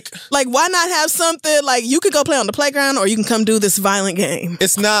not like... Like, why not have something like you could go play on the playground or you can come do this violent game?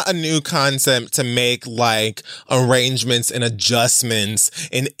 It's not a new concept to make, like, arrangements and adjustments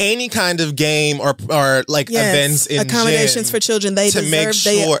in any kind of game or like events in accommodations gym for children. They to deserve, make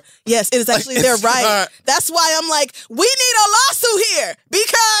sure... Yes, it is actually their right. Not, that's why I'm like, we need a lawsuit here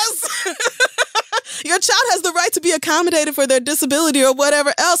because your child has the right to be accommodated for their disability or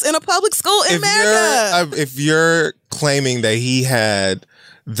whatever else in a public school in America. If you're claiming that he had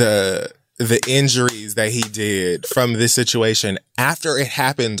the injuries that he did from this situation after it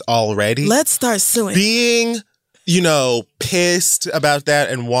happened already, let's start suing. Being, pissed about that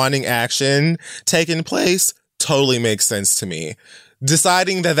and wanting action taking place totally makes sense to me.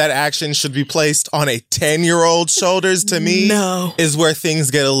 Deciding that action should be placed on a 10-year-old's shoulders, to me, is where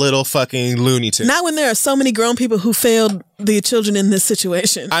things get a little fucking Looney Tunes. Not when there are so many grown people who failed the children in this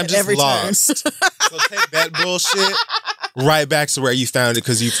situation. I'm just lost. So take that bullshit right back to where you found it,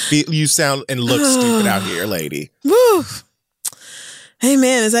 because you sound and look stupid out here, lady. Woo. Hey,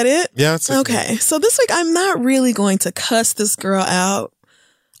 man, is that it? Yeah, that's it. Okay, so this week I'm not really going to cuss this girl out.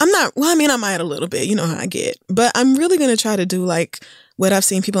 I might a little bit. You know how I get. But I'm really going to try to do, like, what I've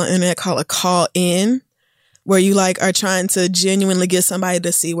seen people on the internet call a call in, where you, like, are trying to genuinely get somebody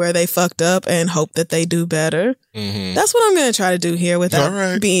to see where they fucked up and hope that they do better. Mm-hmm. That's what I'm going to try to do here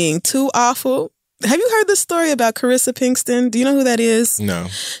without being too awful. Have you heard this story about Carissa Pinkston? Do you know who that is? No.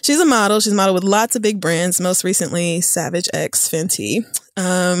 She's a model. She's modeled with lots of big brands, most recently Savage X Fenty.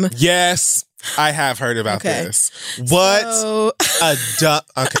 Yes. I have heard about this. What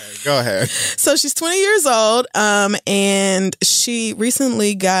okay, go ahead. So she's 20 years old, and she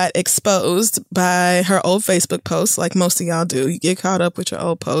recently got exposed by her old Facebook posts, like most of y'all do. You get caught up with your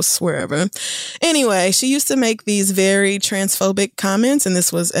old posts wherever. Anyway, she used to make these very transphobic comments, and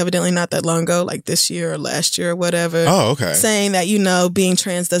this was evidently not that long ago, like this year or last year or whatever. Oh, okay. Saying that, being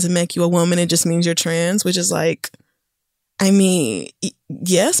trans doesn't make you a woman, it just means you're trans, which is like, I mean,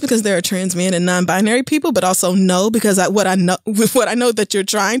 yes, because there are trans men and non-binary people, but also no, because what I know that you're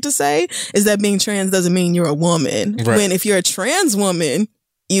trying to say is that being trans doesn't mean you're a woman. Right. When if you're a trans woman,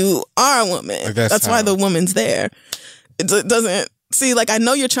 you are a woman. Like that's why the woman's there. It doesn't see, like, I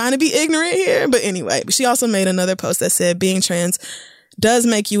know you're trying to be ignorant here, but anyway, she also made another post that said being trans does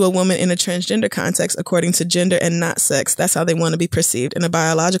make you a woman in a transgender context according to gender and not sex. That's how they want to be perceived. In a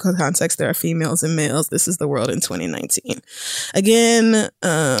biological context, there are females and males. This is the world in 2019. Again,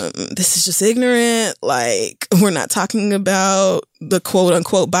 this is just ignorant. Like, we're not talking about the quote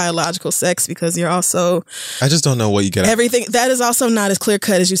unquote biological sex because you're also... I just don't know what you get. Everything that is also not as clear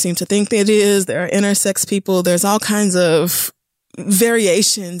cut as you seem to think it is. There are intersex people. There's all kinds of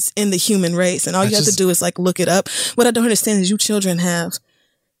variations in the human race, and all you have to do is, like, look it up. What I don't understand is you children have,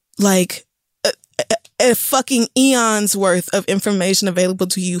 like, a fucking eon's worth of information available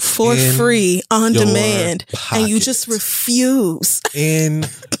to you for free on demand, and you just refuse.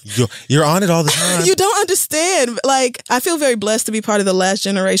 You're on it all the time. You don't understand. Like, I feel very blessed to be part of the last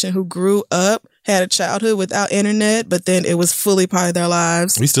generation who grew up, had a childhood without internet, but then it was fully part of their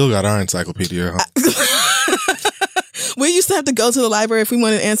lives. We still got our encyclopedia. We used to have to go to the library if we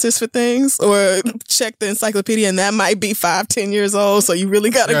wanted answers for things or check the encyclopedia, and that might be 5-10 years old, so you really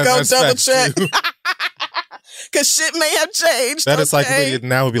got to go double check. Because shit may have changed. That encyclopedia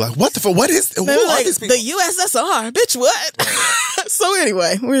now would be like, what the fuck? What is who are like, these people? The USSR. Bitch, what? So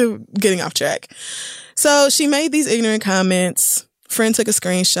anyway, we're getting off track. So she made these ignorant comments. Friend took a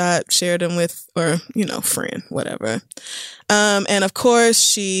screenshot, shared them with, or, friend, whatever. And of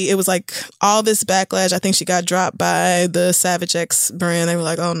course, it was like all this backlash. I think she got dropped by the Savage X brand. They were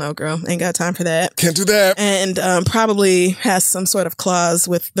like, oh no, girl, ain't got time for that. Can't do that. And probably has some sort of clause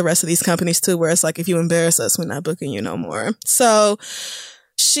with the rest of these companies too, where it's like, if you embarrass us, we're not booking you no more. So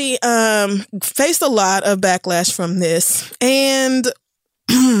she faced a lot of backlash from this. And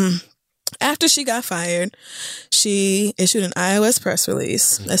after she got fired, she issued an iOS press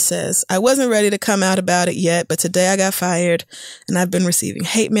release that says, I wasn't ready to come out about it yet, but today I got fired and I've been receiving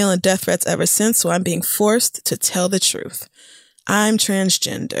hate mail and death threats ever since, so I'm being forced to tell the truth. I'm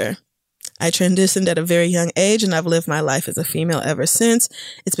transgender. I transitioned at a very young age and I've lived my life as a female ever since.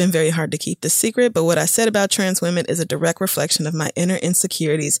 It's been very hard to keep this secret, but what I said about trans women is a direct reflection of my inner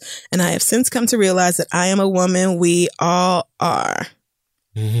insecurities, and I have since come to realize that I am a woman. We all are.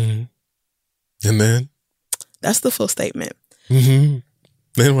 Mm-hmm. And then? That's the full statement. Mm-hmm.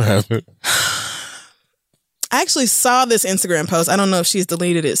 Then what happened? I actually saw this Instagram post. I don't know if she's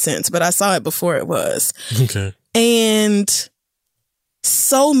deleted it since, but I saw it before it was. Okay. And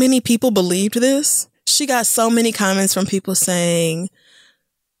so many people believed this. She got so many comments from people saying,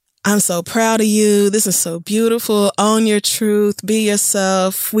 I'm so proud of you. This is so beautiful. Own your truth. Be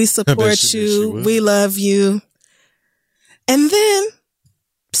yourself. We support you. We love you. And then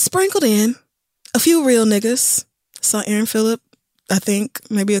sprinkled in a few real niggas. Saw Aaron Phillip, I think,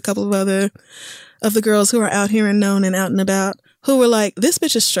 maybe a couple of other of the girls who are out here and known and out and about, who were like, this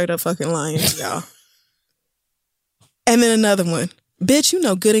bitch is straight up fucking lying to y'all. And then another one, bitch, you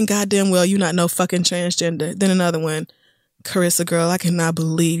know good and goddamn well you not no fucking transgender. Then another one, Carissa, girl, I cannot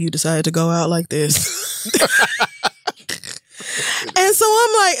believe you decided to go out like this. And so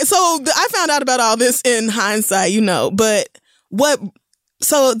I'm like, so I found out about all this in hindsight, but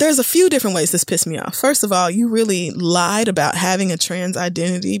so there's a few different ways this pissed me off. First of all, you really lied about having a trans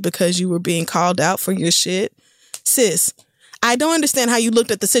identity because you were being called out for your shit. Sis, I don't understand how you looked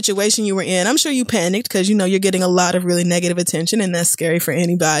at the situation you were in. I'm sure you panicked because, you're getting a lot of really negative attention and that's scary for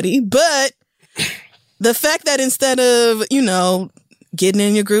anybody. But the fact that instead of, getting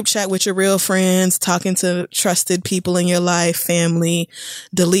in your group chat with your real friends, talking to trusted people in your life, family,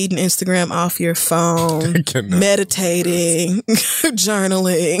 deleting Instagram off your phone, meditating,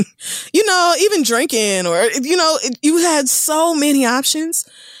 journaling, even drinking, or, you had so many options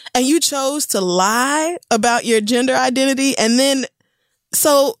and you chose to lie about your gender identity. And then,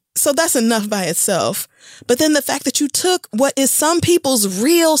 so that's enough by itself. But then the fact that you took what is some people's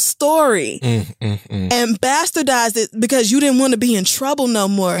real story and bastardized it because you didn't want to be in trouble no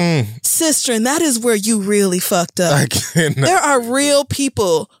more. Sister, and that is where you really fucked up. There are real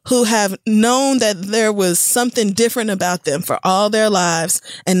people who have known that there was something different about them for all their lives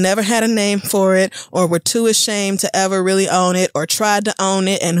and never had a name for it, or were too ashamed to ever really own it, or tried to own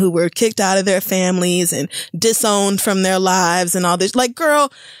it, and who were kicked out of their families and disowned from their lives and all this. Like,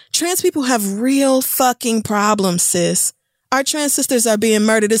 girl, trans people have real fucking problems, sis. Our trans sisters are being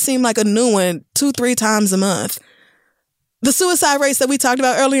murdered. It seemed like a new one 2-3 times a month. The suicide rates that we talked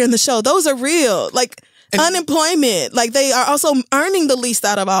about earlier in the show, those are real. Like, unemployment, like, they are also earning the least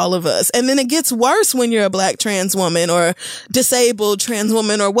out of all of us. And then it gets worse when you're a Black trans woman or disabled trans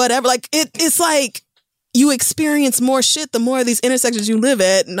woman or whatever. Like, it's like you experience more shit the more of these intersections you live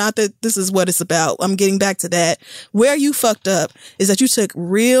at. Not that this is what it's about. I'm getting back to that. Where you fucked up is that you took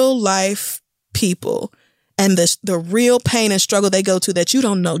real life people and the real pain and struggle they go to that you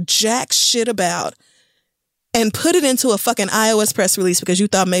don't know jack shit about, and put it into a fucking iOS press release because you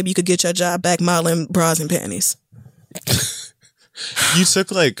thought maybe you could get your job back modeling bras and panties. You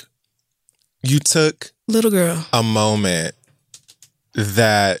took little girl a moment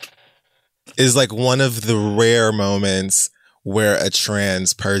that is like one of the rare moments where a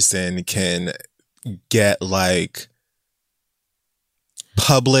trans person can get like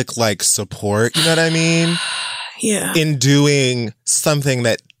public like support, you know what I mean? Yeah. In doing something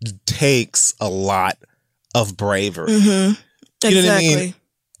that takes a lot of bravery. Mm-hmm. You know exactly. what I mean?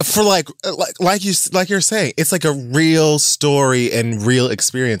 for like you're saying, it's like a real story and real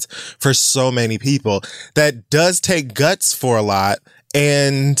experience for so many people that does take guts for a lot,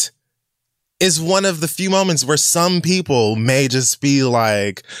 and is one of the few moments where some people may just be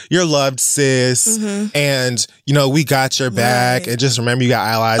like, you're loved, sis, and, you know, we got your back, and just remember you got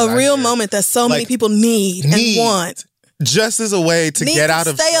allies. A real moment that so many people need and want. Just as a way to get out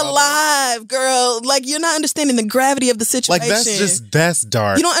of stay alive, girl. Like, you're not understanding the gravity of the situation. Like, that's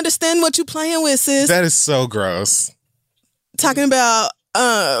dark. You don't understand what you're playing with, sis. That is so gross. Talking about,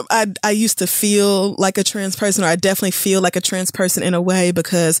 I used to feel like a trans person, or I definitely feel like a trans person in a way,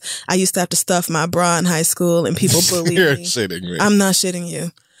 because I used to have to stuff my bra in high school and people bullied You're me. shitting me. I'm not shitting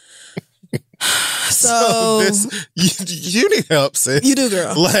you. So you need help, sis. You do,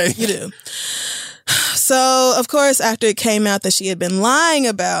 girl. Like, you do. So, of course, after it came out that she had been lying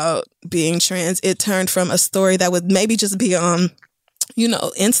about being trans, it turned from a story that would maybe just be on, you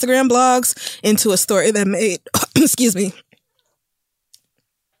know, Instagram blogs into a story that made, excuse me,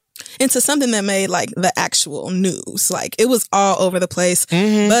 into something that made like the actual news. Like, it was all over the place.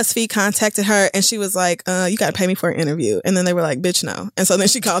 BuzzFeed contacted her and she was like, you got to pay me for an interview. And then they were like, bitch, no. And so then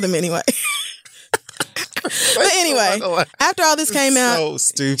she called them anyway. But anyway, after all this came out, so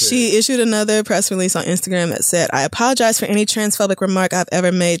stupid. She issued another press release on Instagram that said, I apologize for any transphobic remark I've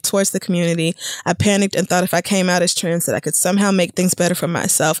ever made towards the community. I panicked and thought if I came out as trans that I could somehow make things better for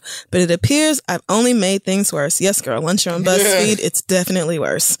myself. But it appears I've only made things worse. Yes, girl, once you're on BuzzFeed, it's definitely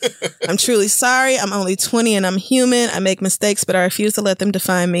worse. I'm truly sorry. I'm only 20 and I'm human. I make mistakes, but I refuse to let them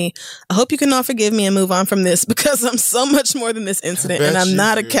define me. I hope you can all forgive me and move on from this, because I'm so much more than this incident and I'm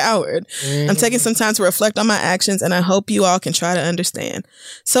not a coward. I'm taking some time to reflect on my actions, and I hope you all can try to understand.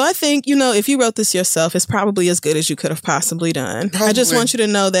 So I think, you know, if you wrote this yourself, it's probably as good as you could have possibly done. I just want you to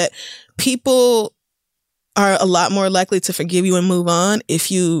know that people are a lot more likely to forgive you and move on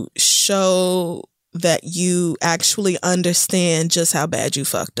if you show that you actually understand just how bad you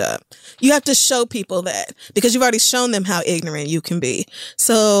fucked up. You have to show people that, because you've already shown them how ignorant you can be.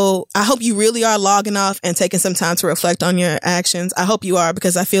 So I hope you really are logging off and taking some time to reflect on your actions. I hope you are,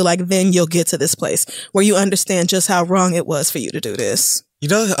 because I feel like then you'll get to this place where you understand just how wrong it was for you to do this. You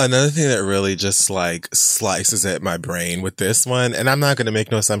know, another thing that really just like slices at my brain with this one, and I'm not going to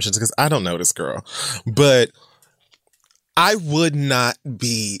make no assumptions because I don't know this girl, but I would not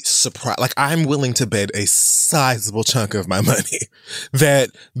be surprised. Like, I'm willing to bet a sizable chunk of my money that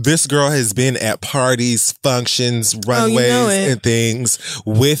this girl has been at parties, functions, runways, and things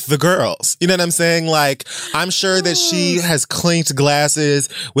with the girls. You know what I'm saying? Like, I'm sure that she has clinked glasses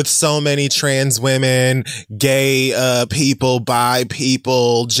with so many trans women, gay people, bi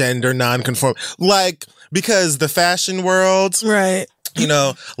people, gender nonconform. Like, because the fashion world, right? You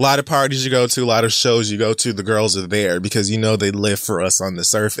know, a lot of parties you go to, a lot of shows you go to, the girls are there because, you know, they live for us on the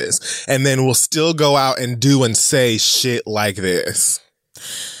surface. And then we'll still go out and do and say shit like this.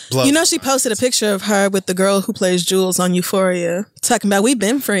 You know, she posted a picture of her with the girl who plays Jules on Euphoria, talking about, we've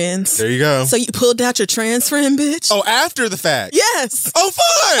been friends. There you go. So you pulled out your trans friend, bitch? Oh, after the fact? Yes. Oh,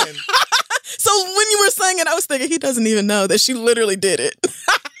 fun! So when you were saying it, I was thinking, he doesn't even know that she literally did it.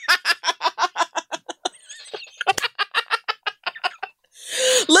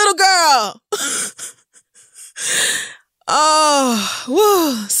 Little girl. Oh,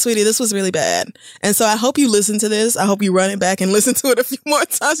 whoa, sweetie, this was really bad. And so I hope you listen to this. I hope you run it back and listen to it a few more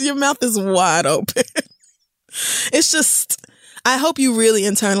times. Your mouth is wide open. It's just, I hope you really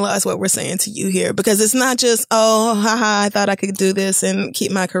internalize what we're saying to you here, because it's not just, oh, haha, I thought I could do this and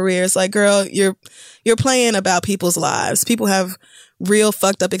keep my career. It's like, girl, you're playing about people's lives. People have real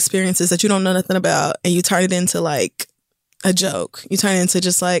fucked up experiences that you don't know nothing about, and you turn it into like a joke. You turn it into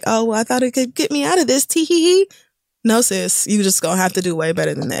just like, oh, well, I thought it could get me out of this. Tee hee hee. No, sis, you just gonna have to do way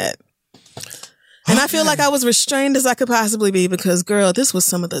better than that. And I feel like I was restrained as I could possibly be, because, girl, this was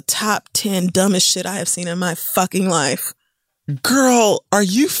some of the top 10 dumbest shit I have seen in my fucking life. Girl, are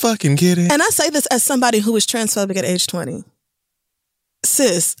you fucking kidding? And I say this as somebody who was transphobic at age 20.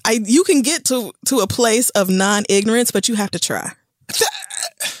 Sis, you can get to a place of non-ignorance, but you have to try.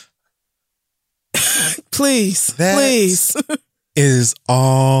 Please, please. Is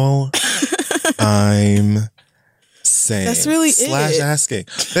all I'm saying. That's really / it. asking.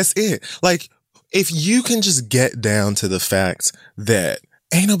 That's it. Like, if you can just get down to the fact that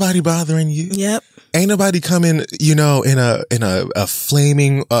ain't nobody bothering you. Yep. Ain't nobody coming, you know, in a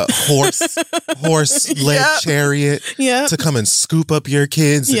flaming horse led chariot to come and scoop up your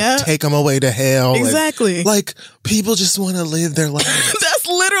kids and take them away to hell. Exactly. Like, people just want to live their lives. That's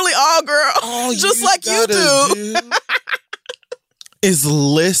literally all, girl. Just like you do. is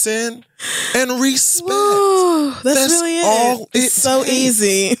listen and respect. Whoa, that's really it. All it's so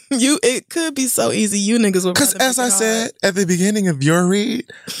easy. It could be so easy. You niggas would. Because as I said at the beginning of your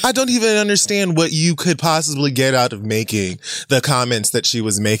read, I don't even understand what you could possibly get out of making the comments that she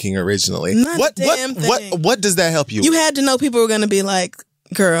was making originally. Not a damn thing. What does that help you? You had to know people were going to be like,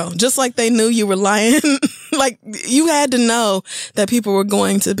 girl, just like they knew you were lying. Like, you had to know that people were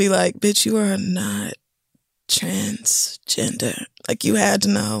going to be like, bitch, you are not transgender. Like, you had to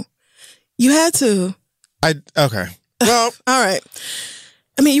know. You had to. Okay. Well, all right.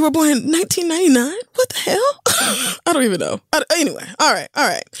 I mean, you were born in 1999? What the hell? I don't even know. Anyway, all right.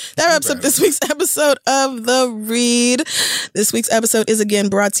 That wraps up this week's episode of The Read. This week's episode is again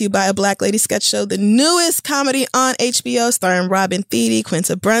brought to you by A Black Lady Sketch Show, the newest comedy on HBO, starring Robin Thede,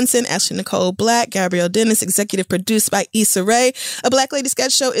 Quinta Brunson, Ashley Nicole Black, Gabrielle Dennis, executive produced by Issa Rae. A Black Lady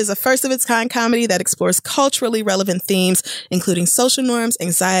Sketch Show is a first-of-its-kind comedy that explores culturally relevant themes, including social norms,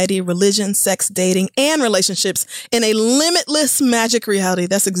 anxiety, religion, sex, dating, and relationships in a limitless magic reality.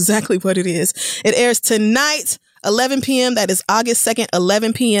 That's exactly what it is. It airs tonight, 11 p.m. That is August 2nd,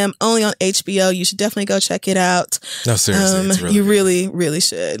 11 p.m. only on HBO. You should definitely go check it out. No, seriously. It's really you really, really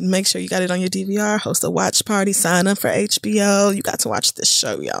should. Make sure you got it on your DVR. Host a watch party. Sign up for HBO. You got to watch this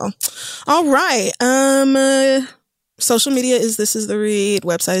show, y'all. All right. Social media is This Is The Read.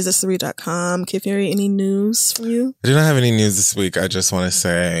 Website is thisistheread.com. Kid Fury, any news from you? I do not have any news this week. I just want to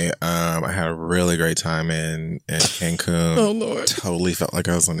say I had a really great time in Cancun. Oh, Lord. Totally felt like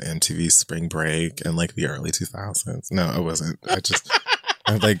I was on MTV Spring Break in like the early 2000s. No, it wasn't.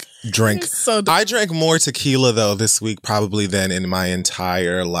 I like drank. I drank more tequila though this week probably than in my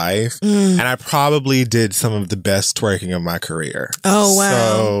entire life. And I probably did some of the best twerking of my career. Oh,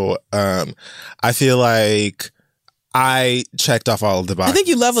 wow. So I feel like I checked off all of the boxes. I think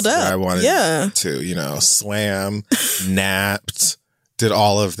you leveled up. I wanted to, swam, napped, did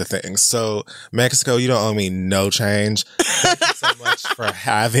all of the things. So Mexico, you don't owe me no change. Thank you so much for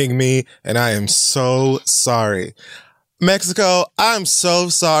having me. And I am so sorry. Mexico, I'm so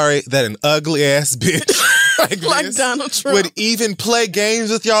sorry that an ugly ass bitch like Donald Trump would even play games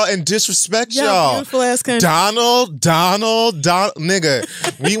with y'all and disrespect y'all. Beautiful ass country. Donald,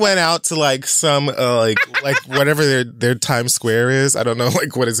 nigga. We went out to like some like whatever their Times Square is. I don't know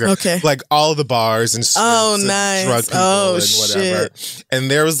like what is okay. Like all the bars and nice. drug people and whatever. Shit.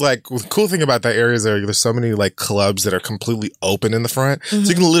 And there was like the cool thing about that area is there's so many like clubs that are completely open in the front, so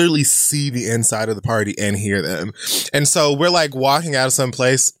you can literally see the inside of the party and hear them. And so we're like walking out of some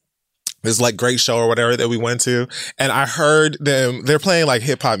place. This like great show or whatever that we went to. And I heard them, they're playing like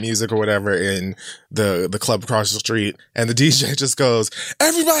hip hop music or whatever in the club across the street. And the DJ just goes,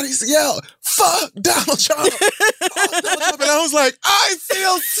 everybody's yell, fuck Donald Trump. Fuck Donald Trump. And I was like, I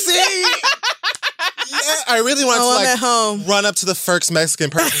feel seen. Yeah, I really wanted to like run up to the first Mexican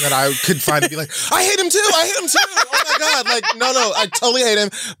person that I could find and be like, I hate him too. Oh my God. Like, no, I totally hate him.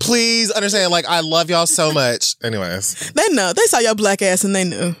 Please understand. Like, I love y'all so much. Anyways. They know. They saw your black ass and they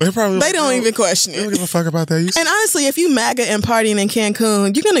knew. They don't even question it. They don't give a fuck about that. And honestly, if you MAGA and partying in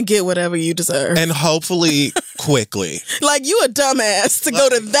Cancun, you're going to get whatever you deserve. And hopefully quickly. Like, you a dumbass to go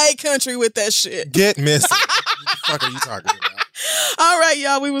to they country with that shit. Get missing. What the fuck are you talking about? All right,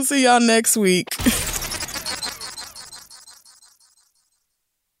 y'all. We will see y'all next week.